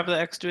you have the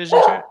X Division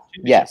championship?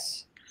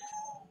 Yes.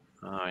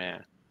 Oh yeah.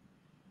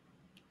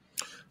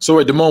 So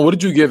wait, Damon, what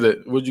did you give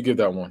it? What did you give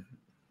that one?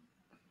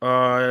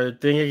 I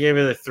think I gave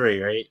it a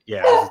 3, right? Yeah,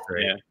 it was a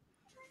 3.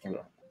 Yeah.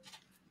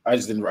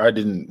 I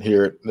didn't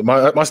hear it.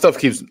 My stuff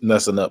keeps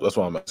messing up. That's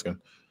why I'm asking.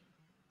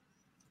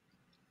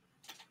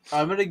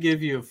 I'm gonna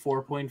give you a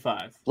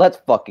 4.5. Let's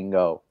fucking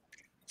go.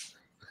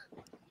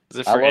 Is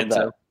it for Enzo?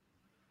 That.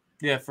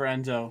 Yeah, for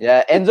Enzo.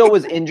 Yeah, Enzo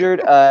was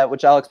injured,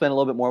 which I'll explain a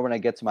little bit more when I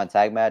get to my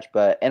tag match.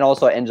 And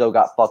also Enzo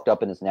got fucked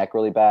up in his neck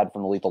really bad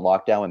from the Lethal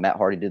Lockdown when Matt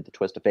Hardy did the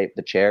twist of fate with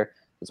the chair.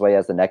 That's why he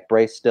has the neck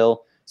brace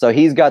still. So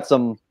he's got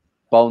some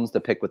bones to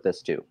pick with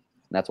this too.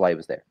 And that's why he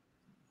was there.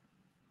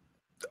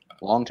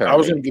 Long term. I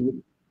was gonna give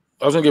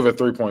it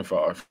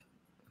 3.5.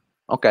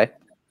 Okay.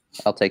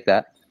 I'll take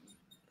that.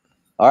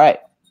 All right.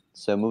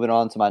 So moving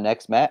on to my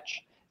next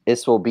match.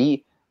 This will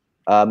be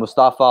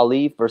Mustafa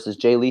Ali versus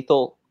Jay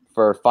Lethal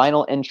for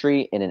final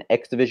entry in an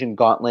X Division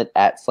gauntlet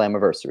at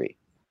Slammiversary.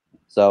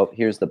 So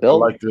here's the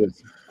build. I like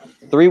this.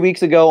 3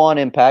 weeks ago on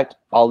Impact,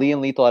 Ali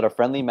and Lethal had a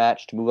friendly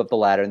match to move up the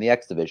ladder in the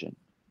X Division.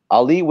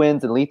 Ali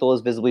wins and Lethal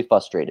is visibly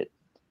frustrated.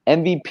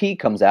 MVP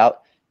comes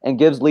out and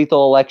gives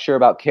Lethal a lecture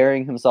about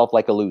carrying himself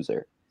like a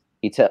loser.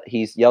 He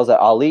yells at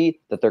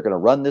Ali that they're going to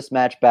run this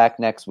match back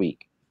next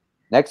week.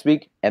 Next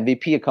week,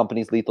 MVP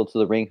accompanies Lethal to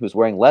the ring, who's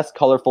wearing less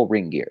colorful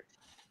ring gear,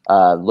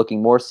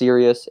 looking more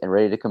serious and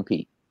ready to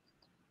compete.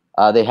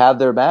 They have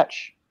their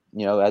match,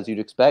 as you'd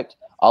expect.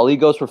 Ali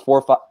goes for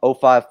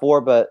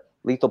 4.054, but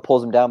Lethal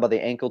pulls him down by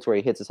the ankle to where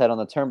he hits his head on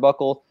the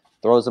turnbuckle,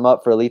 throws him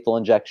up for a lethal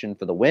injection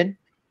for the win.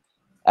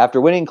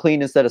 After winning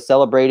clean instead of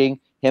celebrating,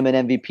 him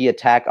and MVP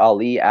attack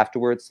Ali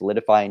afterwards,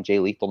 solidifying Jay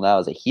Lethal now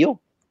as a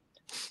heel.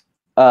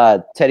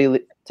 Teddy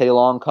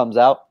Long comes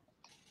out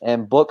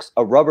and books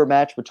a rubber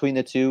match between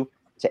the two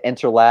to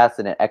enter last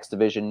in an X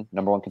Division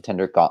 #1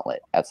 contender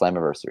gauntlet at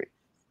Slammiversary.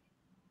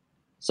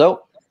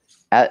 So,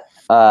 at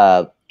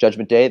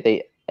Judgment Day,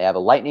 they have a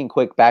lightning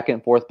quick back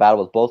and forth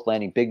battle with both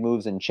landing big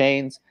moves and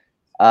chains.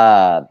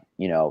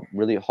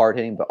 Really hard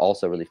hitting, but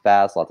also really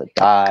fast. Lots of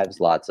dives,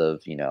 lots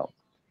of,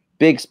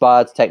 big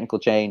spots, technical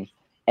change.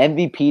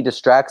 MVP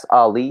distracts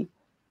Ali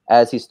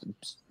as he's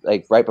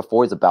right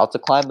before he's about to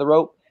climb the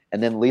rope.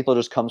 And then Lethal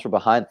just comes from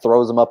behind,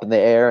 throws him up in the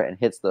air, and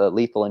hits the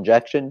lethal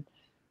injection.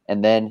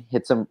 And then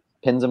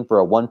pins him for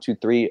a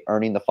 1-2-3,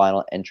 earning the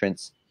final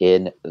entrance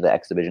in the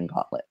X Division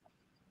gauntlet.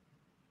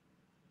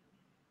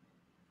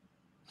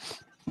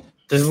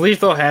 Does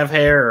Lethal have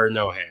hair or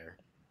no hair?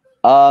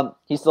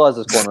 He still has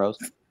his cornrows.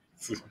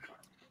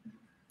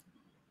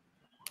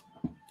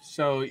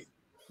 So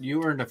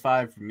you earned a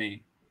 5 from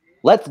me.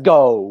 Let's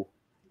go.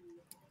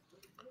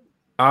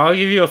 I'll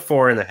give you a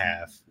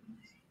 4.5.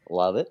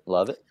 Love it.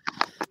 Love it.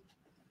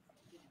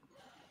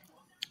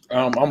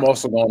 I'm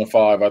also going to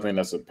 5. I think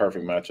that's a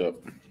perfect matchup.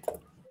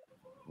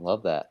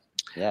 Love that.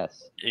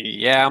 Yes.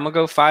 Yeah, I'm gonna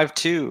go 5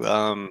 too.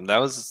 That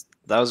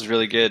was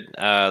really good.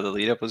 The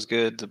lead up was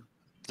good.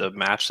 The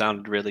match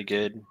sounded really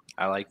good.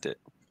 I liked it.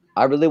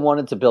 I really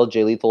wanted to build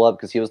Jay Lethal up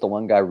because he was the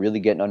one guy really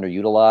getting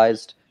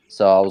underutilized.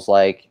 So I was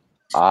like,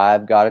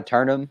 I've got to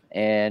turn him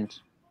and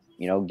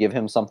give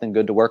him something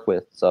good to work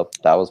with. So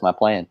that was my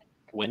plan.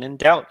 When in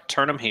doubt,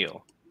 turn him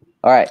heel.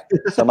 All right.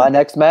 So my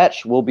next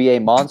match will be a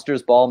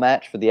Monsters Ball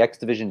match for the X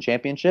Division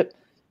Championship,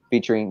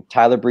 featuring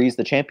Tyler Breeze,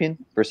 the champion,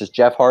 versus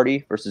Jeff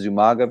Hardy versus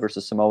Umaga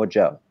versus Samoa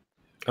Joe.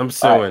 I'm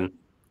suing.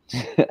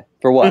 Right.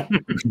 For what?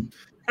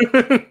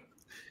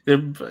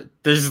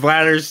 There's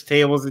ladders,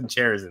 tables, and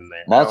chairs in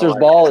there. Monsters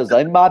Ball is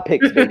in my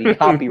picks, baby.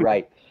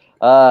 Copyright.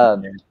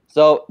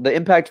 So the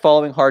Impact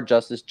following Hard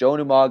Justice, Joe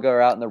and Umaga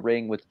are out in the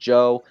ring with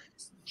Joe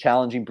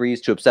challenging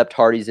Breeze to accept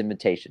Hardy's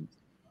invitation.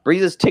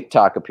 Breeze's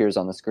TikTok appears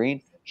on the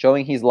screen,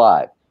 showing he's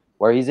live,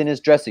 where he's in his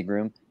dressing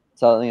room,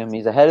 telling him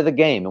he's ahead of the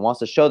game and wants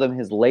to show them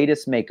his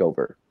latest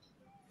makeover.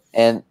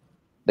 And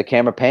the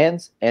camera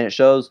pans, and it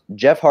shows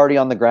Jeff Hardy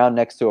on the ground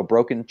next to a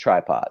broken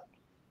tripod.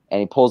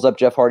 And he pulls up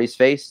Jeff Hardy's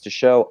face to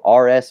show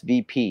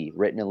RSVP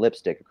written in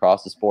lipstick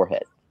across his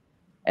forehead.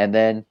 And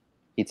then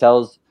he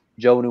tells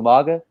Joe and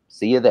Umaga,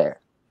 see you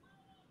there.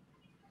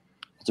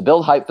 To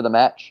build hype for the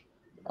match,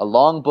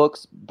 Long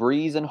books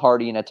Breeze and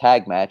Hardy in a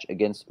tag match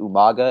against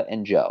Umaga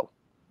and Joe.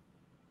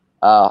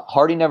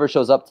 Hardy never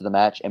shows up to the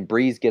match, and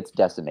Breeze gets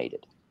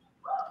decimated.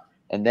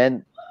 And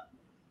then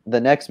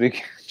the next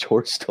week,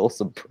 George stole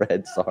some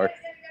bread. Sorry.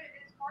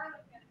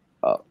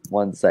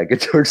 1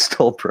 second. George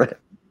stole bread.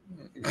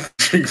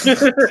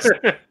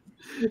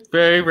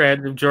 Very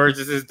random. George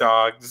is his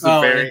dog. This is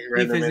a very and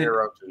random Keith,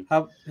 interruption.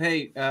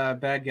 Hey,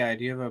 bad guy,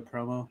 do you have a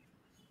promo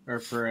or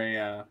for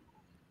a?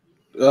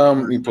 Let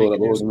me pull it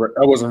up.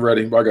 I wasn't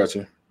ready, but I got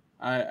you.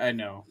 I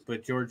know,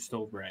 but George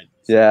stole bread.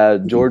 Yeah,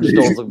 George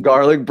stole some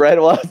garlic bread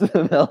while I was in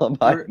the middle of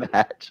my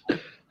match.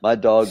 My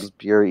dog's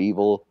pure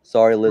evil.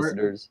 Sorry,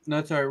 listeners.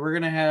 No, sorry. We're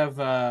gonna have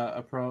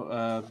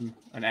an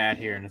ad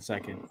here in a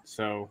second.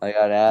 So I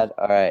got an ad.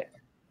 All right.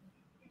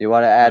 You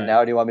want to add now?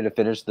 Or do you want me to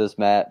finish this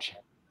match?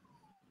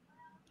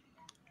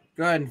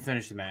 Go ahead and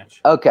finish the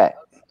match. Okay.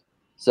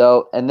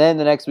 So, and then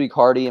the next week,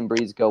 Hardy and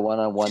Breeze go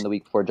one-on-one the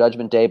week before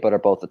Judgment Day, but are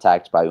both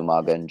attacked by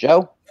Umaga and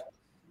Joe.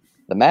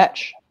 The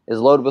match is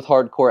loaded with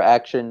hardcore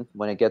action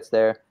when it gets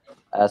there,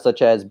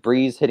 such as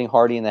Breeze hitting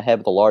Hardy in the head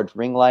with a large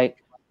ring light,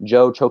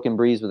 Joe choking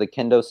Breeze with a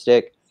kendo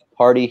stick,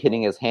 Hardy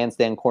hitting his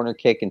handstand corner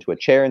kick into a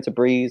chair into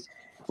Breeze,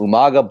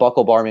 Umaga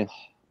buckle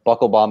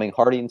bombing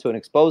Hardy into an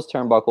exposed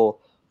turnbuckle,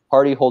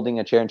 Hardy holding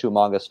a chair into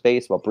Umaga's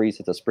face while Breeze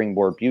hits a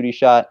springboard beauty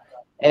shot,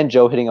 and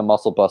Joe hitting a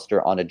muscle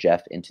buster onto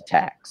Jeff into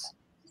tags.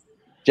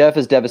 Jeff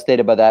is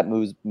devastated by that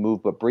move,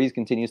 but Breeze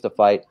continues to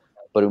fight,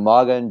 but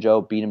Umaga and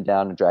Joe beat him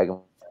down and drag him.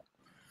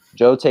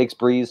 Joe takes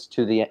Breeze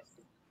to the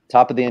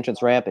top of the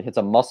entrance ramp and hits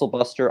a muscle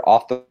buster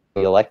off the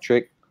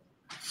electric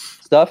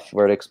stuff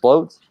where it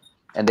explodes,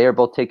 and they are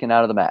both taken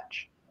out of the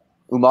match.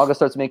 Umaga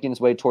starts making his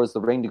way towards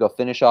the ring to go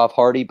finish off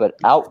Hardy, but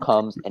out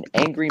comes an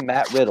angry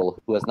Matt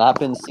Riddle who has not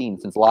been seen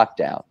since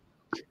lockdown.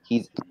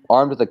 He's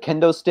armed with a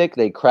kendo stick.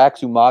 They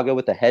cracks Umaga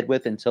with a head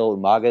whip until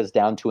Umaga is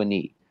down to a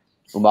knee.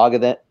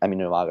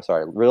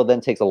 Riddle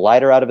then takes a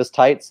lighter out of his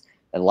tights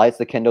and lights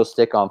the kendo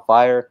stick on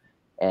fire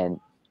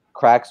and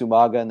cracks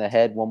Umaga in the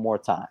head one more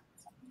time.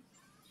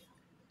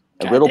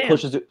 And Riddle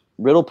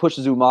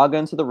pushes Umaga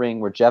into the ring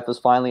where Jeff is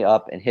finally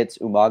up and hits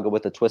Umaga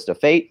with a twist of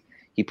fate.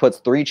 He puts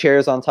 3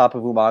 chairs on top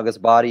of Umaga's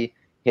body,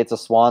 hits a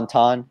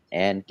swanton,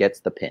 and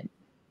gets the pin.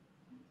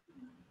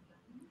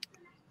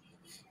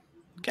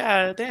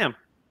 God damn.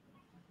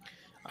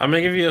 I'm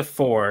going to give you a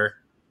 4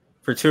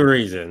 for 2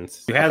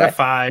 reasons. You had a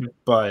 5,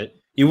 but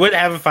you would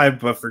have a 5,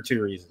 but for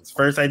 2 reasons.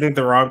 First, I think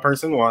the wrong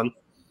person won.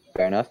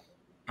 Fair enough.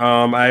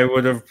 I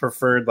would have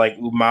preferred like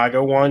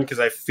Umaga won because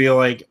I feel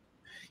like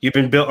you've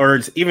been or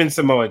even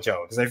Samoa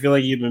Joe because I feel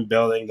like you've been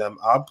building them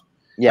up.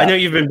 Yeah, I know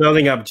you've been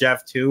building up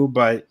Jeff too,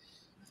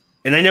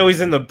 and I know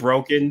he's in the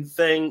Broken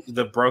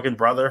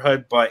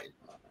Brotherhood, but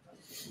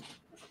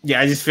yeah,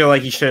 I just feel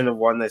like he shouldn't have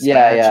won this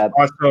match. Yeah.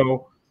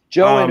 Also,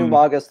 Joe and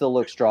Umaga still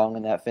look strong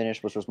in that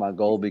finish, which was my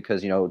goal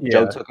because,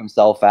 Joe took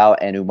himself out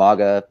and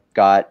Umaga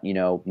got,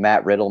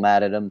 Matt Riddle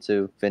mad at him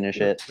to finish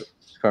it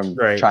from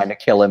trying to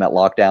kill him at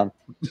lockdown.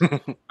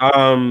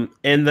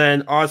 And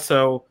then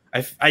also,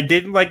 I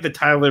didn't like the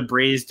Tyler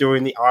Breeze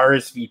doing the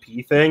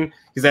RSVP thing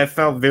because that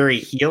felt very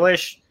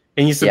heelish.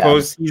 And he's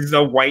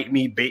the white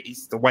meat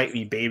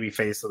baby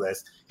face of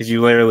this because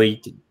you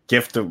literally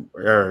gifted him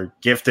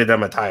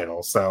a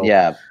title. So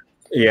yeah,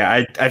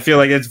 I feel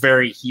like it's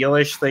very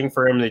heelish thing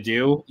for him to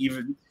do.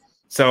 Even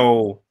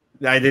so,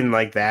 I didn't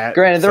like that.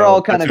 Granted, they're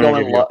all kind of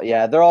going low.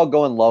 Yeah, they're all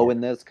going low in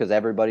this because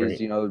everybody's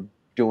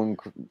doing.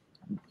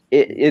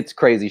 It's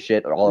crazy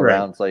shit all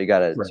around. So you got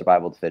to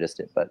survival of the fittest.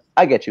 But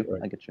I get you.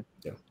 I get you.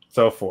 Yeah.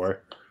 So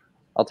 4.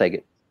 I'll take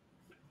it.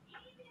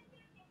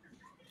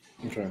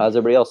 Okay. How does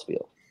everybody else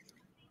feel?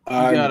 You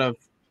got a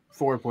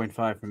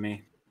 4.5 from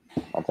me.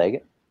 I'll take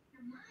it.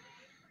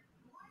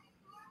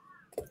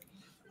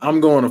 I'm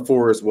going to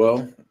 4 as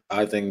well.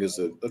 I think it's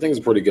a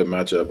pretty good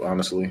matchup,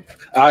 honestly.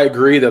 I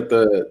agree that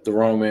the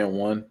wrong man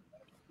won,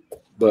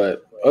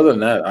 but other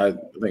than that, I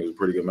think it's a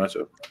pretty good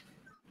matchup.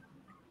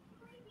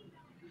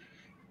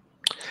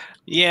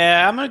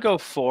 Yeah, I'm gonna go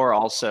 4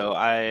 also.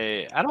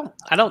 I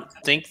don't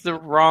think the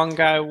wrong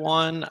guy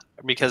won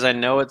because I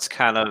know it's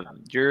kind of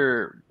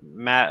your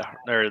Matt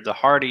or the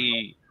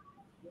Hardy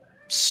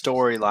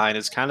storyline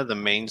is kind of the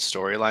main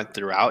storyline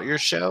throughout your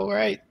show,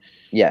 right?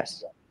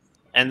 Yes.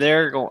 And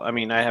they're going. I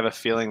mean, I have a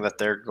feeling that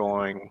they're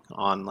going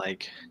on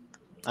like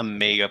a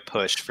mega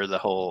push for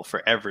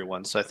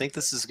everyone. So I think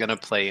this is gonna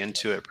play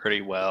into it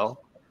pretty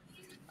well.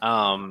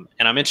 And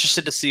I'm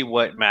interested to see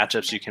what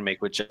matchups you can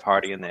make with Jeff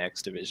Hardy in the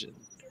X Division.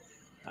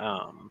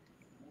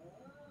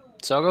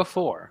 So I'll go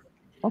 4.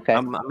 Okay.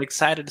 I'm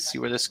excited to see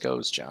where this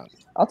goes, John.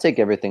 I'll take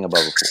everything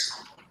above a 4.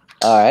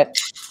 All right.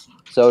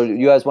 So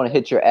you guys want to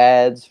hit your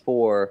ads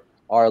for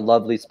our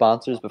lovely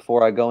sponsors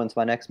before I go into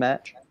my next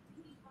match?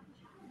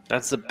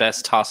 That's the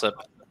best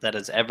toss-up that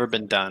has ever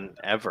been done,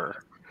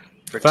 ever.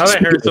 I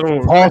heard someone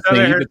at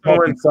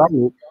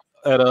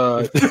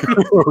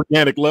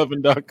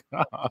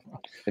organiclovin.com.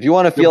 If you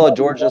want to feel a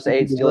George just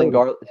ate eating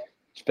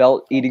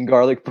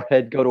garlic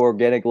bread, go to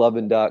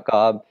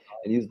organiclovin.com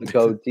and use the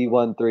code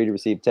T13 to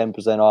receive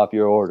 10% off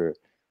your order.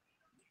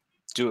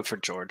 Do it for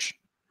George.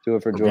 Do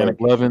it for George.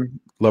 Organic loving,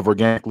 love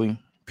organically,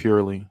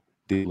 purely,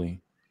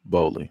 deeply,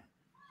 boldly.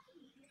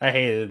 I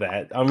hated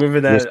that. I'm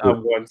moving that Whisper. up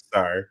 1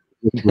 star.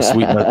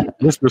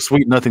 Whisper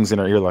sweet nothings in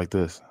our ear like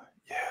this.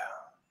 Yeah.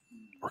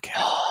 Organic.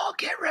 Oh,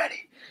 get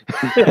ready.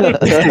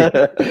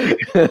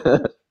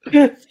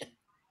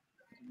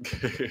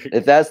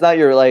 If that's not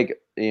your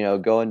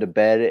going to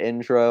bed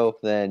intro,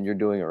 then you're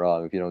doing it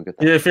wrong. If you don't get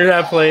that, Yeah, if you're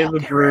not playing the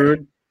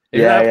Brood, if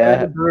you're Yeah, not yeah.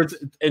 playing the Brood's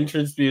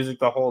entrance music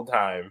the whole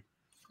time.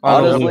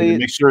 Honestly,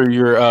 make sure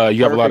you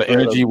have a lot of perfect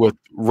energy with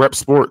Rep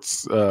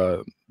Sports.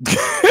 go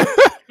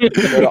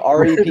to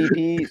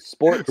REPP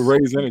Sports.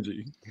 Raise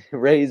energy.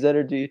 Raise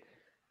energy.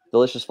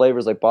 Delicious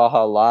flavors like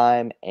Baja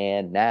Lime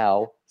and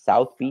now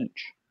South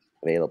Beach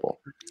available.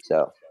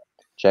 So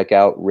check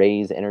out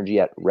Raise Energy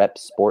at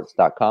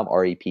repsports.com,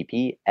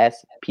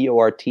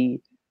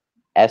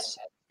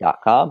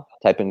 REPPSPORTS.com.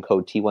 Type in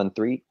code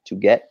T13 to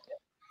get,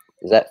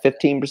 is that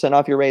 15%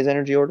 off your Raise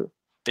Energy order?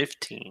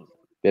 15.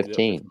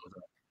 15.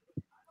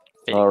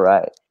 All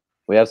right.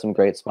 We have some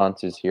great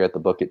sponsors here at the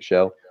Book It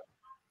Show.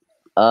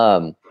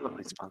 So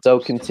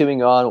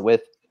continuing on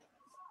with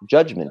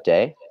Judgment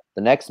Day,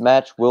 the next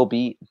match will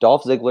be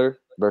Dolph Ziggler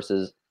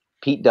versus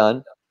Pete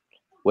Dunne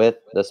with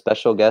the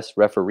special guest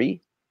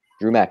referee,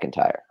 Drew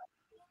McIntyre.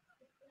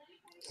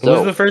 Who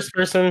was the first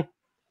person?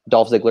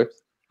 Dolph Ziggler.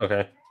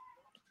 Okay.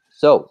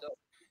 So,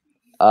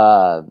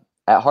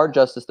 at Hard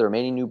Justice, the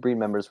remaining New Breed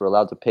members were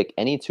allowed to pick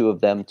any two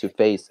of them to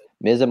face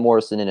Miz and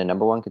Morrison in a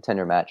number one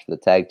contender match for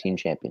the Tag Team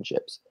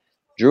Championships.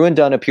 Drew and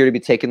Dunne appear to be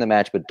taking the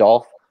match, but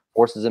Dolph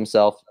forces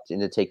himself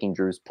into taking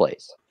Drew's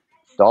place.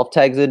 Dolph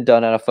tags in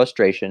Dunne out of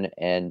frustration,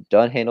 and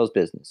Dunne handles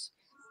business.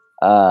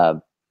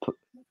 Dunne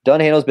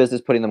handles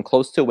business, putting them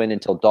close to a win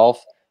until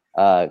Dolph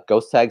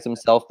ghost tags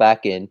himself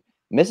back in,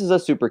 misses a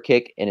super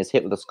kick, and is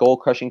hit with a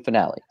skull-crushing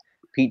finale.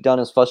 Pete Dunne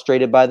is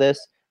frustrated by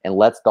this and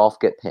lets Dolph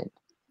get pinned.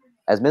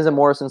 As Miz and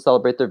Morrison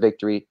celebrate their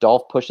victory,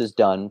 Dolph pushes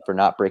Dunne for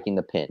not breaking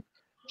the pin.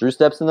 Drew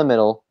steps in the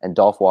middle, and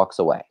Dolph walks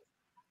away.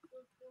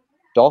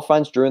 Dolph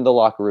finds Drew in the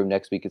locker room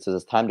next week and says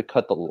it's time to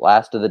cut the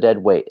last of the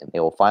dead weight, and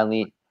they will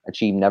finally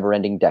achieve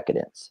never-ending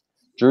decadence.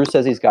 Drew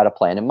says he's got a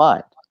plan in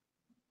mind.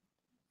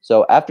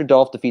 So after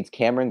Dolph defeats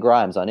Cameron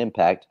Grimes on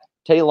Impact,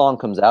 Teddy Long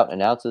comes out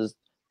and announces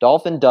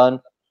Dolph and Dunne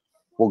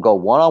will go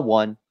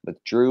one-on-one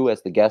with Drew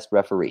as the guest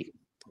referee.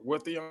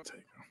 With the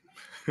Undertaker.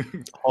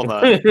 Hold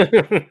on. That's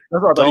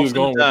what I thought he was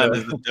Dolph going and with. Dunne that.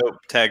 is a dope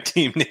tag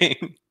team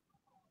name.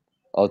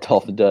 Oh,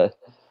 Dolph and Dunne.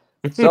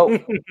 So,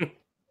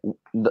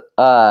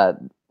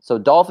 so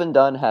Dolph and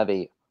Dunne have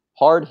a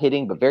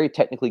hard-hitting but very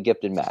technically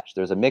gifted match.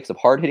 There's a mix of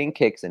hard-hitting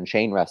kicks and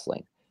chain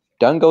wrestling.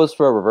 Dunne goes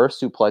for a reverse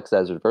suplex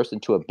that is reversed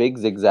into a big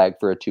zigzag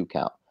for a 2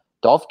 count.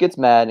 Dolph gets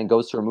mad and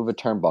goes to remove a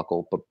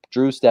turnbuckle, but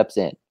Drew steps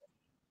in.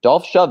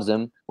 Dolph shoves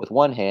him with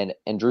one hand,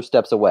 and Drew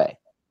steps away,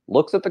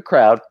 looks at the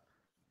crowd,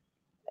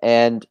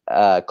 and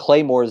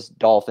claymores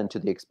Dolph into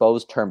the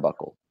exposed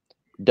turnbuckle.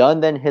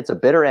 Dunne then hits a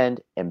bitter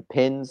end and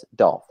pins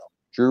Dolph.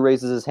 Drew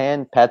raises his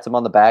hand, pats him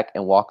on the back,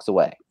 and walks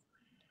away.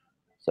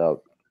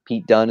 So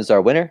Pete Dunne is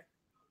our winner.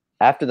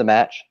 After the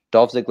match,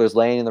 Dolph Ziggler's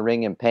laying in the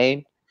ring in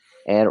pain,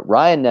 and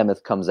Ryan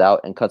Nemeth comes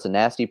out and cuts a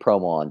nasty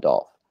promo on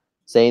Dolph,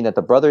 saying that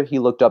the brother he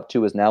looked up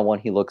to is now one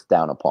he looks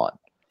down upon.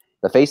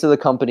 The face of the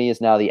company is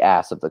now the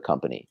ass of the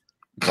company.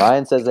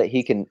 Ryan says that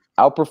he can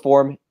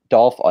outperform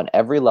Dolph on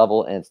every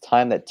level, and it's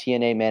time that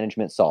TNA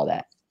management saw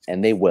that,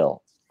 and they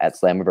will at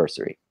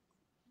Slammiversary.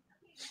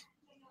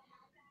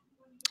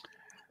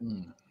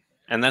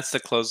 And that's the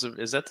close of.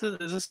 Is this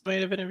the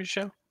main event of your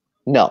show?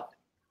 No.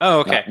 Oh,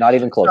 okay. Not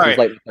even close. Sorry.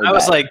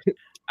 It's like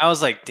I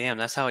was like, damn,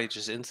 that's how he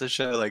just ends the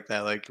show like that.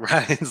 Like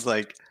Ryan's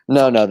like,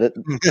 no.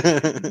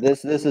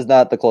 This is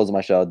not the close of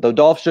my show. Though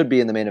Dolph should be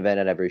in the main event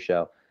at every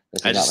show.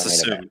 This is I not just my main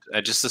assumed. event.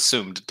 I just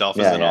assumed Dolph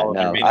is Yeah, in all of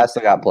no. your main I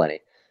still got plenty.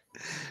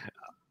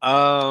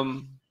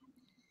 And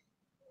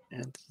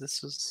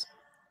this was.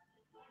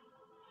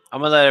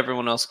 I'm gonna let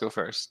everyone else go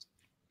first.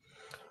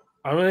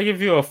 I'm gonna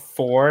give you a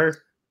 4.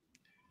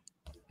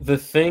 The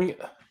thing,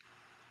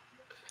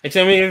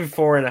 actually, I'm gonna give you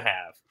 4.5.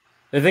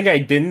 The thing I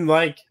didn't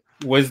like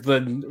was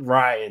the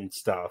Ryan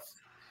stuff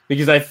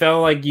because I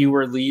felt like you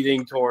were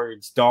leading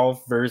towards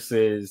Dolph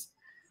versus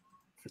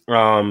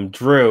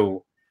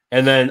Drew,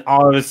 and then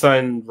all of a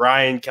sudden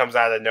Ryan comes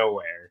out of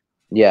nowhere.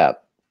 Yeah.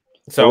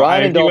 So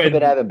Ryan and if you Dolph have had-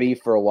 been having beef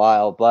for a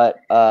while, but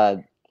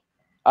I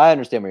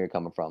understand where you're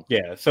coming from.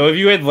 Yeah. So if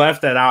you had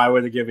left that out, I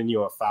would have given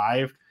you a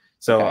 5.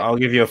 So Okay. I'll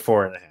give you a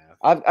 4.5.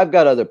 I've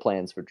got other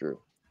plans for Drew.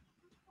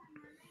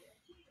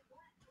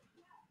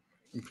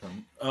 Okay.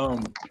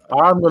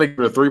 I'm gonna give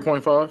it a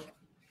 3.5.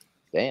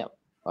 Damn.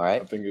 All I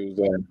right. think it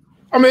was.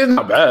 I mean, it's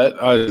not bad.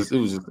 It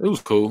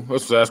was cool.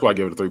 That's why I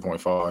gave it a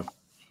 3.5.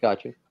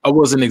 Got you. I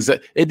wasn't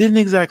It didn't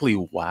exactly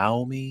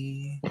wow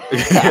me.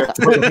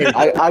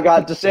 I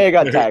got to say I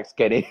got taxed,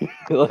 Kenny.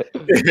 No,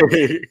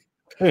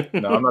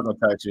 I'm not gonna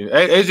tax you.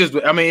 It's just.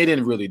 I mean, it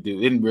didn't really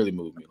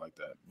move me like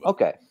that. But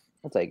Okay.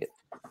 I'll take it.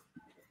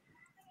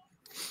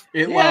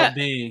 It Yeah. wowed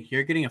me.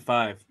 You're getting a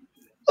 5.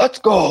 Let's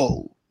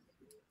go.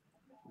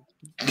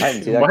 I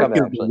didn't see that Mike coming.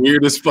 is the Actually.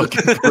 weirdest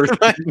fucking person.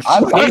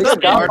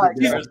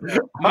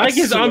 Mike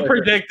is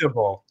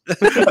unpredictable.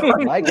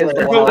 Mike is the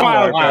He's a wild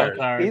wild card.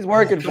 card. He's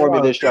working for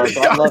me this show,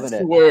 so I'm loving I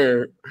it.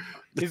 swear.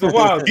 He's a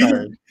wild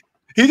card.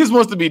 He just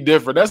wants to be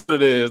different. That's what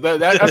it is.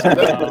 That's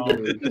what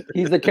it is.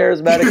 He's the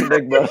charismatic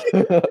enigma.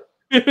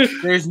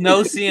 There's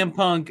no CM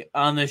Punk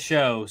on the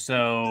show,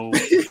 so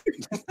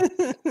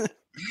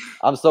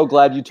I'm so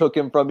glad you took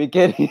him from me,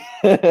 Kenny.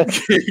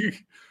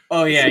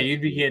 oh yeah,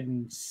 you'd be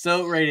getting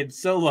so rated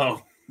so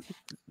low.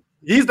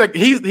 He's the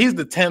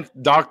 10th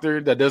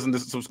doctor that doesn't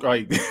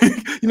subscribe.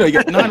 You know, you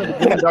got 9 of the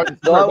 10 doctors.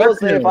 So I will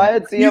say, if I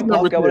had He's CM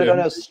Punk, I would have 10.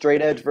 done a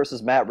straight edge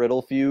versus Matt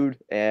Riddle feud,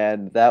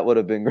 and that would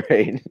have been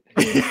great.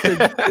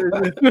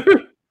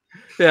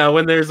 Yeah,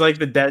 when there's like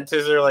the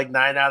dentists are like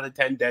 9 out of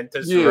 10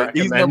 dentists. Yeah,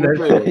 he's recommend number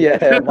it. 3.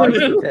 Yeah, Mike's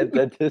the 10th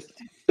dentist.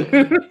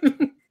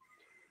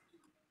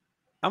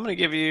 I'm gonna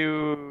give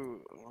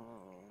you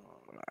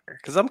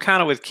because I'm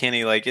kind of with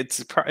Kenny. Like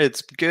it's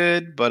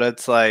good, but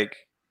it's like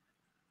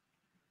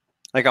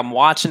I'm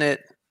watching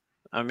it.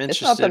 I'm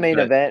interested. It's not the main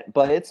but event,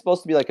 but it's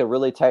supposed to be like a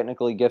really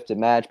technically gifted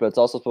match, but it's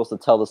also supposed to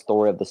tell the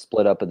story of the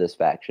split up of this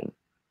faction.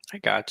 I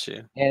got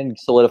you. And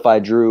solidify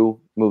Drew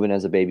moving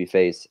as a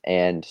babyface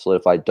and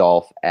solidify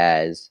Dolph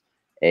as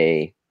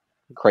a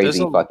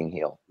crazy fucking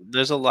heel.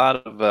 There's a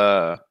lot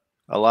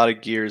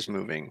of gears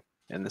moving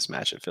in this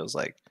match. It feels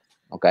like.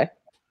 Okay.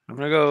 I'm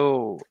gonna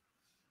go.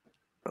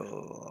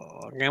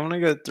 I'm gonna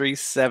go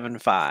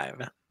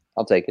 375.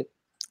 I'll take it.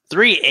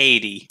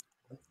 380.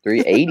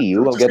 380.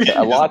 You will get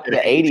a lock to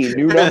 80.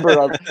 New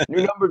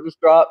number just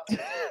dropped.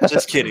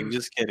 Just kidding.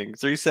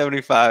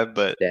 375,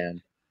 but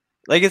Damn.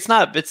 like it's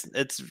not.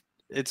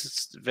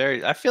 It's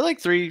very. I feel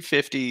like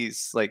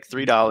 350's like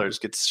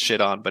 $3 gets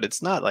shit on, but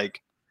it's not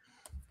like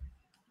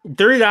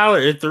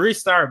 $3,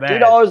 3-star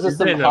match. $3 is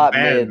some It's in a hot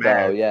bad mid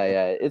match. though.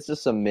 Yeah. It's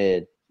just some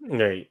mid.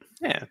 Right.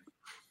 yeah.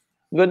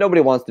 But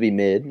nobody wants to be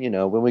mid, you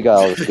know, when we got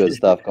all this good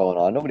stuff going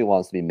on. Nobody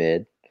wants to be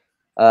mid.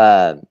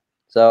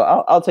 So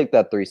I'll take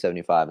that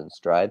 375 in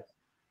stride.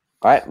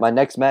 All right, my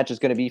next match is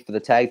going to be for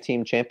the tag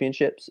team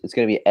championships. It's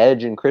going to be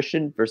Edge and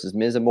Christian versus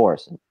Miz and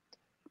Morrison.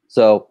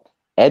 So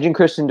Edge and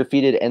Christian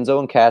defeated Enzo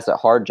and Cass at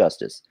Hard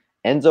Justice.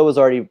 Enzo was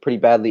already pretty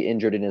badly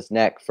injured in his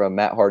neck from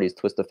Matt Hardy's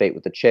twist of fate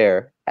with the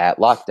chair at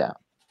Lockdown.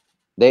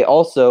 They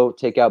also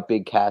take out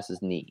Big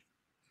Cass's knee.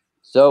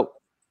 So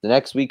the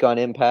next week on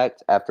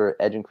Impact, after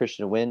Edge and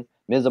Christian win,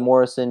 Miz and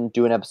Morrison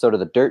do an episode of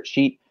the Dirt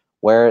Sheet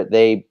where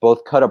they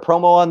both cut a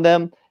promo on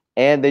them,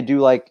 and they do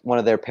like one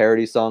of their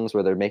parody songs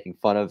where they're making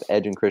fun of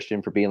Edge and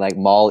Christian for being like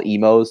mall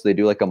emos. They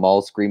do like a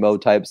mall screamo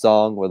type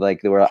song where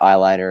like they were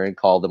eyeliner and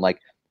called them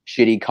like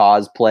shitty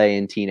cosplay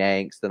and teen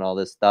angst and all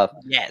this stuff.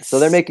 Yes. So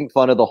they're making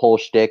fun of the whole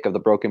shtick of the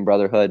Broken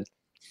Brotherhood.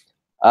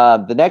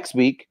 The next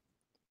week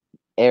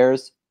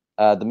airs,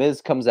 The Miz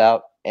comes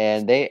out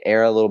and they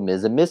air a little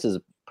Miz and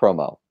Mrs.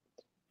 promo.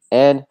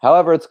 And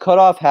however, it's cut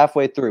off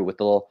halfway through with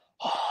the little,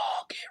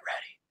 oh, get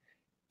ready.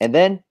 And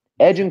then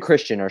Edge and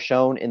Christian are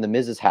shown in the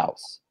Miz's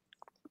house.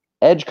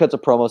 Edge cuts a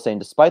promo saying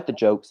despite the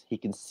jokes, he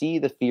can see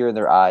the fear in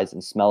their eyes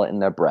and smell it in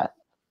their breath.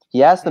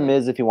 He asks the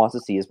Miz if he wants to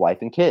see his wife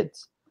and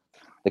kids.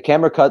 The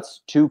camera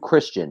cuts to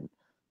Christian,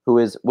 who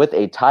is with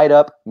a tied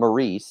up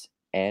Maurice,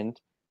 and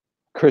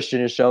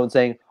Christian is shown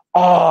saying,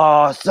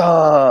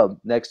 awesome,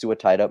 next to a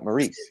tied up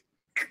Maurice.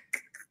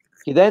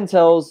 He then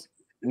tells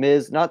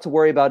Miz not to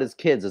worry about his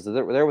kids as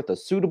they're there with a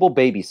suitable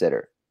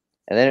babysitter.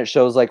 And then it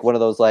shows like one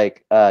of those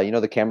like, you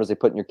know, the cameras they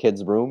put in your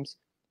kids' rooms.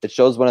 It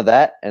shows one of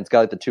that, and it's got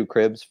like the 2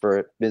 cribs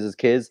for Miz's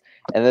kids.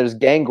 And there's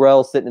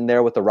Gangrel sitting in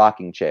there with a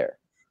rocking chair.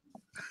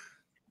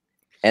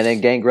 And then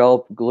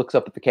Gangrel looks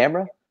up at the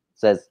camera,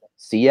 says,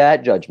 see ya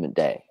at Judgment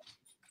Day.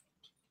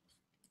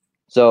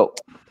 So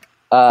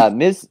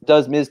Miz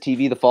does Miz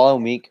TV the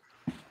following week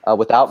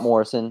without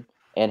Morrison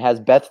and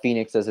has Beth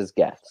Phoenix as his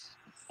guest.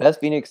 Beth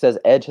Phoenix says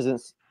Edge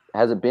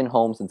hasn't been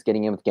home since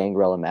getting in with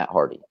Gangrel and Matt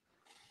Hardy.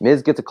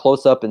 Miz gets a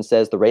close-up and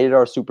says the rated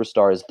R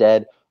superstar is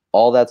dead.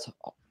 All that's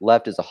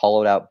left is a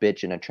hollowed-out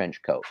bitch in a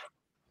trench coat.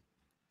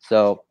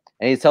 So,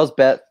 and he tells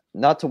Beth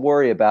not to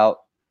worry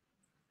about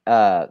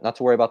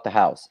the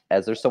house,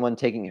 as there's someone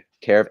taking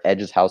care of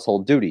Edge's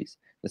household duties.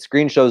 The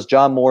screen shows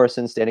John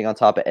Morrison standing on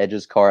top of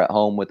Edge's car at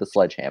home with a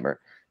sledgehammer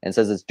and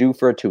says it's due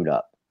for a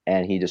tune-up.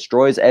 And he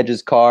destroys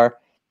Edge's car,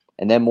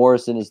 and then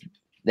Morrison is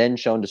then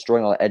shown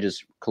destroying all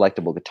Edge's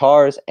collectible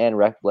guitars and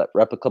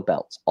replica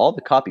belts. All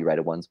the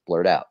copyrighted ones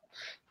blurred out.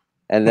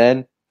 And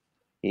then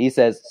he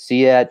says,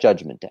 see ya at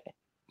Judgment Day.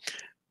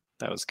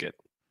 That was good.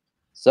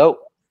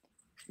 So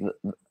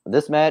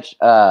this match,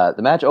 the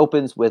match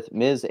opens with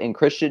Miz and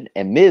Christian,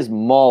 and Miz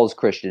mauls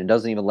Christian and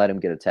doesn't even let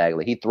him get a tag.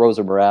 Like, he throws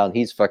him around.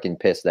 He's fucking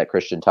pissed that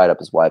Christian tied up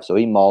his wife, so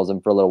he mauls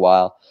him for a little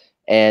while.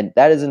 And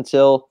that is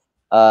until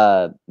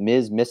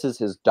Miz misses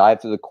his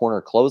dive through the corner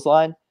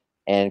clothesline,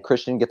 and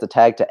Christian gets a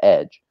tag to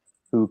Edge,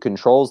 who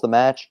controls the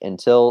match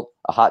until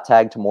a hot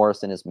tag to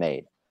Morrison is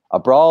made. A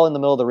brawl in the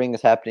middle of the ring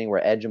is happening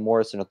where Edge and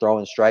Morrison are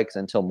throwing strikes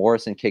until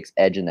Morrison kicks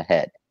Edge in the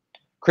head.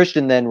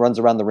 Christian then runs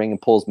around the ring and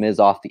pulls Miz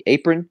off the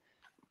apron,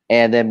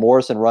 and then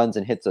Morrison runs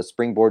and hits a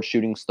springboard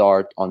shooting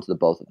star onto the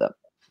both of them.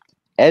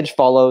 Edge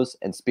follows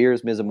and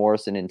spears Miz and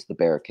Morrison into the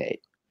barricade.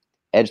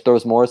 Edge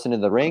throws Morrison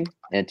into the ring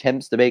and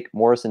attempts to make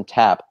Morrison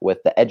tap with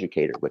the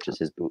Educator, which is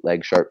his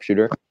bootleg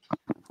sharpshooter.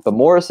 But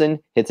Morrison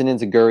hits an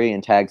enziguri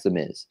and tags the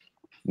Miz.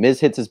 Miz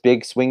hits his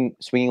big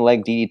swinging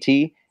leg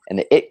DDT and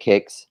the It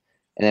kicks,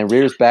 and then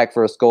rears back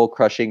for a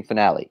skull-crushing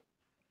finale.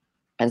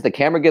 As the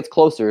camera gets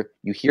closer,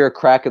 you hear a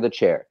crack of the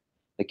chair.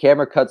 The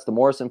camera cuts to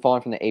Morrison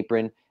falling from the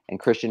apron and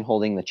Christian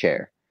holding the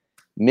chair.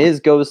 Miz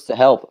goes to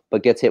help,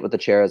 but gets hit with the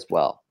chair as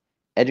well.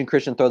 Edge and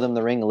Christian throw them in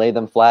the ring and lay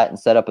them flat and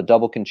set up a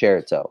double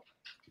concerto.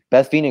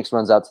 Beth Phoenix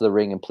runs out to the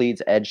ring and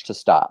pleads Edge to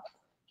stop.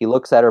 He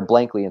looks at her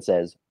blankly and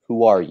says,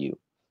 "Who are you?"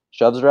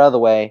 Shoves her out of the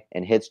way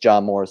and hits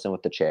John Morrison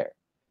with the chair.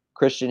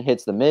 Christian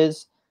hits the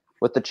Miz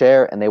with the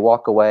chair and they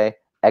walk away,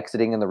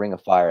 exiting in the Ring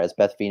of Fire as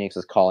Beth Phoenix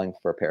is calling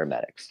for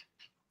paramedics.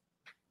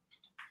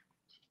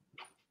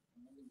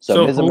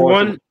 So Miz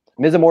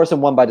and Morrison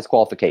won by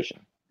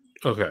disqualification.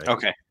 Okay.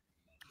 Okay.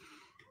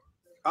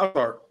 I'll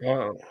start.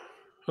 Wow.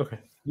 Okay.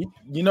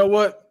 You know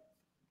what?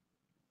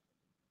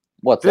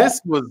 What's This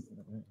that? was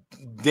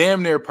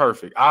damn near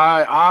perfect.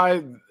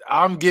 I'm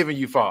giving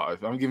you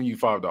 $5. I'm giving you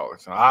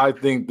 $5. I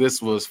think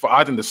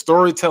the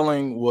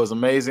storytelling was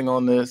amazing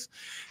on this.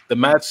 The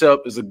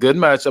matchup is a good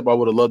matchup. I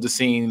would have loved to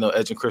see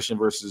Edge and Christian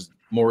versus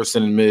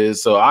Morrison and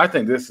Miz. So I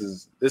think this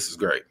is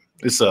great.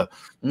 It's a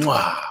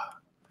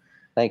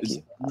Thank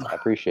you. I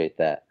appreciate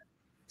that.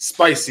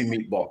 spicy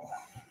meatball.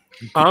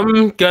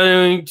 I'm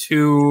going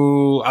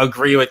to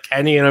agree with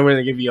Kenny, and I'm going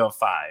to give you a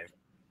 5.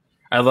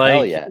 I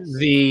like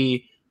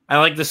I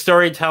like the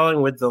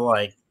storytelling with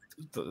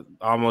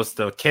almost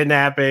the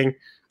kidnapping,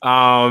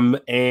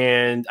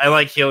 and I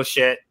like heel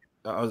shit.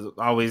 I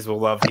always will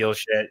love heel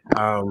shit.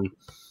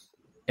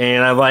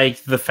 And I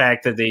like the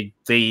fact that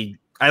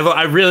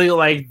I really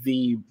like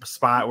the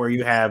spot where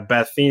you have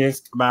Beth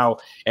Phoenix come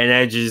out and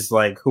Edge is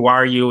like, "Who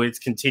are you?" It's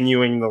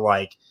continuing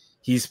the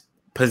he's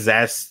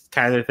possessed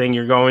kind of thing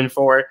you're going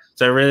for.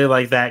 So I really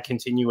like that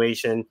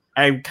continuation.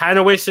 I kind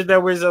of wish that there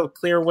was a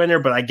clear winner,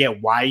 but I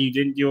get why you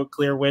didn't do a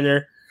clear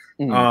winner.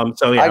 So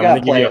yeah, I I'm got gonna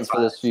give you a plans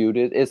for this feud.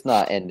 It's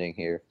not ending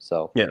here,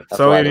 so yeah. that's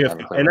So why I maybe don't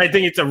have a and I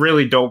think it's a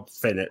really dope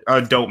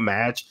dope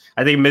match.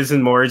 I think Miz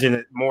and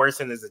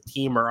Morrison as a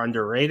team are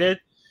underrated.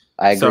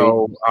 I agree.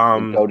 So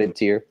Goated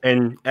tier.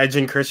 and Edge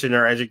and Christian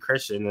are Edge and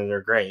Christian, and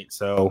they're great.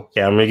 So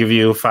yeah, I'm gonna give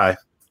you 5.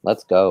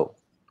 Let's go.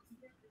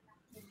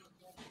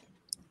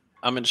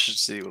 I'm interested to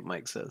see what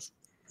Mike says.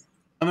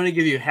 I'm gonna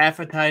give you half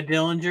a Ty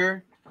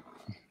Dillinger.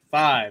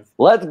 5.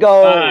 Let's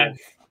go.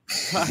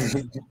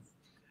 5.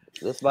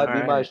 This might be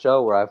All my right.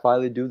 show where I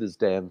finally do this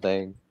damn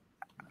thing.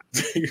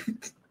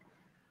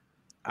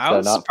 I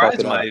was not surprised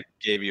fucking up. Mike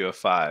gave you a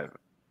 5.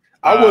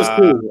 I was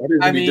too.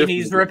 I mean,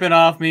 he's ripping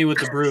off me with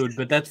the Brood,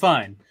 but that's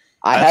fine.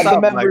 I That's had the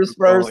not members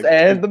microphone. first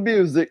and the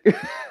music.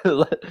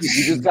 You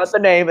just got the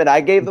name, and I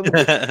gave them.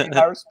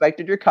 I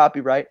respected your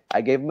copyright.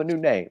 I gave them a new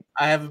name.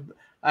 I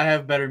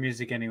have better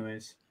music,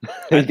 anyways.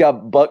 You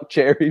got Buck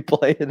Cherry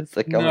playing. It's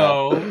like, come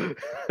No. on.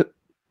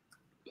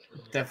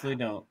 Definitely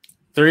don't.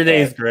 3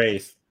 Days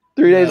Grace.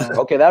 3 days.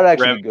 No. Okay, that would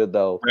actually Rev- be good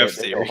though. Rev They're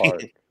so Theory.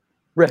 hard.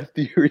 Rev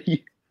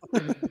Theory.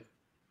 All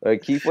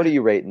right, Keith, what are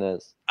you rating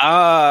this?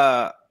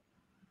 I'm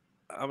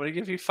gonna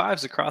give you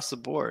 5s across the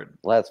board.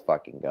 Let's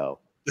fucking go.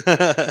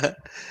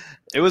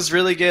 It was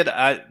really good.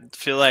 I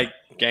feel like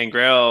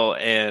Gangrel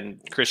and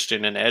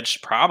Christian and Edge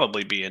should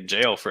probably be in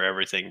jail for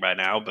everything by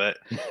now, but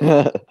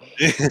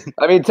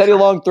I mean, Teddy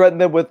Long threatened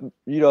them with,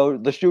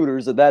 the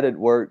shooters, and that didn't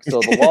work.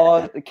 So the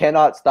law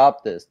cannot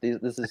stop this.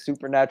 This is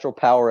supernatural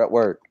power at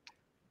work.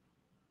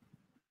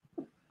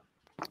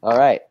 All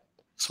right.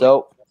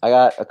 So I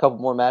got a couple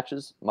more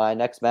matches. My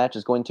next match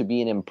is going to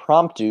be an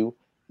impromptu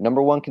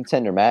number 1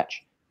 contender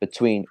match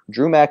between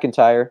Drew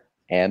McIntyre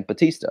and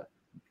Batista.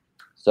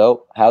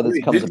 So how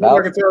this comes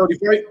about? Did already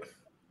fight?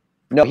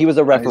 No, he was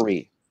a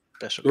referee.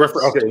 special.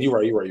 Okay, you're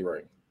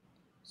right.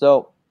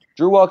 So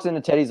Drew walks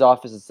into Teddy's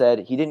office and said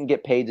he didn't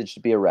get paid to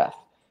be a ref.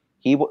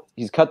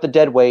 He's cut the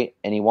dead weight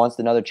and he wants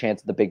another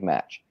chance at the big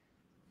match.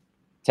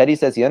 Teddy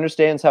says he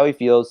understands how he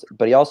feels,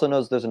 but he also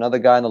knows there's another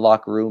guy in the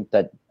locker room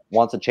that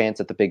wants a chance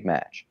at the big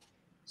match.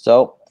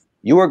 So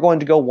you are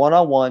going to go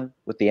one-on-one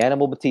with the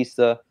Animal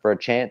Batista for a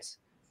chance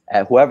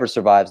at whoever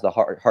survives the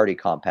Hardy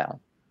compound.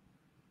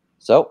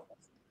 So,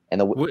 and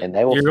they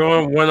will. You're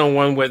going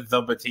 1-on-1 with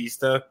the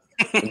Batista.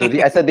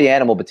 I said the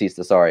Animal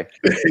Batista. Sorry.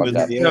 Fuck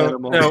that. No.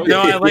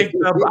 I like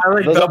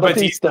the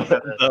Batista.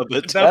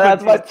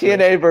 That's my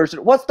TNA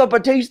version. What's the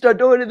Batista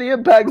doing in the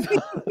Impact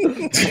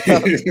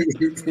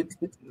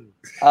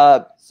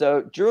Zone?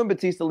 So Drew and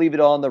Batista leave it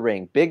all in the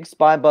ring. Big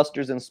spine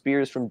busters and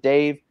spears from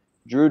Dave.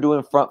 Drew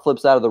doing front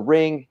flips out of the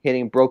ring,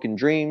 hitting Broken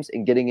Dreams,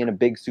 and getting in a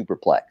big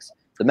superplex.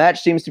 The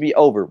match seems to be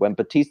over when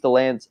Batista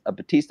lands a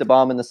Batista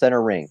bomb in the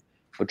center ring.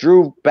 But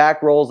Drew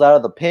back rolls out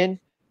of the pin,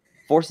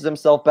 forces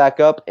himself back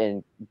up,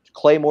 and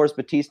claymores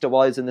Batista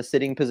while he's in the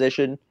sitting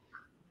position.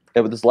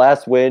 And with his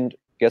last win,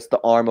 gets the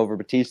arm over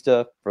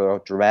Batista for a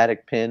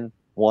dramatic pin.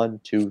 1,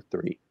 2,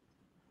 3.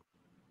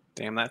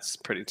 Damn, that's a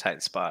pretty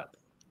tight spot.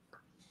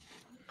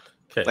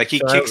 Okay, Like he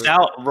so kicks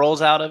out,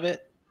 rolls out of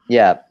it.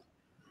 Yeah.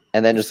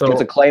 and then just So-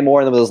 gets a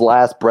Claymore, and then with his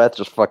last breath,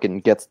 just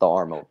fucking gets the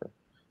arm over.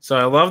 So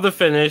I love the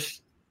finish,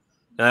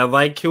 and I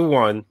like who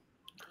won.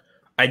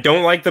 I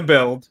don't like the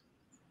build.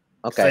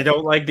 'Cause I Okay.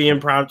 don't like the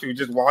impromptu,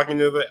 just walking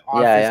into the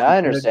office. Yeah, I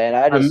understand.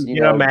 I just,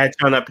 you know, match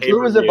on a Drew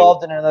was pay-per-view.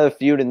 involved in another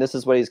feud, and this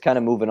is what he's kind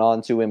of moving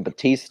on to. And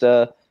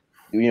Batista,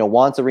 you know,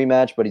 wants a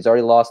rematch, but he's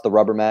already lost the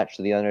rubber match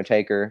to The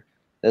Undertaker.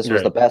 This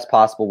was Right. the best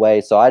possible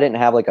way. So I didn't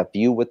have like a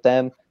feud with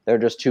them. They're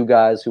just two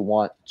guys who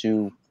want to,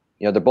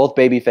 you know, they're both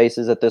baby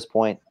faces at this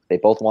point. They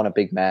both want a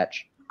big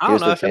match. I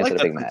Here's don't know. their I feel chance like at a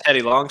that's big some match.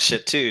 Teddy Long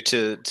shit too.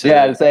 To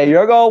Yeah, and say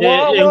you're going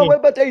Yeah, whoa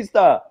with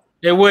Batista.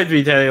 It would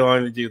be Teddy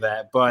Long to do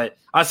that, but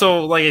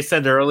also, like I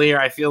said earlier,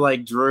 I feel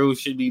like Drew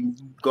should be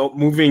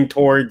moving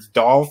towards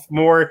Dolph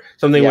more.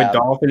 Something Yeah. with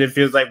Dolph, and it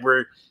feels like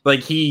we're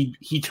like he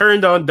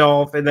turned on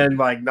Dolph, and then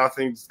like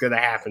nothing's gonna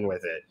happen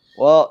with it.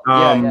 Well,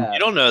 Um, yeah. You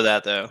don't know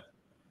that though.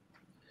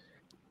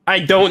 I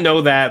don't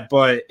know that,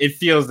 but it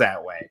feels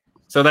that way.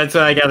 So that's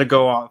what I got to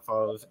go off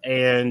of,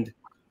 and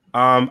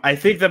I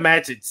think the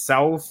match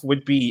itself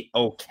would be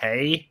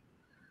okay.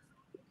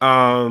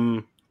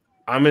 I'm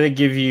gonna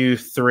give you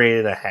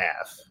 3.5.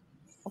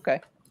 Okay,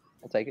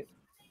 I'll take it.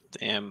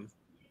 Damn.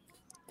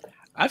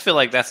 I feel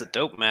like that's a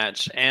dope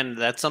match, and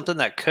that's something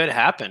that could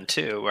happen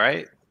too,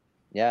 right?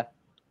 Yeah.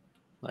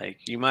 Like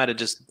you might have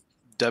just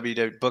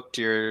booked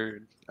your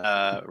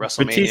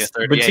WrestleMania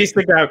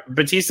 38.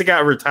 Batista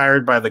got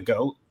retired by the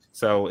GOAT,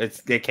 so it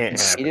can't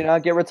He happen. did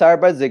not get retired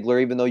by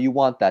Ziggler, even though you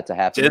want that to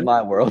happen in Didn't-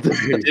 my world.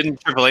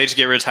 Didn't Triple H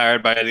get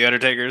retired by The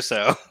Undertaker?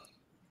 So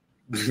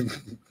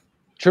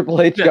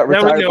Triple H got That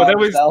was- retired no, by that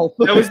was- himself.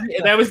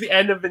 That was the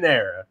end of an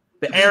era.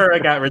 The era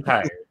got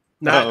retired,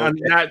 not Oh, okay.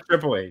 not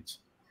Triple H.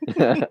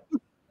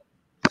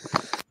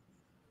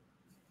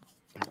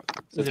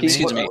 So Keith,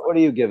 Excuse me. what are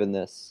you giving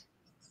this?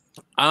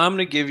 I'm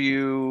gonna give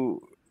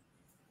you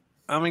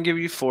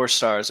 4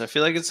 stars. I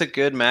feel like it's a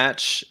good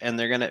match, and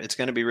it's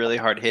gonna be really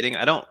hard hitting.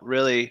 I don't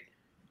really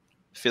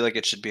feel like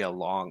it should be a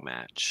long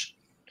match.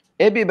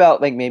 It'd be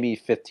about like maybe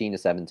 15 to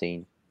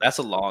 17. That's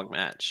a long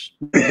match.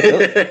 Maybe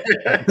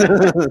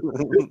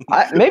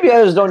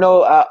I just don't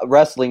know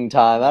wrestling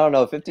time. I don't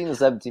know. 15 to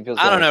 17 feels.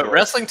 I don't kinda know. short.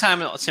 Wrestling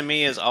time to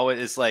me is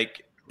always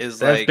like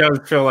That does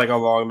feel like a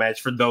long match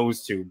for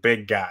those two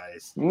big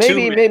guys.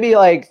 Maybe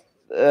like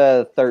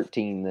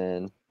 13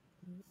 then.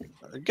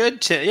 a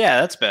good 10. Yeah,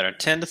 that's better.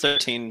 10 to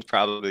 13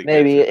 probably.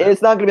 Maybe good for that.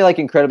 it's not gonna be like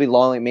incredibly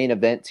long like main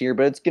events here,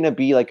 but it's gonna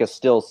be like a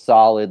still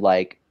solid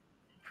like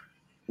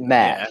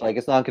match. Yeah. Like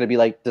it's not gonna be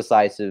like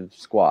decisive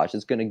squash.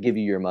 It's gonna give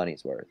you your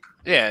money's worth.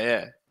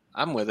 Yeah.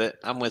 I'm with it.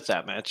 I'm with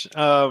that match.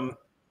 So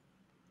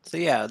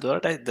yeah,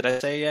 did I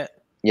say yet?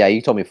 Yeah,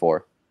 you told me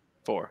 4.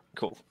 4.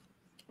 Cool.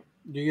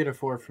 You get a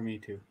 4 for me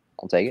too.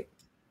 I'll take it.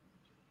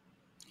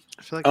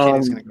 I feel like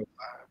Katie's gonna go 5.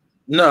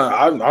 No,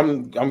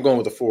 I'm going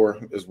with the 4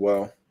 as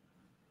well.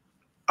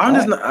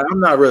 I'm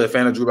not really a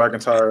fan of Drew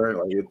McIntyre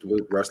like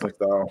with wrestling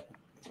style,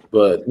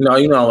 but no,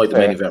 you know I don't like the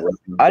main Fair. event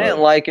wrestling. I but- didn't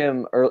like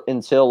him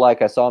until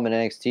like I saw him in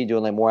NXT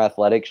doing like more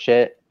athletic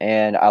shit,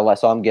 and I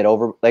saw him get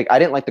over. Like I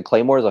didn't like the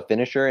Claymore as a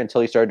finisher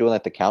until he started doing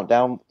like the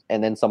countdown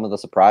and then some of the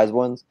surprise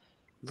ones.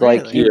 So,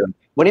 like Really?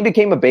 when he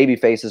became a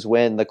babyface is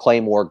when the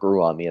Claymore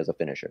grew on me as a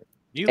finisher.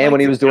 You And like when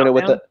he the was doing it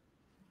with countdown?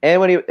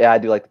 I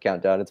do like the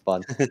countdown. It's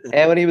fun.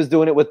 And when he was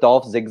doing it with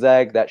Dolph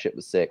Zigzag, that shit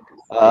was sick.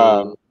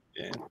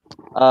 Yeah.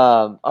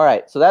 All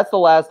right, so that's the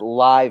last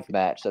live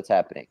match that's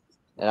happening,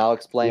 and I'll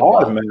explain.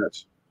 Hard why.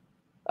 match.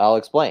 I'll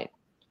explain.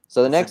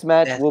 So the next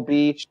match will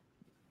be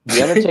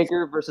The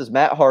Undertaker versus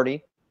Matt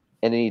Hardy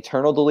in an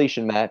Eternal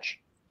Deletion match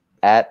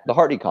at the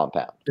Hardy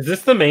compound. Is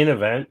this the main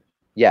event?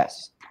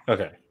 Yes.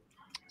 Okay.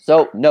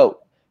 So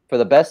note, for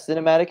the best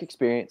cinematic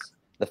experience,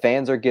 the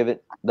fans of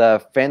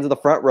the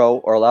front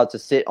row are allowed to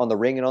sit on the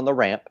ring and on the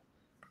ramp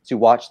to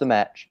watch the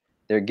match.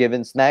 They're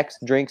given snacks,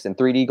 drinks, and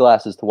 3D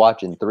glasses to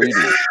watch in 3D.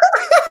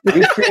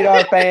 We treat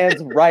our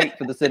fans right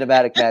for the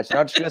cinematic match. They're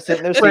not just gonna sit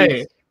in their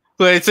seats.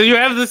 Wait, so you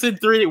have this in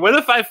 3D. What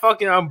if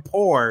I'm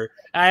poor?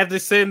 I have to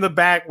sit in the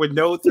back with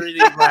no 3D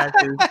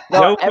glasses.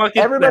 No,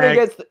 fucking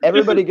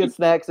everybody gets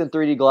snacks and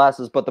 3D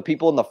glasses, but the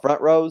people in the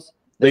front rows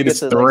they They get just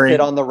to like, three. sit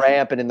on the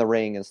ramp and in the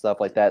ring and stuff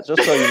like that.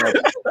 Just so you know,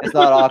 it's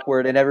not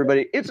awkward and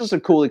everybody. It's just a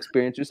cool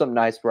experience. Do something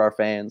nice for our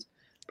fans.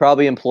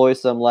 Probably employ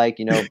some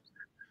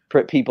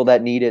people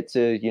that need it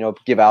to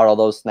give out all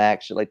those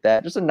snacks, shit like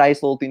that. Just a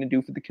nice little thing to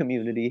do for the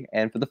community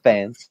and for the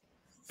fans.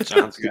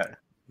 John's got.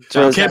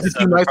 So John's it can't got be too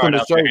stuff nice card on the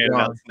out there show, handing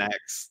out John.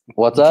 snacks.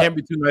 What's You up? can't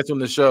be too nice on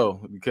the show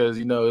because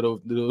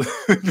it'll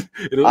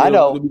I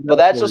know, it'll be but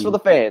bad that's for just you. for the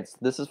fans.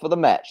 This is for the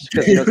match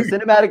because it's a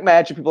cinematic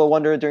match, and people are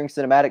wondering during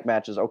cinematic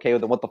matches, okay,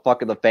 then what the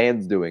fuck are the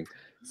fans doing?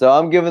 So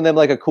I'm giving them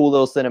like a cool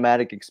little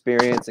cinematic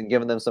experience and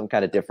giving them some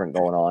kind of different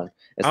going on.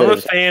 Instead I'm a of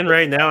just, fan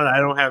right now, and I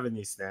don't have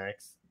any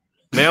snacks.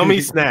 Mail me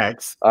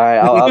snacks. all right,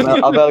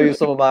 I'll mail you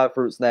some of my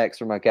fruit snacks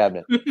from my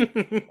cabinet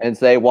and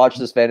say, watch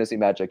this fantasy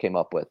match I came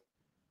up with.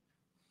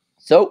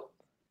 So,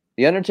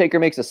 The Undertaker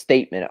makes a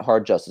statement at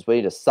Hard Justice where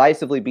he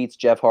decisively beats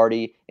Jeff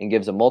Hardy and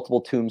gives him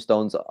multiple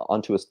tombstones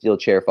onto a steel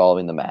chair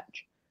following the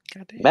match.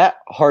 Goddamn. Matt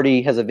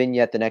Hardy has a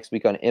vignette the next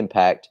week on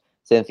Impact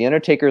saying that The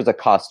Undertaker is a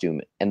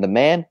costume, and the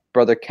man,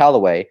 Brother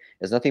Calloway,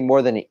 is nothing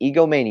more than an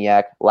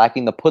egomaniac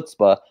lacking the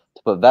chutzpah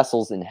to put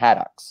vessels in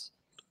haddocks.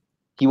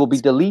 He will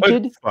be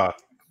deleted.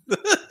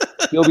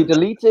 He'll be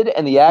deleted,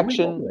 and the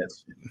action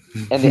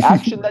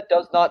that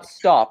does not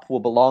stop will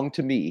belong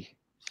to me.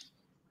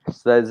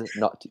 Says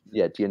not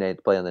TNA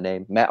to play on the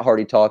name. Matt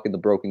Hardy talking the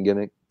broken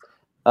gimmick.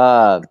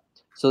 So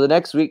the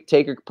next week,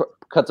 Taker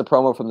cuts a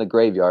promo from the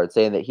graveyard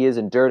saying that he has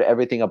endured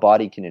everything a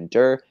body can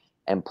endure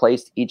and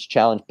placed each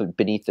challenge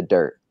beneath the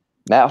dirt.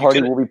 Matt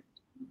Hardy will be.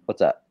 What's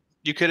that?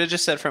 You could have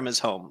just said from his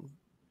home.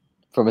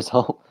 From his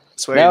home.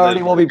 Matt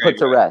Hardy will be put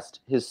to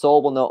rest. His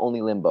soul will know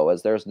only limbo,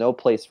 as there is no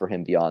place for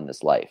him beyond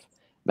this life.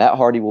 Matt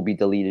Hardy will be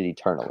deleted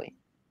eternally.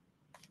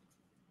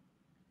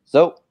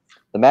 So,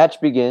 the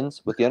match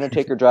begins with The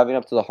Undertaker driving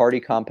up to the Hardy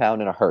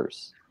compound in a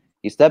hearse.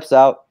 He steps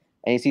out,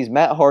 and he sees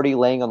Matt Hardy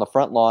laying on the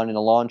front lawn in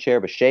a lawn chair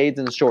with shades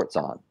and shorts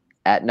on,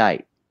 at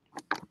night.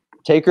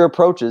 Taker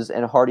approaches,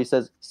 and Hardy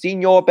says,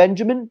 "Senor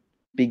Benjamin,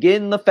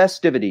 begin the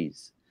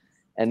festivities."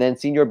 And then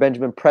Senor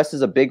Benjamin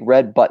presses a big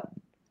red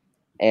button.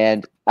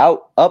 And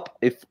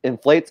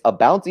inflates a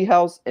bouncy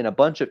house and a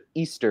bunch of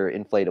Easter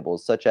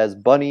inflatables, such as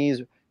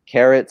bunnies,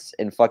 carrots,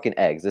 and fucking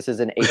eggs. This is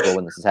in April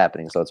when this is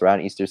happening, so it's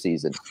around Easter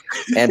season.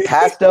 And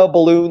pastel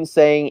balloons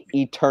saying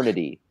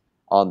eternity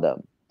on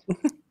them.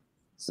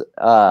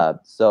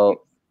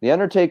 So the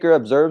Undertaker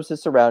observes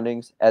his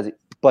surroundings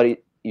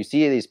you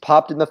see he's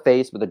popped in the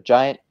face with a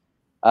giant,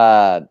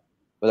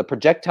 with a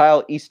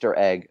projectile Easter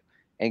egg,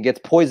 and gets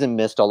poison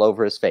mist all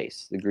over his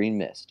face, the green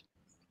mist.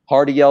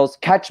 Hardy yells,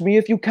 "Catch me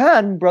if you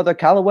can, Brother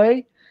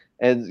Calloway,"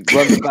 and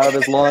runs out of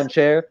his lawn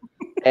chair.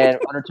 And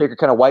Undertaker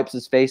kind of wipes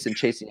his face and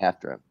chasing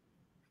after him.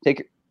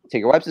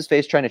 Taker wipes his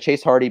face trying to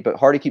chase Hardy, but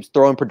Hardy keeps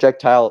throwing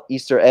projectile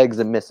Easter eggs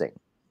and missing.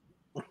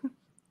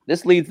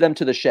 This leads them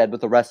to the shed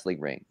with a wrestling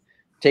ring.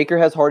 Taker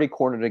has Hardy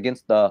cornered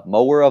against the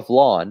mower of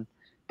lawn,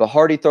 but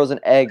Hardy throws an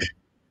egg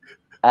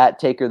at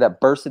Taker that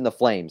bursts into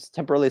flames,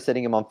 temporarily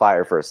setting him on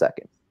fire for a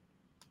second.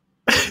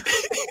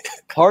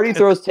 Hardy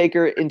throws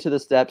Taker into the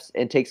steps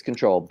and takes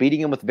control, beating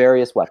him with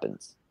various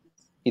weapons.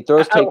 He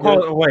throws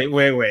Taker. Wait.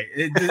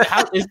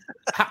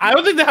 I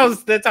don't think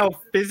that's how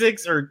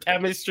physics or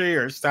chemistry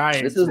or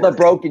science. This is the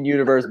broken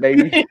universe,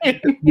 baby.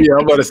 Yeah,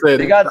 I'm about to say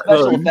they got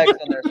special effects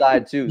on their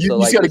side too.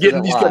 You just gotta get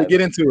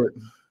into it.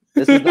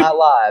 This is not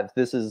live.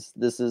 This is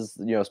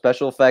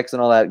special effects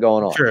and all that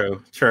going on.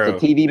 True. It's a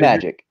TV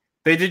magic.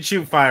 They did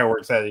shoot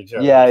fireworks at each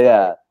other.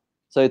 Yeah.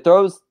 So he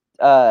throws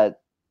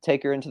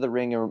Taker into the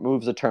ring and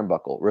removes a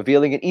turnbuckle,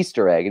 revealing an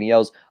Easter egg, and he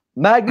yells,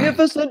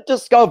 "Magnificent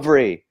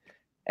discovery!"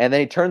 And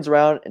then he turns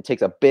around and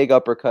takes a big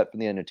uppercut from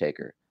the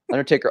Undertaker.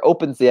 Undertaker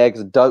opens the eggs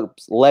and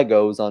dumps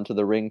Legos onto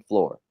the ring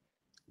floor.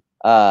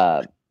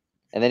 And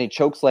then he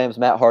chokeslams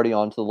Matt Hardy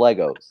onto the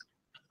Legos.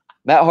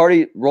 Matt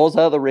Hardy rolls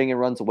out of the ring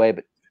and runs away,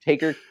 but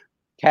Taker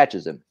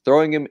catches him,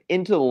 throwing him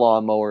into the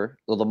mower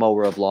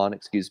of lawn,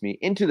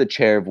 into the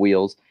chair of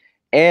wheels,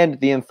 and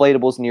the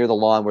inflatables near the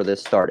lawn where this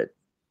started.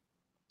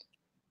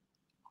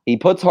 He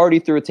puts Hardy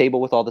through a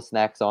table with all the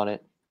snacks on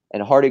it,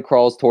 and Hardy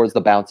crawls towards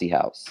the bouncy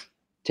house.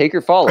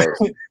 Taker follows.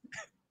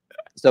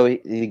 So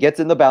he gets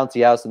in the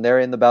bouncy house, and they're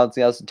in the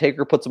bouncy house, and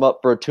Taker puts him up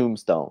for a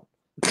tombstone.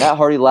 Matt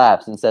Hardy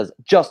laughs and says,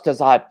 "Just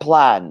as I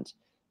planned."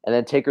 And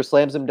then Taker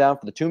slams him down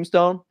for the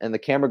tombstone, and the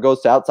camera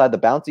goes to outside the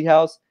bouncy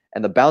house,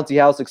 and the bouncy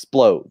house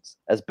explodes,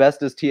 as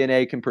best as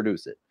TNA can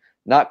produce it.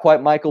 Not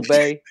quite Michael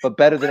Bay, but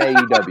better than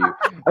AEW.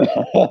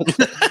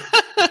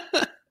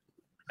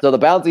 So the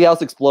bouncy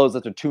house explodes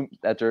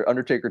after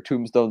Undertaker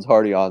tombstones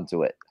Hardy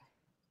onto it.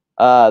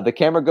 The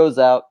camera goes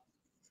out.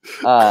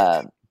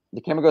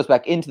 The camera goes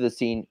back into the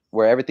scene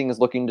where everything is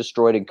looking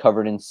destroyed and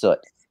covered in soot.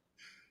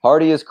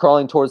 Hardy is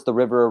crawling towards the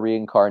river of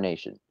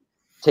reincarnation.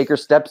 Taker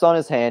steps on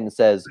his hand and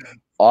says,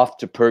 "Off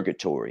to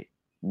purgatory,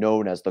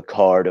 known as the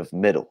Card of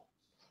Middle,"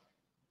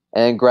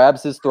 and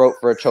grabs his throat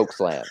for a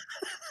chokeslam.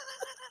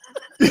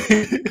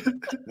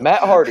 Matt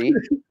Hardy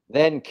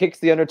then kicks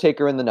the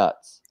Undertaker in the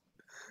nuts,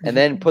 and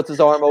then puts his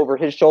arm over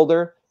his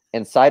shoulder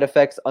and side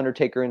effects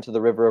Undertaker into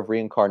the river of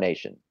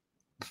reincarnation.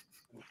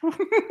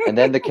 And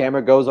then the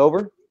camera goes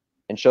over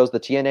and shows the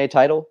TNA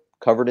title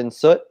covered in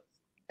soot,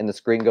 and the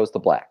screen goes to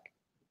black.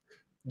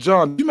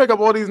 John, did you make up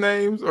all these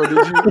names, or did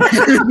you?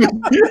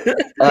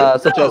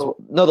 The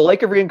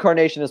Lake of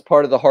Reincarnation is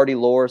part of the Hardy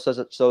lore. So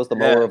is the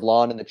Mower of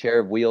Lawn and the Chair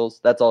of Wheels.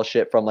 That's all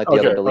shit from the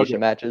other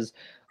deletion matches.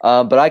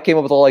 But I came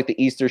up with all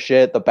the Easter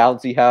shit, the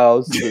bouncy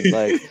house,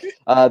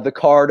 and, the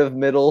Card of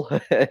Middle,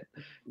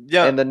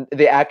 and then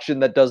the action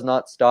that does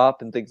not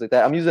stop and things like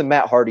that. I'm using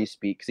Matt Hardy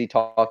speak because he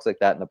talks like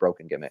that in the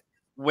broken gimmick.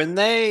 When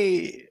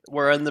they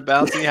were in the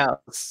bouncy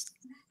house,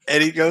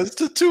 and he goes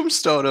to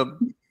tombstone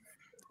him.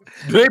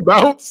 Do they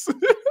bounce?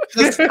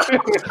 They're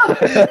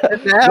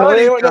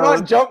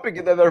not jumping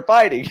and then they're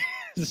fighting.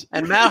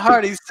 And Matt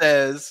Hardy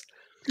says,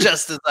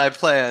 "Just as I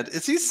planned."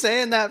 Is he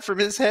saying that from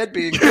his head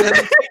being good?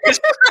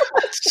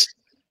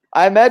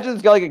 I imagine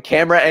it's got a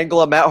camera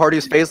angle of Matt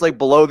Hardy's face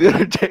below the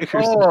Undertaker's.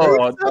 You're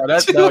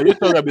still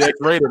gotta be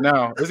X-rated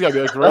now. It's gotta be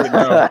X-rated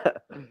now.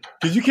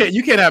 Because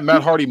you can't have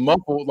Matt Hardy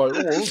muffled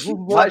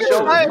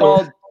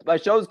My My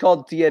show's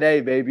called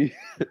TNA, baby.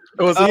 It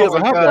was, he Oh has a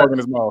my hot God. dog in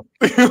his mouth.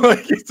 Like,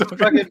 he's talking-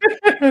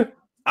 Fucking-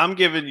 I'm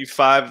giving you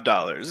 $5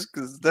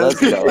 because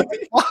that's Let's go.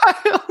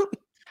 wild.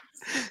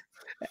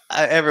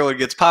 Everyone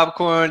gets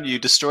popcorn. You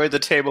destroy the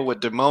table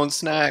with Damone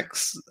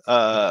snacks.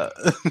 That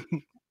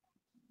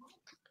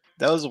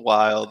was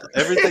wild.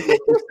 Everything that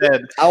you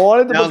said. I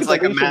wanted the Sounds Book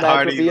like of a Alicia Matt match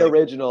Hardy, to be like-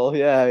 original.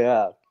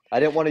 Yeah. I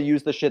didn't want to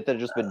use the shit that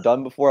had just been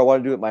done before. I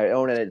wanted to do it my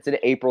own, and it's in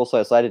April, so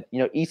I decided,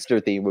 Easter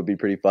theme would be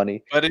pretty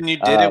funny. But then you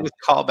did it with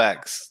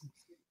callbacks.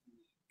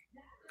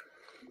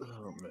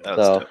 Oh, man. That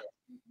was So- dope.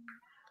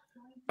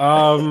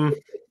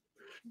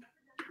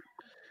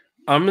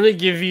 I'm gonna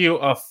give you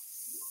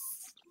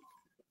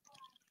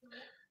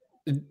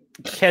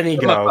Kenny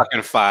Give him a go.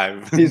 fucking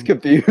 5. He's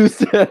confused.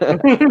 He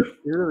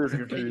really is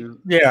confused.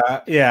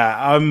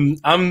 Yeah.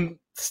 I'm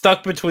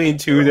stuck between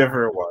two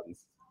different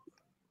ones.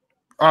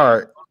 All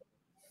right.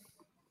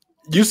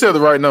 You said the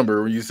right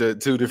number when you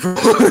said 2 different.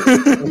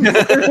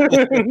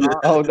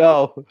 Oh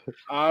no.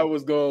 I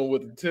was going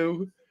with the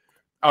 2.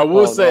 I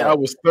will say no. I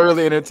was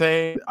thoroughly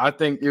entertained. I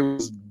think it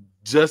was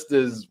just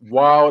as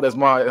wild as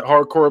my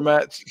hardcore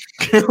match.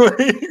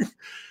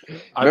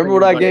 Remember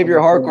when I gave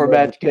your hardcore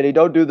match, Kenny?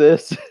 Don't do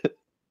this.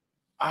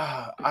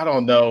 I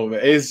don't know, man.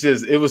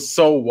 It was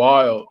so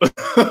wild.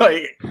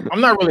 Like, I'm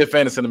not really a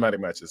fan of cinematic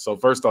matches. So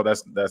first off,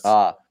 that's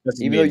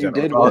just Even me though in you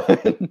did general.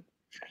 one.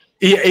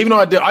 Yeah, even though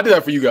I did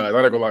that for you guys.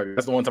 I'm not gonna lie.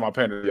 That's the one time I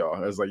pandered to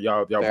y'all. It's like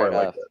y'all Fair probably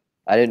like enough. that.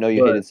 I didn't know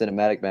you But- hated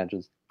cinematic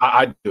matches.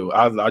 I do.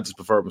 I just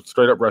prefer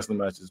straight up wrestling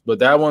matches. But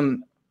that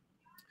one,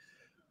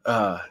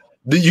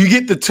 you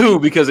get the 2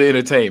 because it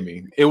entertained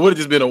me. It would have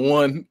just been a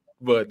 1,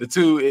 but the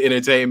 2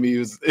 entertained me.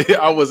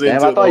 I was Damn,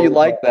 into I the thought you whole-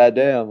 liked that.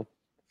 Damn.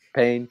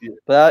 Pain.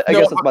 But I No,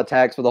 guess that's my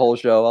tax for the whole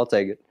show. I'll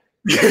take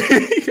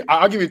it.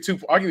 I'll give you 2.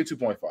 I'll give you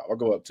 2.5. I'll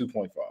go up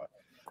 2.5.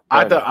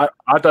 I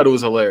thought it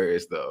was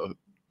hilarious though,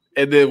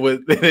 and then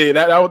with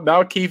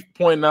now keep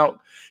pointing out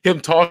him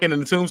talking in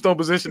the tombstone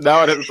position.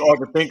 Now that's all I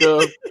can think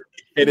of,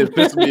 and it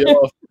pisses me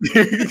off.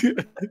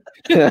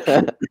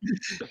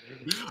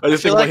 I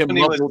just think feel about like him when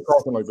he was-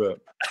 talking like that.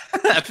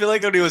 I feel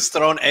like when he was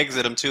throwing eggs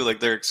at him too, like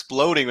they're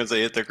exploding as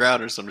they hit the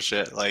ground or some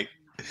shit. Like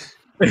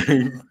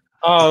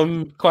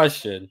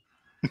Question.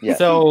 Yeah.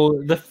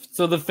 So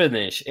the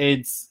finish,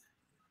 it's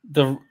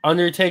the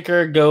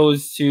Undertaker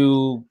goes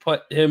to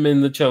put him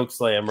in the choke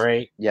slam,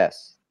 right?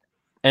 Yes.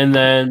 And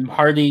then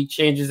Hardy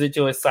changes it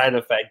to a side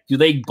effect. Do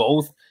they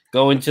both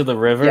go into the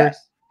river?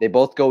 Yes. They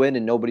both go in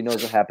and nobody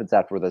knows what happens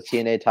afterward. The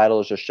TNA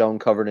title is just shown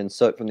covered in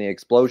soot from the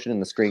explosion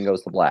and the screen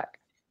goes to black.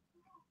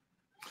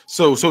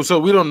 So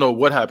we don't know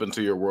what happened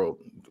to your world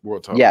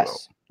title.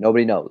 Yes.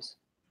 Nobody knows.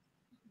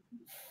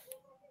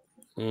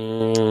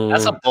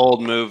 that's a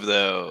bold move,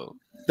 though.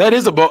 That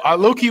is about. I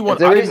low key want.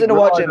 It's a I didn't reason to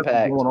watch realize that's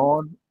Impact. going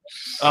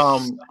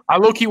on. I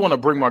low key want to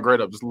bring my grade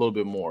up just a little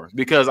bit more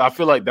because I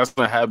feel like that's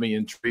gonna have me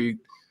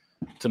intrigued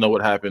to know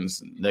what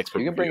happens next.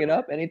 You can bring it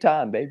up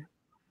anytime, baby.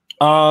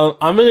 I'm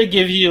gonna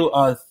give you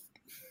a.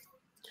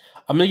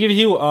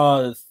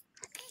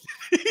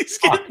 He's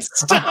getting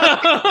stuck.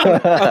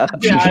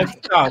 Yeah, I'm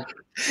stuck.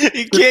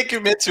 He can't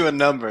commit to a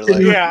number.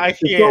 Like, Yeah, I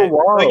so can't.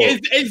 wild. Like,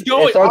 it's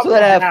going. It starts up with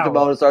an and F, down.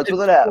 Damone. It starts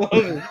with an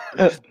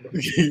F.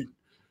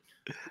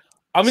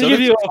 I'm gonna so give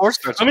does you. the four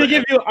starts I'm gonna with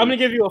an give F. you. I'm gonna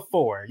give you a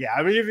 4. Yeah,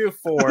 I'm gonna give you a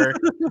 4.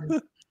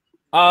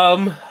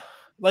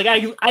 Like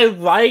I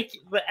like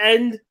the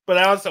end, but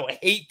I also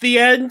hate the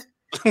end.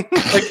 Like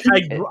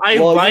I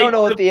Well, like you don't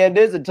know what the end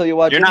is until you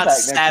watch You're not Impact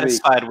next week.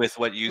 satisfied with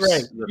what you.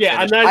 right. Yeah,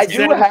 I'm finished. not I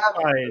do have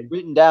satisfied.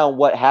 written down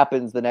what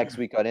happens the next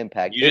week on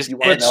Impact. You if just you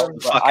want edged to know, the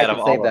but fuck I out can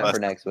of save all that of for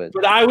us. next week.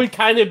 But I would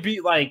kind of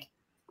be like,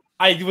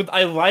 I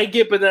like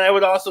it, but then I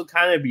would also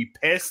kind of be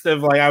pissed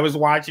if like I was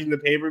watching the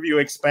pay-per-view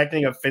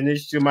expecting a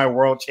finish to my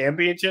world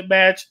championship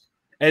match,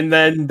 and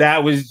then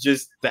that was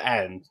just the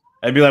end.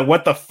 I'd be like,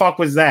 what the fuck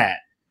was that?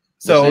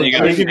 So Then you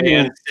got I'm a gonna give you,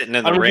 fan sitting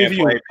in the I'm gonna give ramp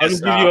you, way I'm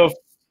pissed gonna give you off.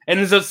 and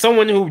as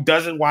someone who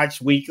doesn't watch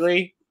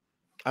weekly,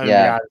 I mean,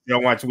 Yeah. I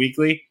don't watch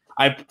weekly.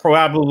 I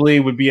probably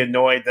would be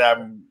annoyed that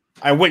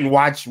I wouldn't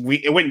watch.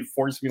 It wouldn't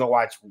force me to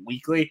watch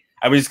weekly.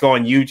 I would just go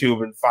on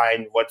YouTube and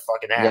find what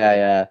fucking happened.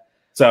 Yeah.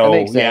 So That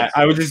makes yeah, sense.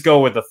 I would just go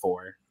with the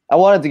 4. I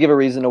wanted to give a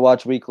reason to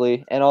watch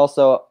weekly, and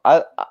also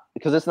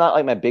because it's not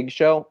like my big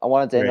show. I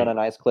wanted to end Right. on a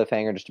nice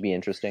cliffhanger just to be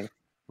interesting.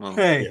 Well,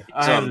 Hey,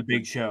 I So- have the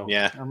big show.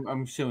 yeah.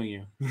 I'm suing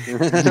you.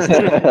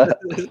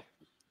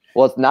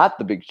 Well, it's not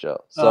the big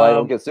show, so I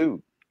don't get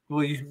sued.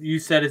 Well, you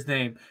said his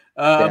name.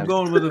 I'm Damn.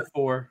 going with a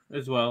 4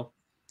 as well.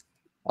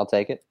 I'll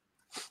take it.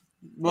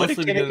 What did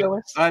Mostly Kenny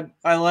because go with?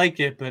 I like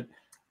it, but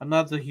I'm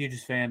not the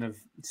hugest fan of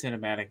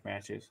cinematic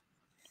matches.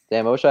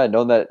 Damn, I wish I had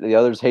known that the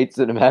others hate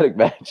cinematic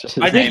matches.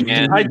 I think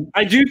man.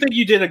 I do think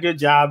you did a good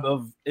job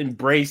of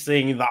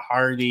embracing the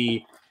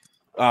Hardy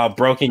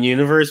Broken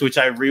Universe, which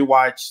I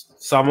rewatched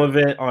some of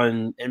it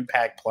on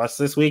Impact Plus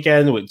this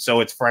weekend,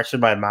 so it's fresh in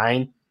my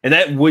mind. And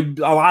a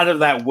lot of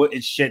that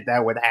is shit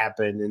that would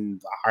happen in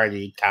the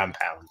Hardy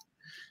compound,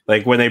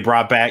 like when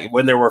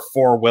there were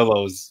 4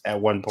 Willows at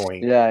one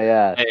point.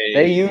 Yeah. Hey,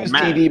 They used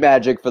Matt. TV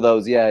magic for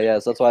those. Yeah.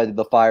 So that's why I did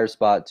the fire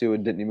spot too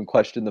and didn't even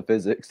question the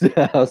physics.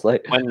 I was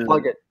like, When-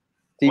 fuck it.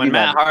 when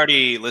Matt magic.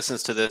 Hardy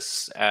listens to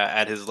this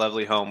at his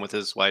lovely home with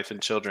his wife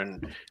and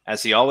children,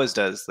 as he always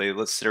does,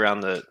 let's sit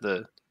around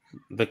the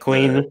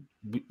Queen.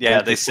 yeah,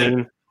 the they sit.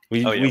 Queen.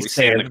 We we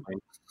stand the Queen.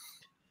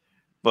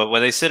 But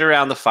when they sit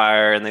around the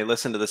fire and they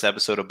listen to this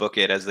episode of Book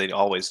It, as they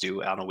always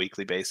do on a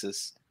weekly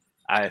basis,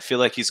 I feel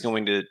like he's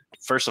going to,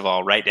 first of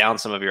all, write down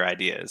some of your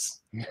ideas.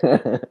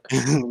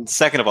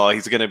 Second of all,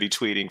 he's going to be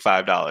tweeting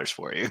 $5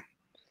 for you.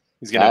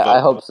 He's going to. I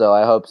hope so.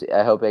 I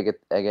hope I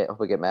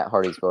get Matt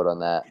Hardy's vote on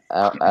that.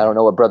 I don't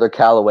know what Brother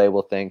Calloway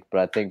will think, but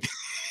I think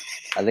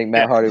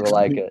Matt Hardy will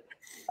like it.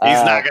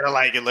 He's not going to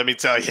like it, let me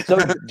tell you. So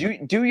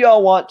do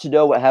y'all want to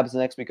know what happens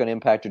next week on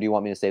Impact, or do you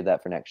want me to save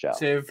that for next show?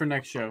 Save it for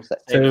next show.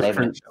 Save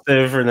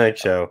it for next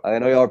show. I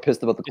know y'all are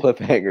pissed about the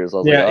cliffhangers.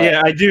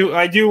 I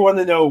do want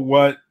to know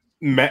what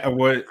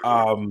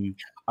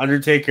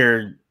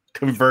Undertaker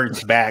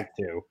converts back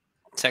to.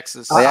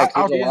 Texas.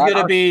 He's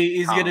gonna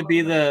be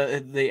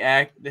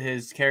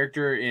his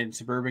character in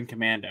Suburban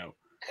Commando.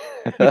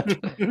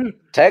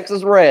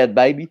 Texas Red,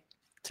 baby.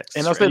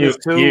 And I'll say this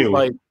too,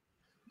 like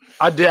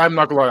I'm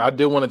not gonna lie, I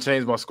did want to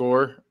change my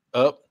score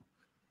up,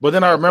 but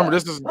then I remember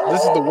this is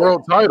the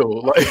world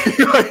title. Like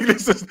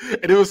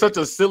it was such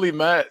a silly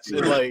match.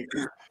 And like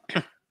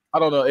I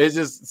don't know, it's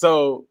just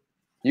so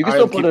you can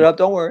still put it up,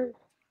 don't worry.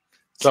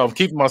 So I'm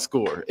keeping my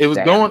score. It was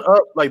going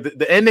up, like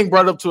the ending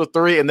brought it up to a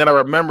 3, and then I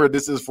remember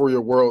this is for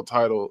your world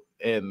title,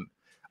 and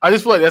I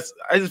just feel like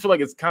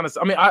it's kind of.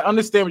 I mean, I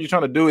understand what you're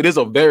trying to do. It is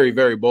a very,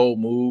 very bold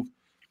move,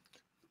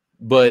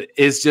 but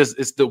it's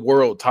the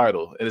world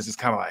title, and it's just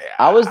kind of like.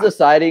 I was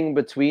deciding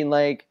between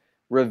like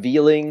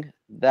revealing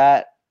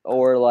that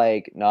or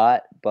like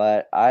not,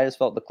 but I just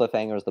felt the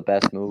cliffhanger was the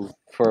best move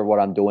for what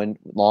I'm doing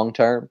long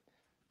term.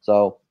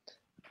 So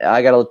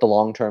I got to let the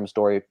long-term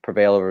story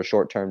prevail over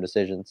short-term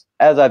decisions,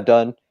 as I've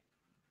done,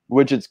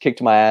 which it's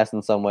kicked my ass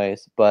in some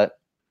ways, but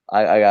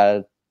I got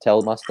to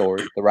tell my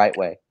story the right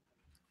way.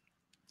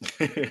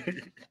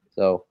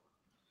 So,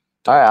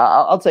 all right,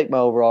 I'll take my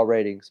overall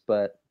ratings,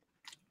 but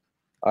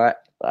all right,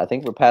 I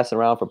think we're passing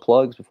around for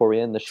plugs before we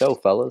end the show,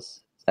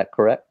 fellas. Is that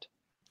correct?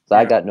 So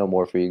I got no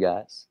more for you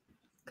guys.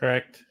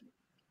 Correct.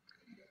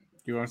 Do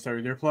you want to start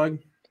with your plug?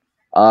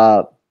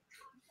 My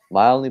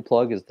only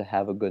plug is to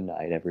have a good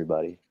night,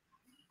 everybody.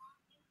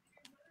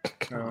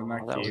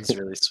 That was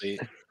really sweet.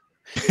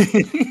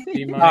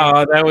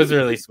 That was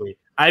really sweet.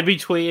 I be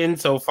tweeting,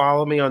 so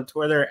follow me on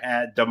Twitter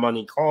at The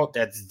Money Cult.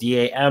 That's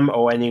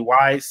DAMONEY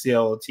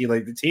CLT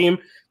like the team.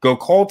 Go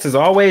Colts as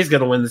always.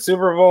 Gonna win the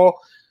Super Bowl.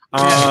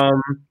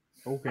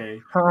 Okay.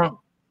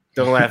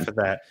 Don't laugh at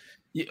that.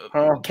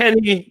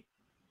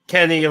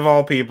 Kenny of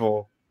all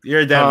people,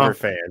 you're a Denver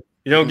fan.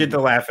 You don't get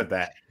to laugh at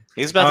that.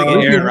 He's about to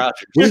get Aaron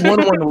Rodgers. We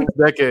won one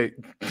decade.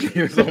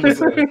 He's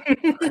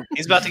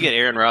about to get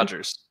Aaron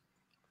Rodgers.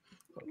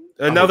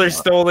 Another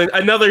stolen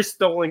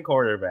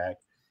quarterback.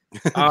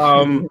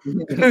 So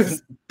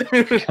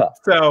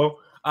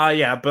but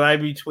I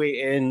be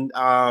tweeting.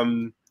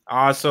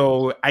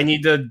 Also, I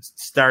need to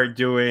start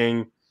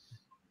doing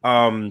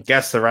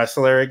Guess the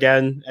Wrestler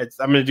again. I'm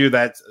gonna do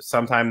that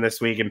sometime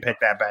this week and pick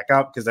that back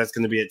up because that's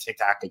gonna be a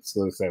TikTok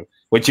exclusive,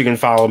 which you can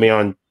follow me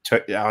on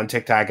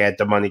TikTok at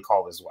The Money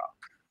Call as well.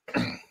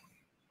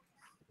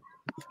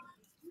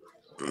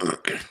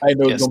 I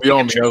know it's gonna be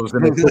on me. I was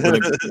gonna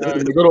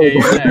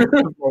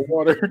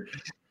water.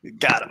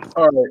 Got him.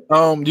 All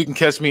right. You can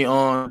catch me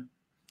on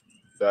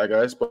Bad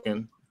Guy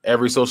Spoken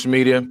every social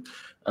media.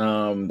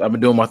 I've been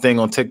doing my thing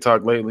on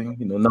TikTok lately.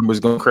 You know, numbers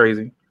going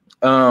crazy.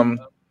 Check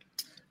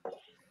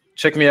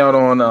me out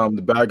on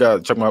the Bad Guy.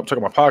 Check out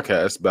my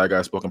podcast, Bad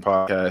Guy Spoken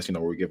Podcast. You know,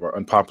 where we give our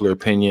unpopular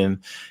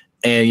opinion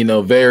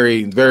and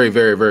very, very,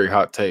 very, very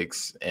hot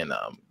takes and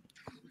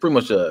pretty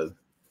much a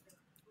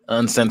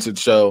uncensored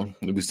show.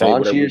 We say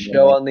raunchiest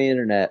show on the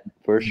internet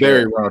for sure.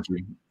 Very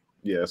raunchy.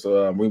 Yeah,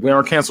 so we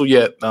aren't canceled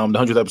yet. The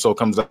 100th episode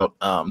comes out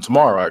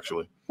tomorrow,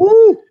 actually.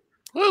 Woo!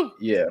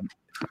 Yeah,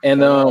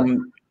 and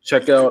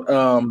check out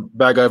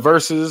Bad Guy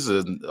Versus,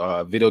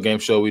 a video game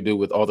show we do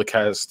with all the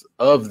cast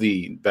of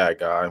the Bad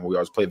Guy. We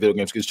always play video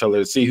games with each other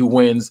to see who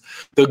wins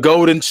the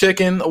Golden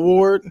Chicken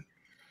Award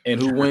and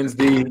who wins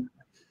the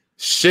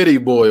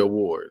Shitty Boy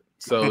Award.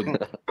 So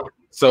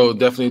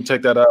definitely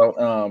check that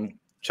out.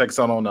 Check us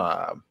out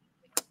on.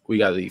 We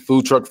got the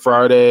Food Truck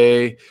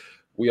Friday.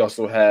 We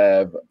also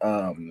have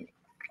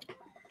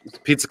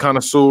Pizza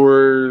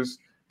Connoisseurs,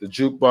 the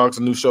Jukebox,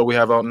 a new show we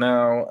have out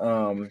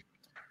now.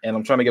 And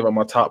I'm trying to give out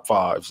my top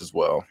 5s as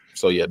well.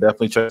 So yeah,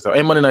 definitely check us out.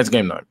 And Monday Night's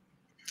Game Night.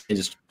 And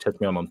just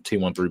check me out on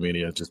T13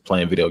 Media, just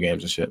playing video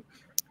games and shit.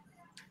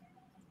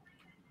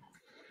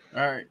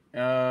 All right.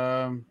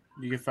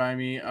 You can find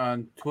me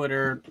on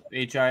Twitter,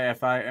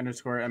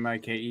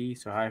 HIFI_MIKE.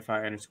 So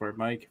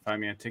hi-fi_Mike.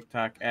 Find me on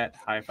TikTok at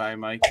hi-fi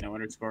Mike,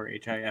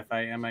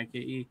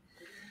 _HIFIMIKE.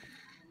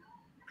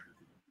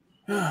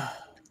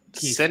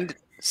 Send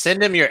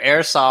him your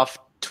airsoft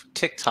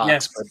TikToks,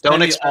 Yes, but don't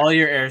send me expect all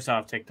your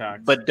airsoft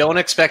TikToks. but don't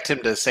expect him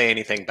to say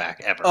anything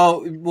back ever.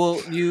 Oh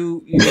well,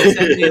 you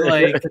send me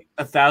like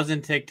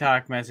 1,000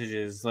 TikTok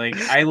messages. Like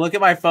I look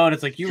at my phone,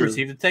 it's like you True.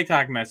 received a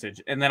TikTok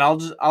message, and then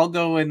I'll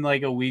go in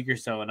like a week or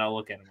so and I'll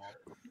look at them all.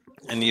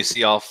 And you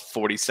see all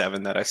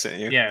 47 that I sent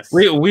you. Yes,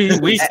 We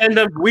send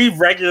them. We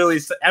regularly.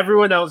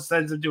 Everyone else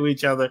sends them to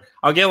each other.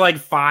 I'll get like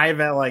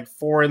 5 at like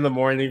 4 in the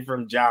morning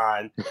from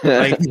John.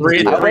 Like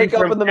 3 I wake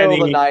up from in the middle of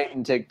the Kenny, night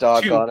and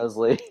TikTok, Shoot.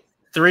 honestly.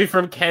 3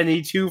 from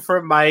Kenny, 2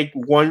 from Mike,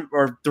 1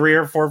 or 3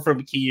 or 4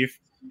 from Keith,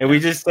 and we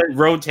just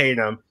rotate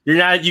them. You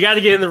got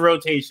to get in the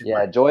rotation.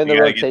 Yeah, join the You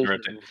gotta get the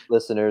rotation,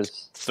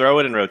 listeners. Throw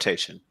it in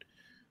rotation.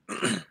 all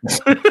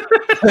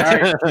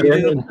right,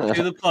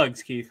 do the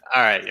plugs, Keith.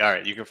 All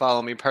right. You can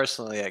follow me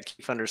personally at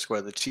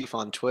Keith_the Chief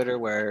on Twitter,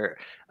 where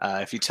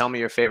if you tell me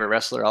your favorite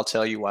wrestler, I'll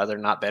tell you why they're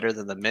not better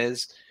than The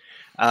Miz.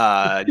 You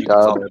can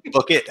follow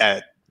Book It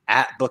at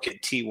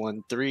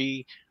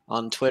BookItT13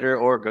 on Twitter,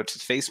 or go to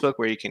Facebook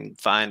where you can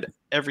find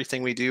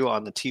everything we do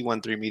on the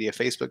T13 Media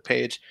Facebook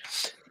page.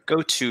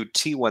 Go to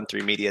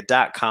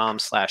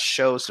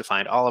t13media.com/shows to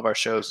find all of our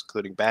shows,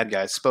 including Bad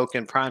Guys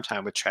Spoken,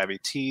 Primetime with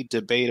Travie T,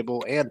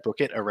 Debatable, and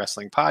Book It, a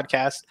wrestling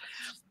podcast.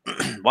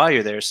 While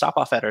you're there, stop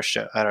off at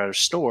our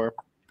store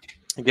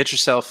and get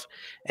yourself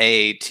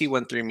a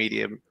T13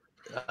 Media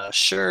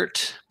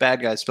shirt,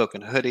 Bad Guys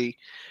Spoken hoodie,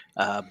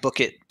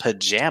 Book It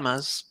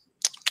pajamas.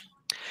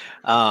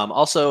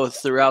 Also,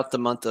 throughout the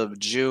month of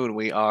June,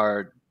 we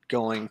are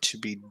going to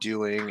be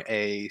doing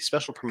a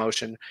special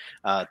promotion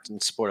in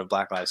support of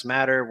Black Lives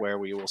Matter, where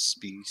we will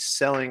be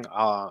selling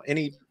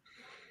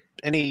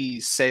any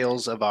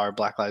sales of our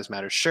Black Lives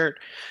Matter shirt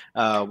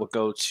will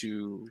go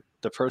to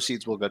the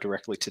proceeds will go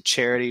directly to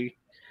charity.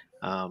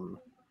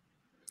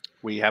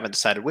 We haven't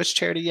decided which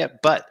charity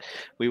yet, but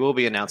we will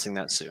be announcing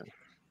that soon.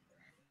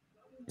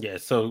 Yeah,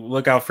 so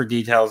look out for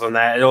details on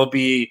that.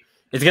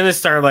 It's going to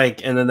start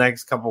like in the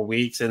next couple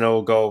weeks, and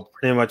it'll go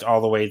pretty much all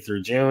the way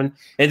through June.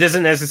 It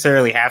doesn't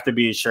necessarily have to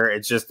be a shirt.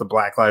 It's just the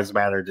Black Lives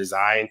Matter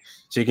design.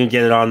 So you can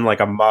get it on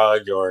like a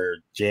mug or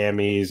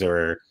jammies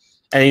or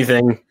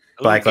anything.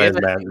 Black Lives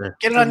Matter.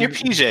 Get it on your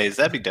PJs.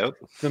 That'd be dope.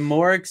 The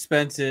more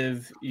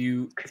expensive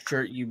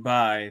shirt you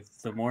buy,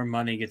 the more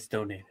money gets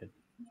donated.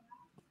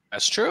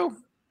 That's true.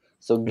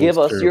 So give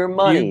us true. your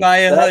money. You buy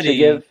a But actually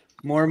hoodie,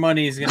 more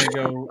money is going to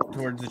go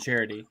towards the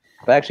charity.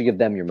 but actually give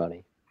them your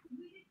money.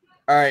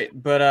 All right,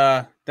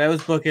 but that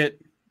was Book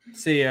It.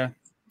 See ya.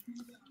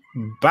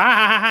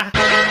 Bye.